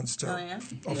dirty ones too. Oh, yeah?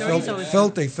 Oh,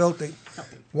 Dirty, filthy.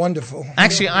 Wonderful.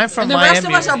 Actually, I'm from And the Miami. rest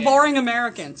of us are boring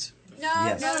Americans.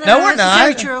 No, No, we're not.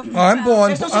 Very true. Oh, I'm born.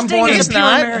 There's no such I'm thing born. as He's a pure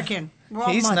not. American. We're all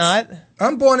He's mutts. not.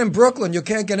 I'm born in Brooklyn. You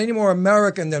can't get any more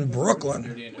American than Brooklyn.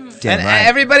 Damn And right.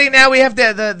 everybody now we have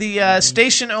the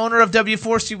station owner of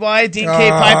W4CY, Dean K.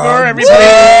 Ah, Piper.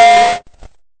 Everybody.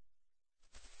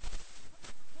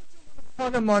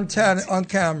 On Montana on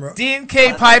camera. Dean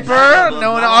K. Piper,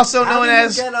 also known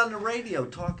as get on the radio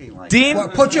talking like Dean. Well,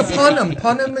 put your punum.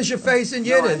 Punum is your face in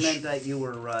No, I Yiddish. meant that you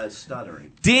were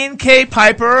stuttering. Dean K.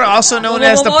 Piper, also known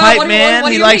as the what Pipe do you- Man. what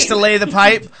do He you likes mean? to lay the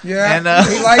pipe. Yeah, And,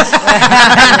 he likes.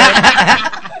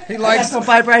 He likes the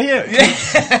pipe right here.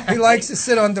 He likes to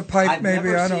sit on the pipe. I've Maybe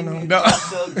never I don't seen know. you dress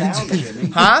so down, Jimmy.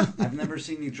 Huh? I've never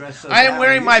seen you dress so I am down.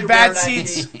 wearing You my should bad wear that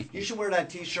seats. You should wear that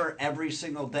T-shirt every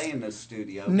single day in this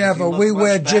studio. 'cause Never. you look We much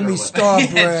wear better Jimmy with it. Star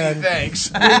brand.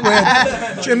 Thanks. We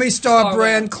wear Jimmy Star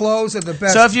brand clothes are the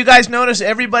best. So if you guys notice,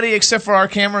 everybody except for our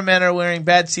cameramen are wearing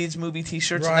Bad Seeds movie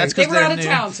T-shirts, and Right. that's because They were they're out of new.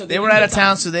 town, so they they were didn't out of get town,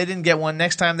 one. so they didn't get one.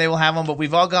 Next time they will have one, but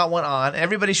we've all got one on.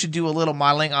 Everybody should do a little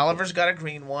modeling. Oliver's got a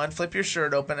green one. Flip your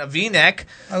shirt open. A V-neck.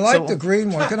 I like So- the green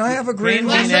one. Can I have a green, green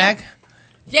one? V-neck,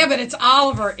 Yeah, but it's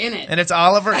Oliver in it. and it's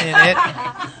Oliver in it.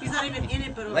 He's not even in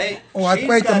it, but Wait,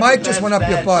 the mic just went up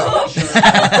your butt.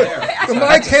 The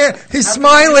mic he's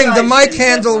smiling. The mic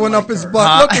handle went up his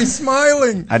butt. Look, he's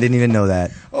smiling. I didn't even know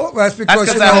that. Oh, that's because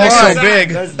That's you because know that why. looks so big.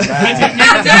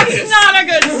 That's not a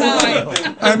good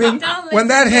sign. I mean, when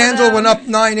that handle went up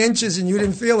 9 inches and you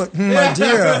didn't feel it, my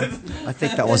dear. I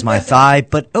think that was my thigh,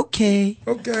 but okay.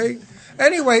 Okay.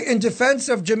 Anyway, in defense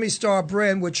of Jimmy Star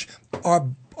brand, which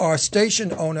our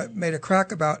station owner made a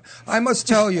crack about, I must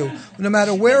tell you, no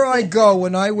matter where I go,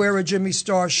 when I wear a Jimmy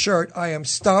Star shirt, I am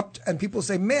stopped, and people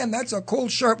say, "Man, that's a cool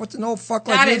shirt. What the fuck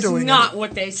That are you is doing?" not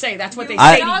what they say. That's what they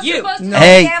I- say to you.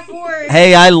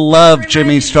 Hey, I love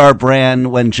Jimmy Star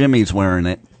brand when Jimmy's wearing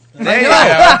it. There you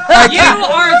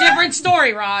are a different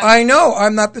story, Rod. I know.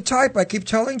 I'm not the type. I keep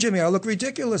telling Jimmy I look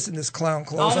ridiculous in this clown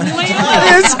clothes. This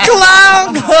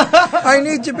clown. I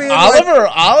need to be Oliver.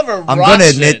 I'm going to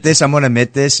admit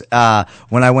this.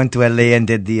 When I went to LA and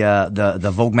did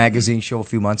the Vogue magazine show a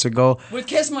few months ago, with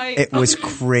Kiss My... It was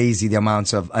crazy, the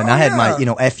amounts of... And I had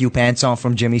my, FU pants on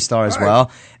from Jimmy Star as well.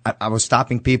 I was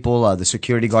stopping people. The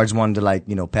security guards wanted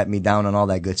to, pet me down and all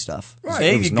that good stuff. Right.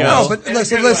 There you go. No, but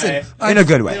listen. In a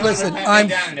good way. Listen,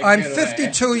 I'm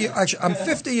 52. Actually, I'm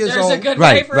 50 years old. There's a good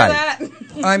way for that.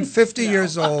 I'm 50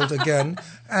 years old again,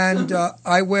 and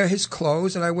I wear his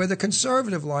clothes, and I wear the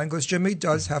conservative line because Jimmy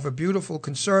does have a beautiful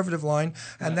conservative line,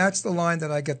 and that's the line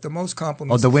that I get the most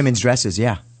compliments. Oh, the women's dresses,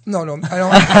 yeah. No, I don't.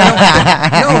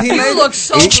 No, he looks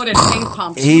so good in pink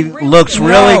pumps. He looks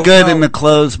really good in the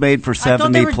clothes made for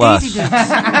 70 plus.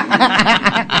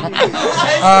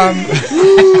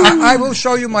 I will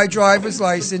show you my driver's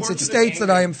license. It states that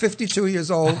I am 52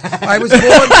 years old. I was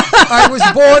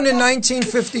born in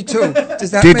 1952.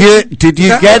 Does that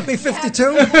make me 52?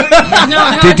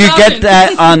 No, did you get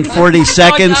that on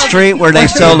 42nd Street where they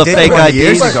sell the fake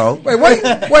IDs?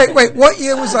 Wait. What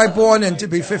year was I born in to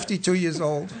be 52 years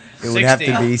old? It would have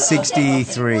to be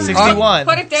 63. 61.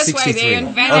 Put it this 63. way, they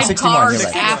invented cars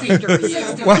after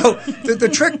you. Well,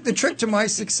 the trick to my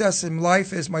success in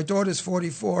life is my daughter's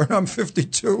 44 and I'm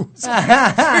 52. So figure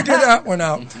that one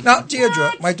out. Now,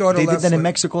 Deirdre, my daughter They Leslie. did that in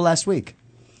Mexico last week.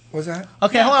 Was that?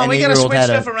 Okay, hold on. An We got to 8-year-old switch had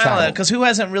a stuff around child. because who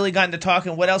hasn't really gotten to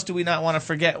talking? What else do we not want to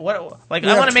forget? I We want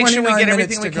have to make sure we 29 get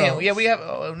everything we minutes to can. go. Yeah, we have.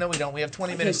 Oh, no, we don't. We have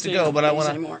 20 minutes to stay go, on but my I knees want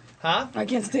to. anymore. Huh? I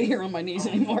can't stay here on my knees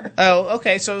anymore. Oh,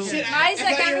 okay. So Isaac,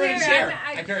 I'm here.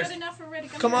 I'm good enough already.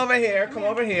 come over here. Come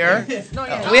over here.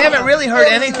 We haven't really heard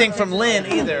anything from Lynn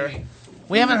either.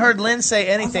 We haven't heard Lynn say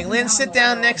anything. Lynn, sit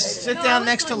down next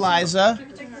to Liza,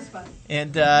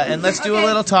 and let's do a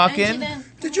little talking.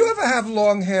 Did you ever have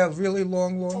long hair, really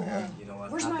long hair?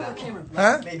 Where's my other camera?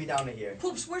 Huh? Maybe down to here.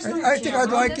 Poops, where's my I think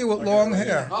I'd like you with long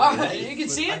hair. You can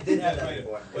see it? I did have that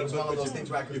before. It was one of those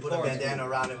things where I could put a bandana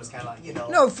around it. It was kind of like,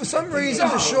 No, for some reason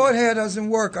the short hair doesn't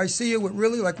work. I see you with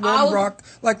really long rock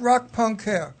punk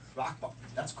hair. Rock punk.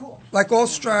 That's cool. Like all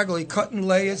straggly, cut in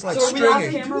layers, like So are we off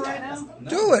stringy. camera right now?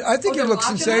 Do it. I think you they're look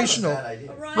locking us? sensational.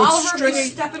 With Oliver, stringy,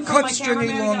 step in front of cut my stringy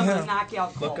cameraman, long I'm gonna hair. knock you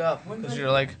out cold. Look up because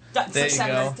you're like, That's there the you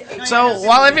seven go. to eight. So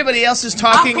while everybody else is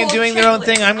talking and doing their own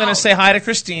thing, I'm going to say hi to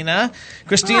Christina.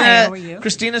 Hi, how are you?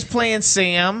 Christina's playing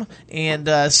Sam, and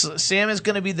Sam is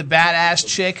going to be the badass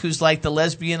chick who's like the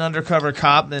lesbian undercover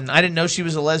cop. And I didn't know she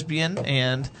was a lesbian,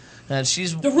 and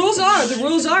she's The rules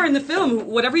are in the film.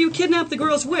 Whatever you kidnap the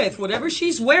girls with, whatever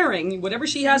she's wearing, whatever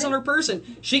she has on her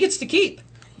person, she gets to keep.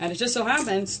 And it just so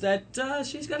happens that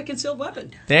she's got a concealed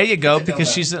weapon. there. You go, because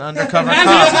she's an undercover And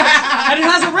cop. it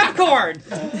has a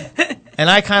ripcord. And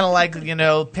I kind of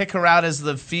like, pick her out as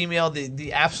the female,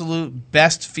 the absolute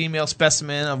best female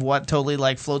specimen of what totally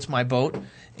like floats my boat,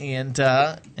 and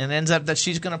ends up that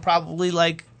she's gonna probably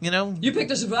You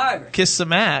picked a survivor. kick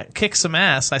some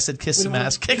ass. I said kiss some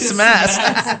ass. Kick some ass.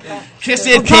 Kiss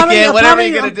it, kick Probably- it, whatever probably-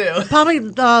 you're gonna do. Probably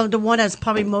the one that's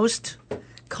probably most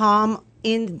calm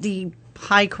in the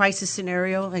high crisis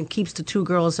scenario and keeps the two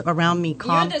girls around me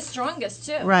calm. You're the strongest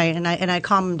too. Right, and I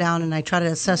calm them down and I try to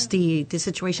assess the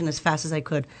situation as fast as I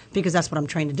could because that's what I'm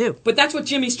trained to do. But that's what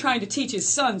Jimmy's trying to teach his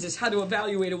sons is how to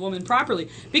evaluate a woman properly.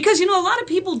 Because, a lot of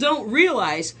people don't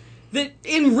realize that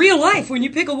in real life, when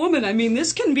you pick a woman,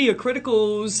 this can be a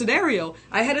critical scenario.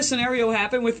 I had a scenario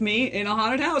happen with me in a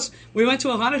haunted house. We went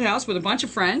to a haunted house with a bunch of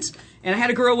friends, and I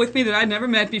had a girl with me that I'd never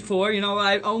met before.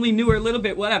 I only knew her a little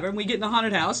bit, whatever. And we get in the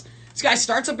haunted house. This guy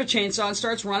starts up a chainsaw and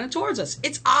starts running towards us.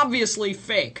 It's obviously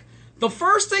fake. The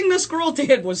first thing this girl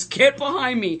did was get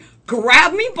behind me,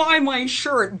 grab me by my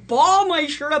shirt, ball my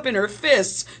shirt up in her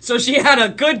fists so she had a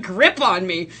good grip on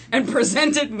me, and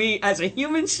presented me as a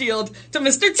human shield to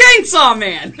Mr. Chainsaw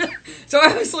Man. So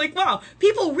I was like, wow,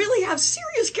 people really have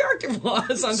serious character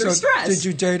flaws under stress. Did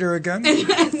you date her again?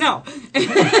 No.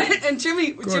 And Jimmy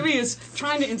is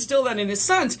trying to instill that in his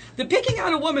sons. The picking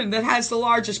out a woman that has the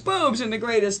largest boobs and the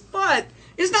greatest butt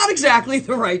is not exactly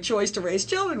the right choice to raise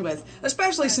children with,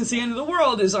 especially since the end of the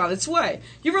world is on its way.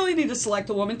 You really need to select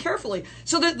a woman carefully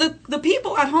so that the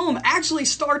people at home actually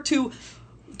start to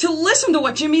listen to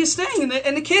what Jimmy is saying,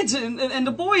 and the kids and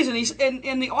the boys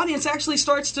and the audience actually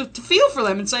starts to feel for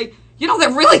them and say,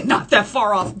 they're really not that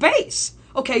far off base.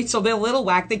 Okay, so they're a little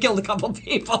whack. They killed a couple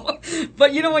people.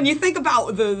 But, when you think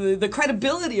about the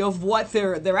credibility of what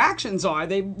their actions are,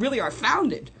 they really are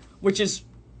founded, which is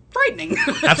frightening.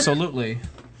 Absolutely.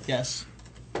 Yes.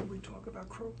 Can we talk about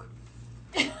Croak?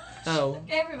 Oh,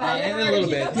 Everybody. in a little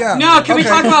bit. Yeah. No, can we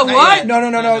talk about what? No.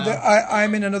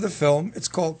 I'm in another film. It's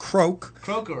called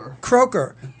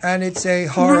Croaker, and it's a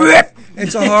horror.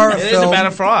 It's a horror It film. is about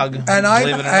a frog. And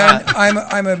believe it or not.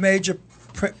 I'm a major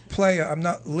player. I'm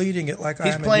not leading it like I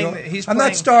am. I'm playing.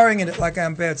 not starring in it like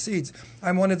I'm Bad Seeds.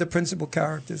 I'm one of the principal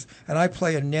characters, and I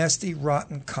play a nasty,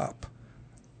 rotten cop.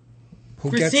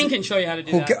 Christine can show you how to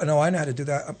do that. No, I know how to do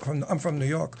that. I'm from New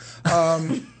York.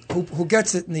 Who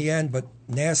gets it in the end, but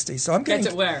nasty. So I'm getting.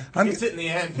 Gets it where? Gets it in the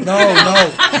end. No. Did I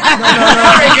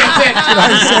say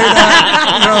that?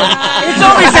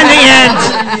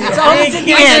 It's always in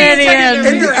the end.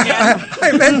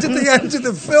 I meant at the end of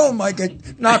the film I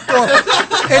get knocked off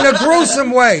in a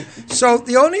gruesome way. So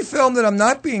the only film that I'm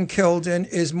not being killed in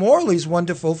is Morley's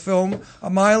wonderful film, A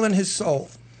Mile in His Soul.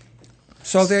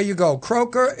 So there you go.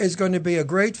 Croaker is going to be a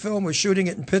great film. We're shooting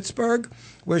it in Pittsburgh.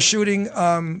 We're shooting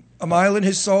A Mile in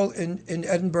His Soul in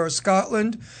Edinburgh,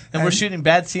 Scotland. And we're shooting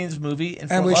Bad Scenes movie in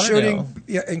Fort And we're Lauderdale.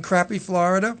 shooting in crappy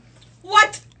Florida.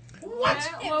 What?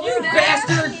 You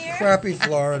bastard! Crappy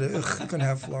Florida. Ugh, you can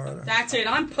have Florida. That's it.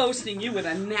 I'm posting you with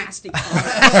a nasty comment.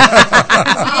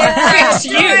 Do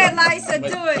it, Liza. Do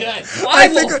it.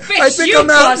 I think I'm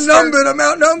outnumbered. I'm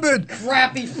outnumbered.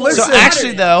 Crappy Florida. Listen, So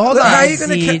actually, though, hold on. How are you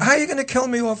going to kill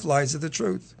me off, Liza? The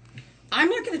truth. I'm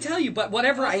not going to tell you, but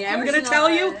whatever I am going to tell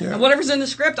you, and whatever's in the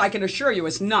script, I can assure you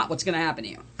is not what's going to happen to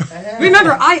you.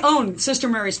 Remember, I own Sister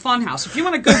Mary's Funhouse. If you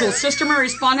want to Google Sister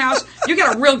Mary's Funhouse, you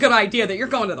get a real good idea that you're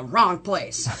going to the wrong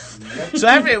place.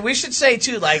 So we should say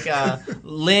too, like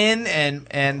Lynn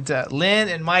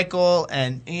and Michael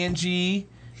and Angie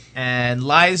and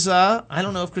Liza. I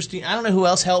don't know if Christine. I don't know who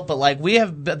else helped, but like they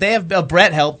have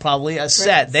Brett helped probably a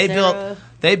set. They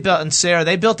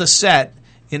built a set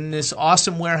in this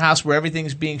awesome warehouse where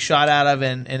everything's being shot out of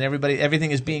and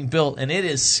everything is being built, and it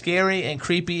is scary and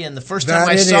creepy. And the first time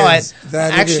I saw it,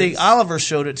 actually Oliver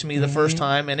showed it to me the first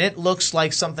time, and it looks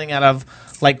like something out of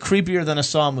like creepier than a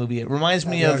Saw movie. It reminds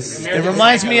me of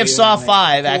Saw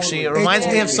 5. Actually, it reminds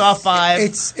me of Saw 5.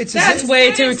 That's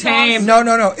way too tame.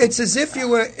 No. It's as if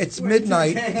it's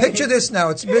midnight. Picture this now.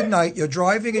 It's midnight. You're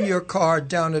driving in your car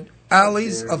down an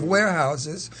alleys of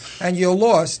warehouses, and you're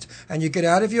lost, and you get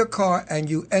out of your car, and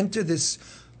you enter this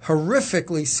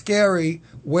horrifically scary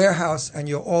warehouse, and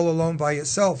you're all alone by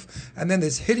yourself. And then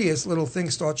this hideous little thing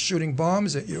starts shooting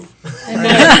bombs at you. And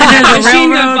there's a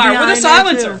machine gun fire with a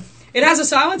silencer. It has a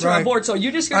silencer on board, so you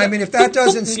just hear if that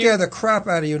doesn't scare the crap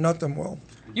out of you, nothing will.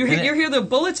 You hear the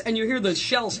bullets and you hear the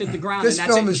shells hit the ground. This and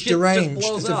that's film it. is deranged.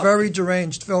 It's a very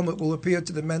deranged film. It will appeal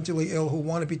to the mentally ill who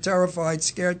want to be terrified,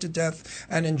 scared to death,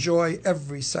 and enjoy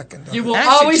every second of it. You will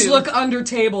always look under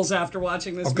tables after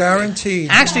watching this movie. Guaranteed.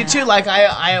 Actually, too, like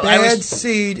Bad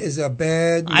Seed is a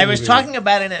bad movie. I was talking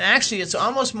about it, and actually it's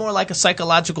almost more like a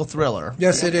psychological thriller.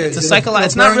 Yes, it is.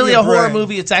 It's not really a horror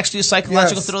movie. It's actually a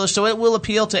psychological thriller, so it will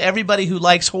appeal to everybody who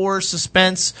likes horror,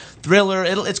 suspense, thriller.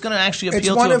 It's going to actually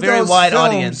appeal to a very wide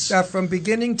audience. That from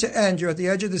beginning to end, you're at the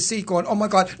edge of the seat going, oh my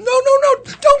God, no, don't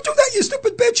do that, you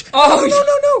stupid bitch. Oh,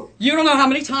 no. You don't know how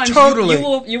many times Totally.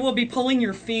 you will be pulling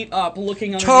your feet up,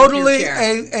 looking under Totally your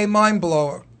chair. a mind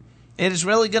blower. It is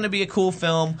really going to be a cool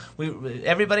film.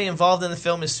 Everybody involved in the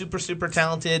film is super, super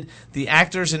talented. The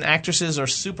actors and actresses are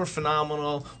super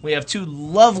phenomenal. We have two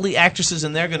lovely actresses,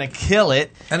 and they're going to kill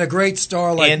it. And a great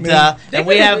star like me. They've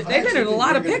been in a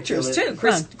lot of pictures too.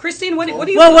 Christine, what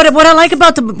do you? Well, what I like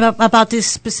about this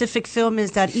specific film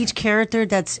is that each character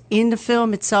that's in the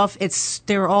film itself,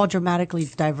 they're all dramatically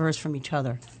diverse from each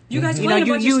other. You guys,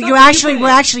 we're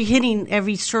actually hitting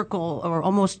every circle,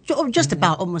 or just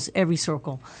about almost every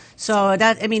circle. So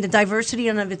the diversity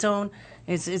in of its own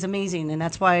is amazing, and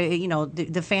that's why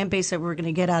the fan base that we're going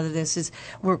to get out of this is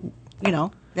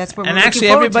that's where. And we're actually,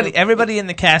 everybody in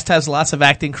the cast has lots of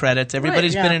acting credits.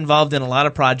 Everybody's been involved in a lot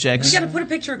of projects. You got to put a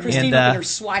picture of Christine in her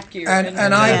SWAT gear,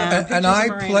 and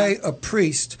I play a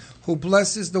priest who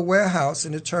blesses the warehouse,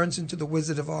 and it turns into the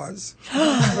Wizard of Oz.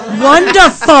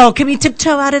 Wonderful! Can we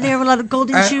tiptoe out of there with a lot of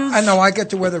golden shoes? I know. I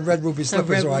get to wear the red ruby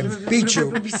slippers, or I beat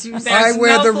you. I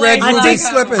wear the red ruby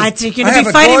slippers. I think you're going to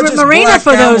be fighting with Marina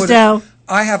for those, though.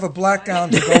 I have a black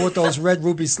gown to go with those red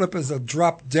ruby slippers. They'll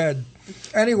drop dead.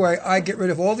 Anyway, I get rid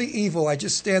of all the evil. I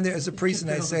just stand there as a priest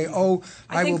and I say,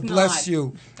 I will bless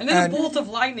you. And then a bolt of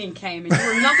lightning came and you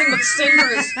were nothing but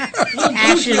cinders,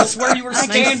 ashes where you were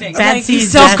standing. You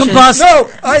self-combust. No,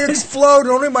 I explode.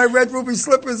 Only my red ruby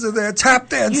slippers are there, tap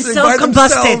dancing by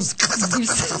themselves.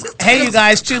 Hey, you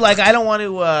guys, too, I don't want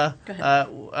to,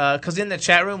 because in the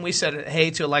chat room we said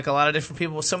hey to a lot of different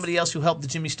people. Somebody else who helped the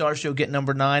Jimmy Star Show get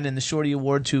number 9 in the Shorty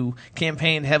Award, who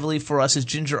campaigned heavily for us, is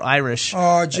Ginger Irish.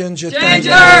 Oh, Ginger, Thank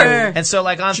you. And so,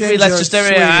 like on 3, Ginger, let's just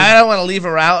sweetie. I don't want to leave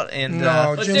her out. And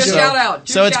No, Let's do a Ginger. shout out.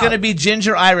 so it's going to be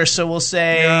Ginger Irish. So we'll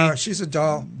say, Yeah, she's a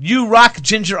doll. you rock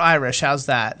Ginger Irish. How's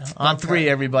that? On 3,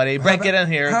 everybody. Brent, get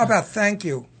in here. How about thank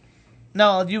you?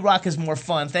 No, you rock is more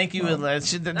fun. Thank you. That's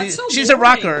so she's a boring.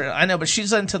 rocker. I know, but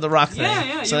she's into the rock thing.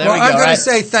 Yeah, So you there Well, we I'm go. going Right? to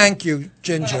say thank you,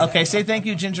 Ginger. Okay, say thank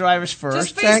you, Ginger Irish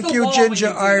first. face Thank the you, wall Ginger when you do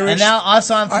that. Irish. And now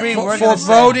us on 3, we're for going to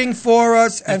voting for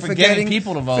us and for for getting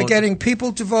people to vote. For getting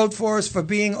people to vote for us, for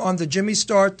being on the Jimmy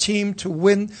Star team to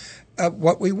win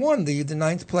what we won, the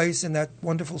 9th place in that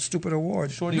wonderful stupid award.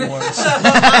 Shorty Awards.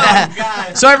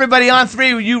 So everybody on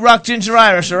 3, you rock Ginger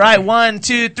Irish. All right, 1,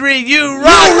 2, 3, you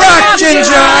rock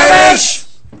Ginger Irish!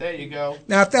 There you go.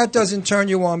 Now, if that doesn't turn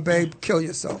you on, babe, kill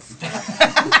yourself.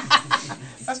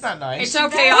 That's not nice. It's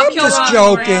okay. I'll I'm kill just Ron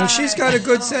joking. for you. She's got a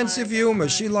good sense of humor.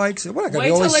 She likes it. What, I gotta Wait be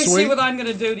till always they see sweet? what I'm going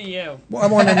to do to you. Well, I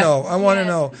want to know. I want to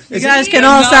know. You guys can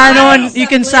all sign on. You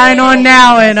can sign on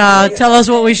now and tell us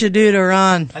what we should do to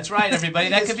Ron. That's right, everybody.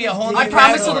 That could be a whole new I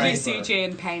promise it'll category. be CJ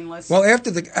and painless. Well,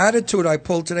 after the attitude I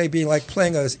pulled today, being like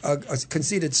playing a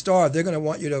conceited star, they're going to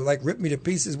want you to like rip me to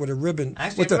pieces with a ribbon.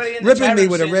 Actually, with everybody in the ripping chat me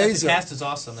room with a saying that razor. The cast is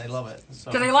awesome. They love it.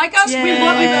 So. Do they like us? Yay, we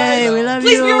love you guys. we love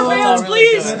Please you. be our fans, That's all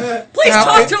really please. good. Please Now,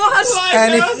 talk if- to us.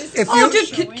 and if Oh, you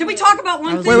dude, can we talk about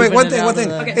one thing? wait, one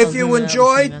thing. Okay. If you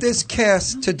enjoyed this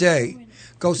cast today,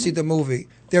 go see the movie.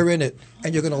 They're in it,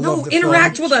 and you're going to No, love the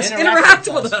interact film. with us. Interact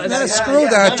with us. No, screw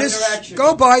that. Just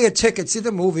go buy a ticket, see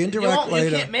the movie, interact You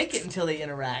later. can't make it until they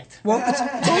interact. Well, it's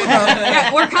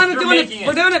Yeah, we're kind of doing it.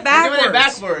 We're doing it backwards. We're doing it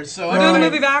backwards. So We're doing the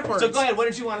movie backwards. So go ahead. What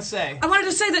did you want to say? I wanted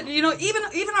to say that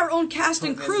even our own cast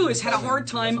and crew has had a hard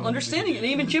time understanding it. And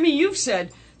even Jimmy, you've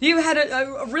said you had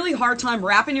a really hard time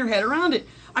wrapping your head around it.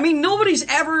 I mean, nobody's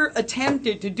ever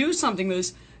attempted to do something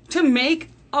this to make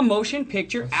a motion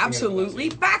picture absolutely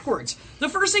backwards. The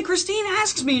first thing Christine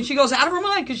asks me, and she goes out of her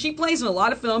mind because she plays in a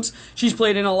lot of films, she's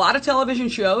played in a lot of television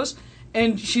shows,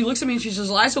 and she looks at me and she says,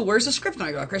 "Liza, where's the script?" And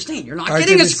I go, "Christine, you're not I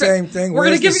getting did a the script. same thing. We're Where's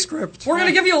gonna give the you script?" We're going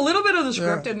to give you a little bit of the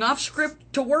script, Yeah. enough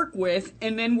script to work with,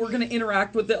 and then we're going to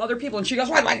interact with the other people." And she goes,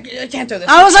 "Wait, I can't do this."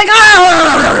 I was like,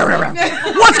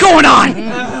 what's going on?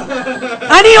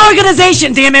 I need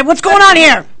organization, damn it. What's going on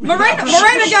here?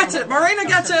 Morena gets it. Morena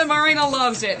gets it. Morena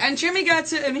loves it, and Jimmy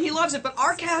gets it, and he loves it. But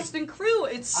our cast and crew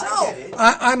itself,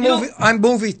 I'm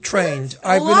movie trained.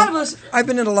 I've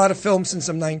been in a lot of films since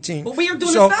I'm 19. But we are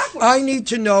doing so it backwards. I need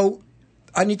to know.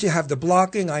 I need to have the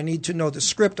blocking. I need to know the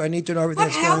script. I need to know everything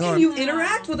but that's how going can on. you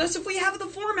interact with us if we have the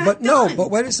format But done? no,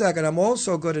 but wait a second. I'm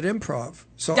also good at improv.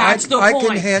 So That's the I can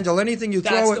point. handle anything you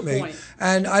That's throw the at me. point.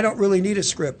 And I don't really need a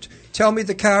script. Tell me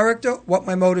the character, what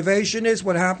my motivation is,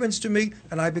 what happens to me,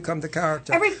 and I become the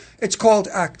character. It's called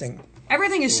acting.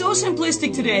 Everything is so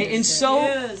simplistic today and so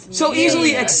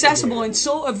easily accessible and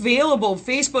so available.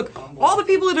 Facebook, all the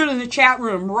people that are in the chat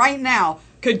room right now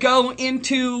could go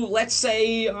into, let's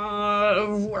say,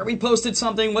 where we posted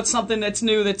something, what's something that's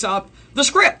new that's up, the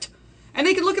script. And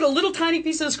they could look at a little tiny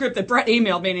piece of the script that Brett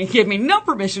emailed me and he gave me no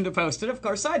permission to post it. Of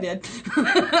course I did.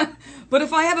 But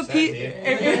if I have a piece...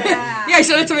 Yeah, he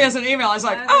sent it to me as an email. I was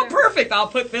like, oh, perfect, I'll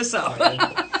put this up. Somebody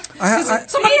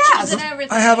asked.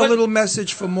 I have a little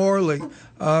message for Morley.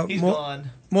 He's gone.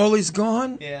 Morley's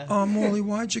gone? Yeah. Oh, Morley,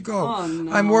 why'd you go? Oh,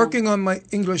 no. I'm working on my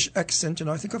English accent,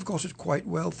 and I think I've got it quite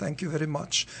well. Thank you very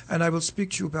much. And I will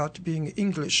speak to you about being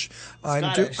English.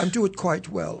 I'm do it quite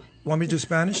well. Want me to do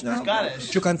Spanish now?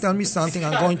 Scottish. You can tell me something.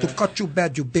 I'm going to cut you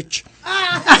bad, you bitch.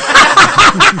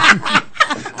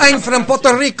 I'm from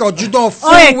Puerto Rico. You don't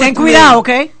fool Oye, with ten me. cuidado,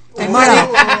 okay? Maricón.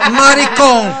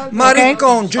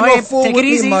 You don't fool take with it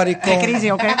me, easy. maricón. Take it easy,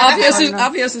 okay?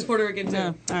 Obvious is Puerto Rican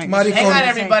too. Maricón. Hang on,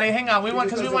 everybody. Hang on. We don't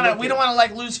want to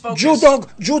like lose focus.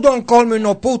 You don't call me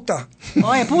no puta.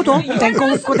 Oye, puto. Ten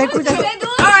cuidado.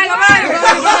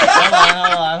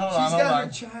 Hold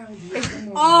on.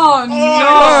 Oh, no. All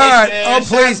right. Oh,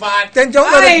 please. Then don't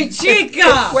let Hey, it.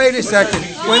 chica. Wait a second.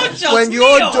 When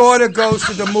your daughter goes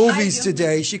to the movies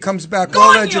today, she comes back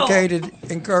all educated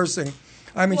in cursing.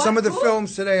 I mean, some of the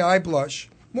films today, I blush.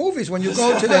 Movies, when you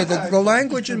go today, the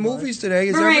language in movies today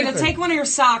is Marina, everything. take one of your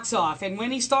socks off, and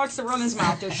when he starts to run his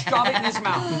mouth, just shove it in his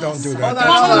mouth. Don't do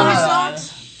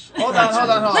that. Hold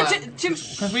on. Jim,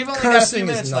 Because we've only got a Cursing few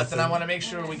is minutes left, and nothing. I want to make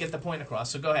sure we get the point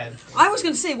across. So go ahead. I was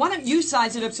going to say, why don't you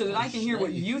size it up so that I can hear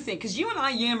what you think? Because you and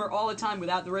I yammer all the time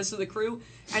without the rest of the crew,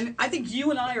 and I think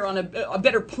you and I are on a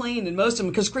better plane than most of them.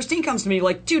 Because Christine comes to me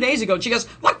like 2 days ago, and she goes,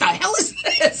 "What the hell is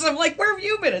this?" I'm like, "Where have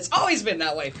you been? It's always been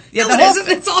that way." Yeah, No, it isn't.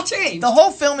 It's all changed. The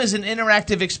whole film is an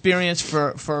interactive experience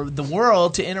for the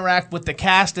world to interact with the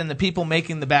cast and the people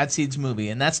making the Bad Seeds movie,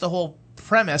 and that's the whole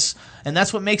premise, and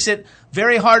that's what makes it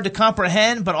very hard to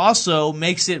comprehend, but also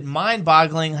makes it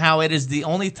mind-boggling how it is the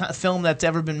only film that's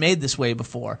ever been made this way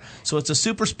before. So it's a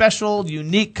super special,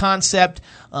 unique concept.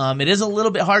 It is a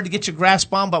little bit hard to get your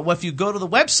grasp on, but if you go to the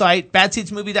website,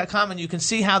 badseedsmovie.com, and you can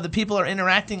see how the people are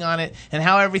interacting on it and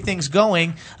how everything's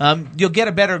going, you'll get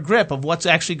a better grip of what's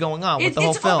actually going on with the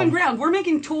whole film. It's open ground. We're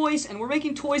making toys, and we're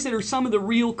making toys that are some of the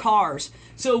real cars.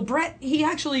 So Brett, he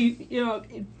actually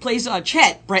plays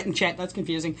Chet. Brett and Chet, that's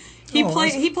confusing. He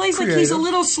plays like he's a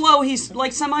little slow. He's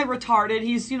like semi-retarded.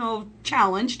 He's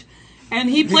challenged, and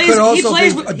he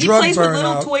plays with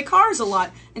little toy cars a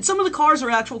lot. And some of the cars are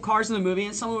actual cars in the movie,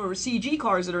 and some of them are CG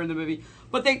cars that are in the movie.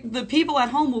 But the people at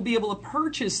home will be able to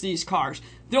purchase these cars.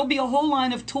 There'll be a whole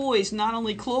line of toys, not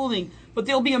only clothing, but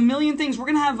there'll be a million things. We're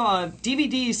gonna have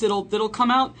DVDs that'll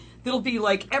come out. That'll be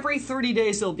like every 30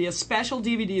 days there'll be a special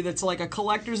DVD that's like a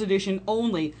collector's edition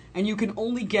only, and you can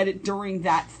only get it during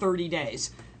that 30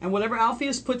 days. And whatever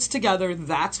Alpheus puts together,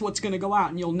 that's what's going to go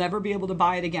out, and you'll never be able to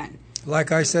buy it again.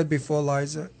 Like I said before,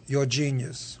 Liza, you're a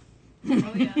genius.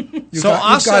 Oh, yeah.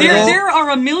 There are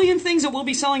a million things that we'll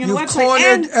be selling on the website.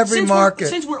 Cornered every market.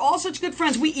 Since we're all such good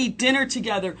friends, we eat dinner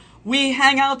together. We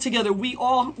hang out together. We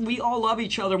all love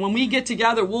each other. When we get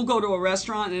together, we'll go to a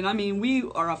restaurant, and I mean, we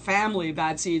are a family,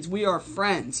 Bad Seeds. We are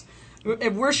friends.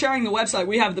 If we're sharing the website,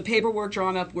 we have the paperwork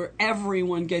drawn up where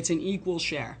everyone gets an equal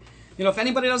share. If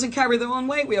anybody doesn't carry their own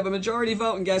weight, we have a majority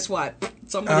vote, and guess what?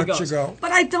 Somebody goes.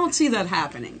 But I don't see that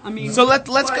happening. I mean, so let's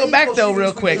go back though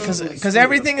real quick because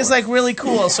everything is like really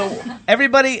cool. So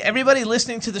everybody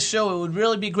listening to the show, it would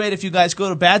really be great if you guys go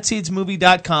to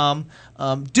badseedsmovie.com.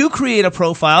 Do create a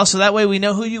profile so that way we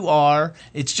know who you are.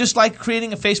 It's just like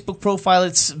creating a Facebook profile.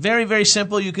 It's very, very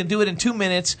simple. You can do it in 2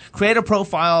 minutes. Create a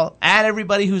profile, add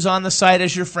everybody who's on the site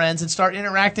as your friends, and start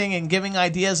interacting and giving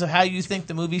ideas of how you think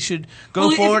the movie should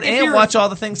go forward, and watch all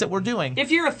the things that we're doing.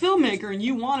 If you're a filmmaker and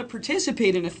you want to participate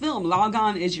in a film, log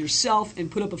on as yourself and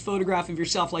put up a photograph of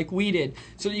yourself like we did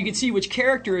so that you can see which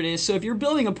character it is. So if you're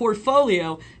building a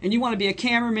portfolio and you want to be a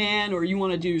cameraman, or you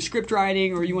want to do script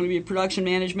writing, or you want to be a production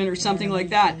management or something like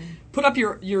that, put up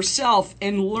yourself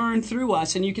and learn through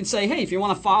us, and you can say, hey, if you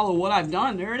want to follow what I've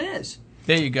done, there it is.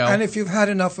 There you go. And if you've had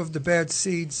enough of the Bad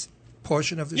Seeds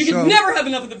portion of the show, you can never have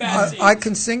enough of the Bad Seeds. I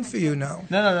can sing for you now.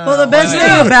 No. Well, the best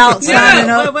thing about signing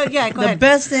up, go ahead.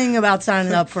 best thing about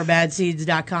signing up for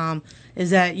badseeds.com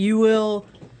is that you will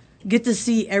get to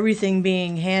see everything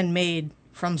being handmade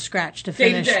from scratch to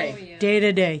finish, day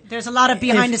to day. There's a lot of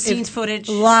behind-the-scenes footage.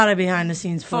 A lot of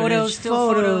behind-the-scenes footage.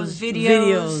 Photos,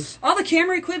 videos. All the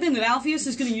camera equipment that Alpheus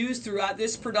is going to use throughout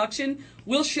this production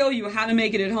will show you how to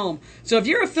make it at home. So if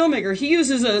you're a filmmaker, he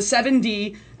uses a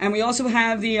 7D, and we also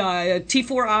have the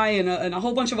T4i and a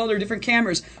whole bunch of other different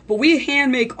cameras. But we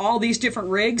hand make all these different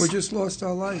rigs. We just lost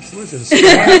our lights. What is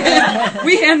this?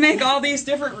 We hand make all these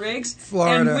different rigs,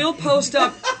 Florida. and we'll post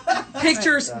up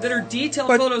pictures that are detailed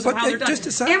photos of how they're done. Just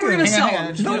a second. And we're going to sell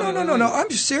them. No.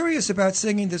 I'm serious about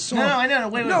singing this song. No, I know.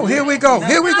 Wait. Here we go.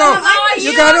 You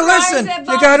gotta listen.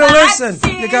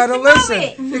 You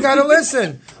gotta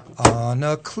listen. On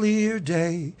a clear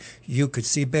day, you could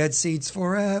see Bad Seeds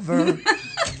forever.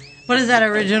 What is that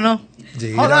original?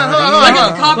 Hold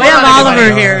on. We have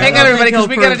Oliver here. Hang on, everybody, because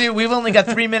we've only got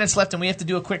 3 minutes left, and we have to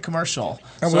do a quick commercial.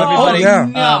 So everybody, we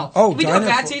do a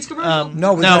Bad Seeds commercial?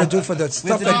 No, we gotta do for the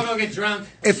stuff. We have to all go get drunk.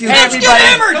 If you Let's get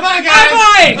hammered! Come on, guys!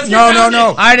 I'm buying! No.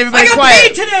 All right, everybody, I got quiet.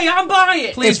 paid today. I'm buying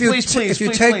it. Please. If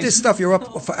you take this stuff, you're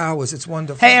up for hours. It's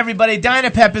wonderful. Hey, everybody,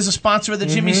 Dynapep is a sponsor of the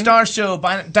Jimmy Star Show.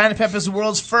 Dynapep is the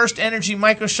world's first energy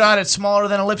micro shot. It's smaller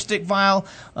than a lipstick vial.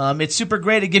 It's super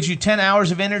great. It gives you 10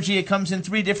 hours of energy. It comes in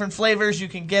 3 different flavors. You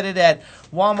can get it at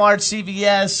Walmart,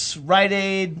 CVS, Rite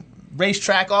Aid,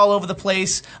 Racetrack, all over the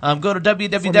place. Go to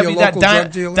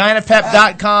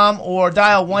www.dynapep.com or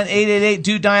dial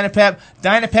 1-888-DO-DYNAPEP.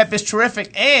 Dynapep is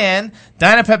terrific, and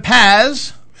Dynapep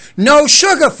has no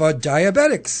sugar for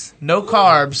diabetics. No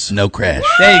carbs. No crash.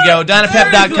 There you go,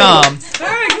 Dynapep.com.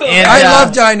 Very good. And, I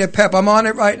love Dynapep. I'm on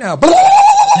it right now.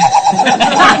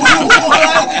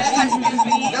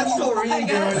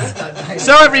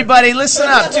 So everybody, listen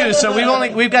up too. So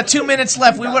we've got 2 minutes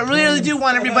left. We really do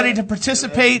want everybody to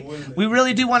participate. We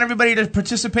really do want everybody to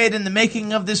participate in the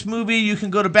making of this movie. You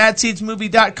can go to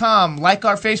badseedsmovie.com, like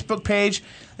our Facebook page.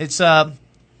 It's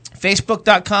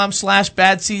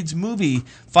Facebook.com/badseedsmovie.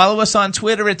 Follow us on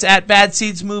Twitter. It's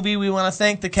 @badseedsmovie. We want to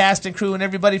thank the cast and crew and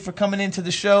everybody for coming into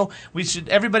the show.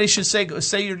 Everybody should say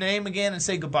your name again and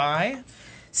say goodbye.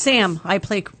 Sam, I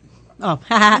play. Oh,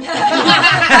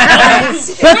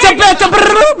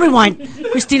 rewind.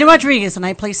 Christina Rodriguez, and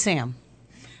I play Sam.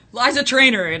 Liza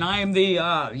Trainer, and I am the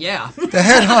the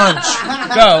head hunch.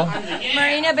 Go.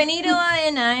 Marina Benito,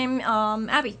 and I'm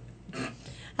Abby.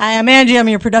 Hi, I'm Angie. I'm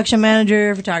your production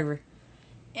manager, photographer.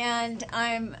 And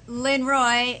I'm Lynn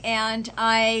Roy, and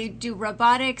I do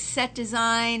robotics, set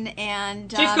design,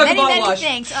 and many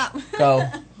things. Oh. Go.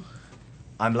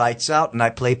 I'm Lights Out, and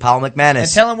I play Paul McManus.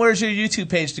 And tell them where's your YouTube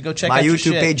page to go check out your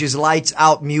shit. My YouTube page is Lights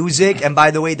Out Music, and by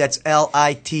the way, that's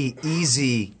L-I-T,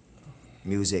 Easy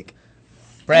Music.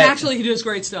 And actually, he does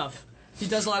great stuff. He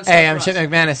does a lot of stuff. Hey, I'm Chip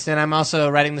McManus, and I'm also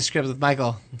writing the script with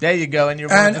Michael. There you go. And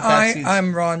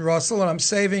I'm Ron Russell, and I'm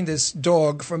saving this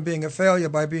dog from being a failure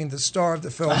by being the star of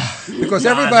the film because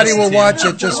everybody will watch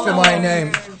it just for my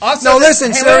name. Also, no,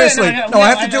 listen, seriously. I have to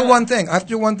I do one thing. I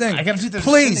gotta do this.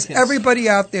 Please, everybody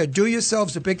out there, do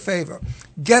yourselves a big favor.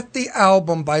 Get the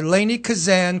album by Lainie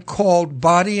Kazan called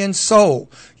Body and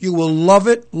Soul. You will love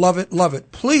it, love it, love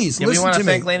it. Please, listen to me. We want to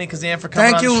thank Lainie Kazan for coming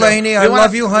on Thank you, the show. Lainie. I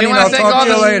love you, honey, and I'll talk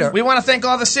to you later. We want to thank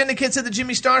all the syndicates of the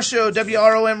Jimmy Star Show,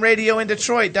 WROM Radio in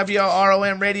Detroit,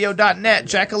 WROMradio.net,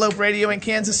 Jackalope Radio in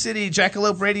Kansas City,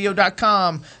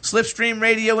 jackaloperadio.com, Slipstream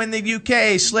Radio in the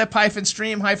UK,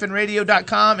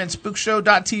 slip-stream-radio.com, and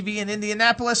spookshow.tv in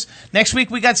Indianapolis. Next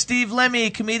week, we got Steve Lemmy,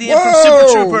 comedian from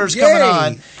Super Troopers, coming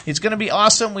on. It's going to be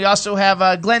awesome. We also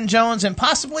have Glenn Jones and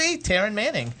possibly Taryn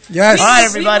Manning. Yes. All right,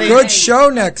 everybody. Good show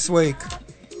next week.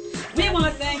 We want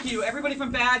to thank you, everybody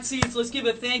from Bad Seeds. Let's give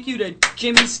a thank you to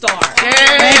Jimmy Star. Yeah.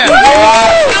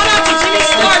 Shout out to Jimmy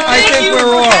Star. Thank you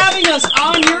for having us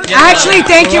on your show. Actually,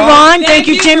 thank you, Ron. Thank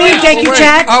you, Jimmy. Thank you,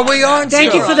 Chad. Are we on?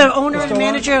 Thank you for the owner and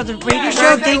manager of the radio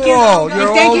show. Thank you. all. And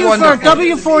You're thank all you wonderful. for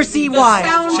W4CY.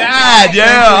 Chad,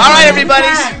 yeah. All right, everybody.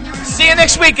 See you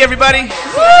next week, everybody.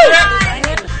 Woo!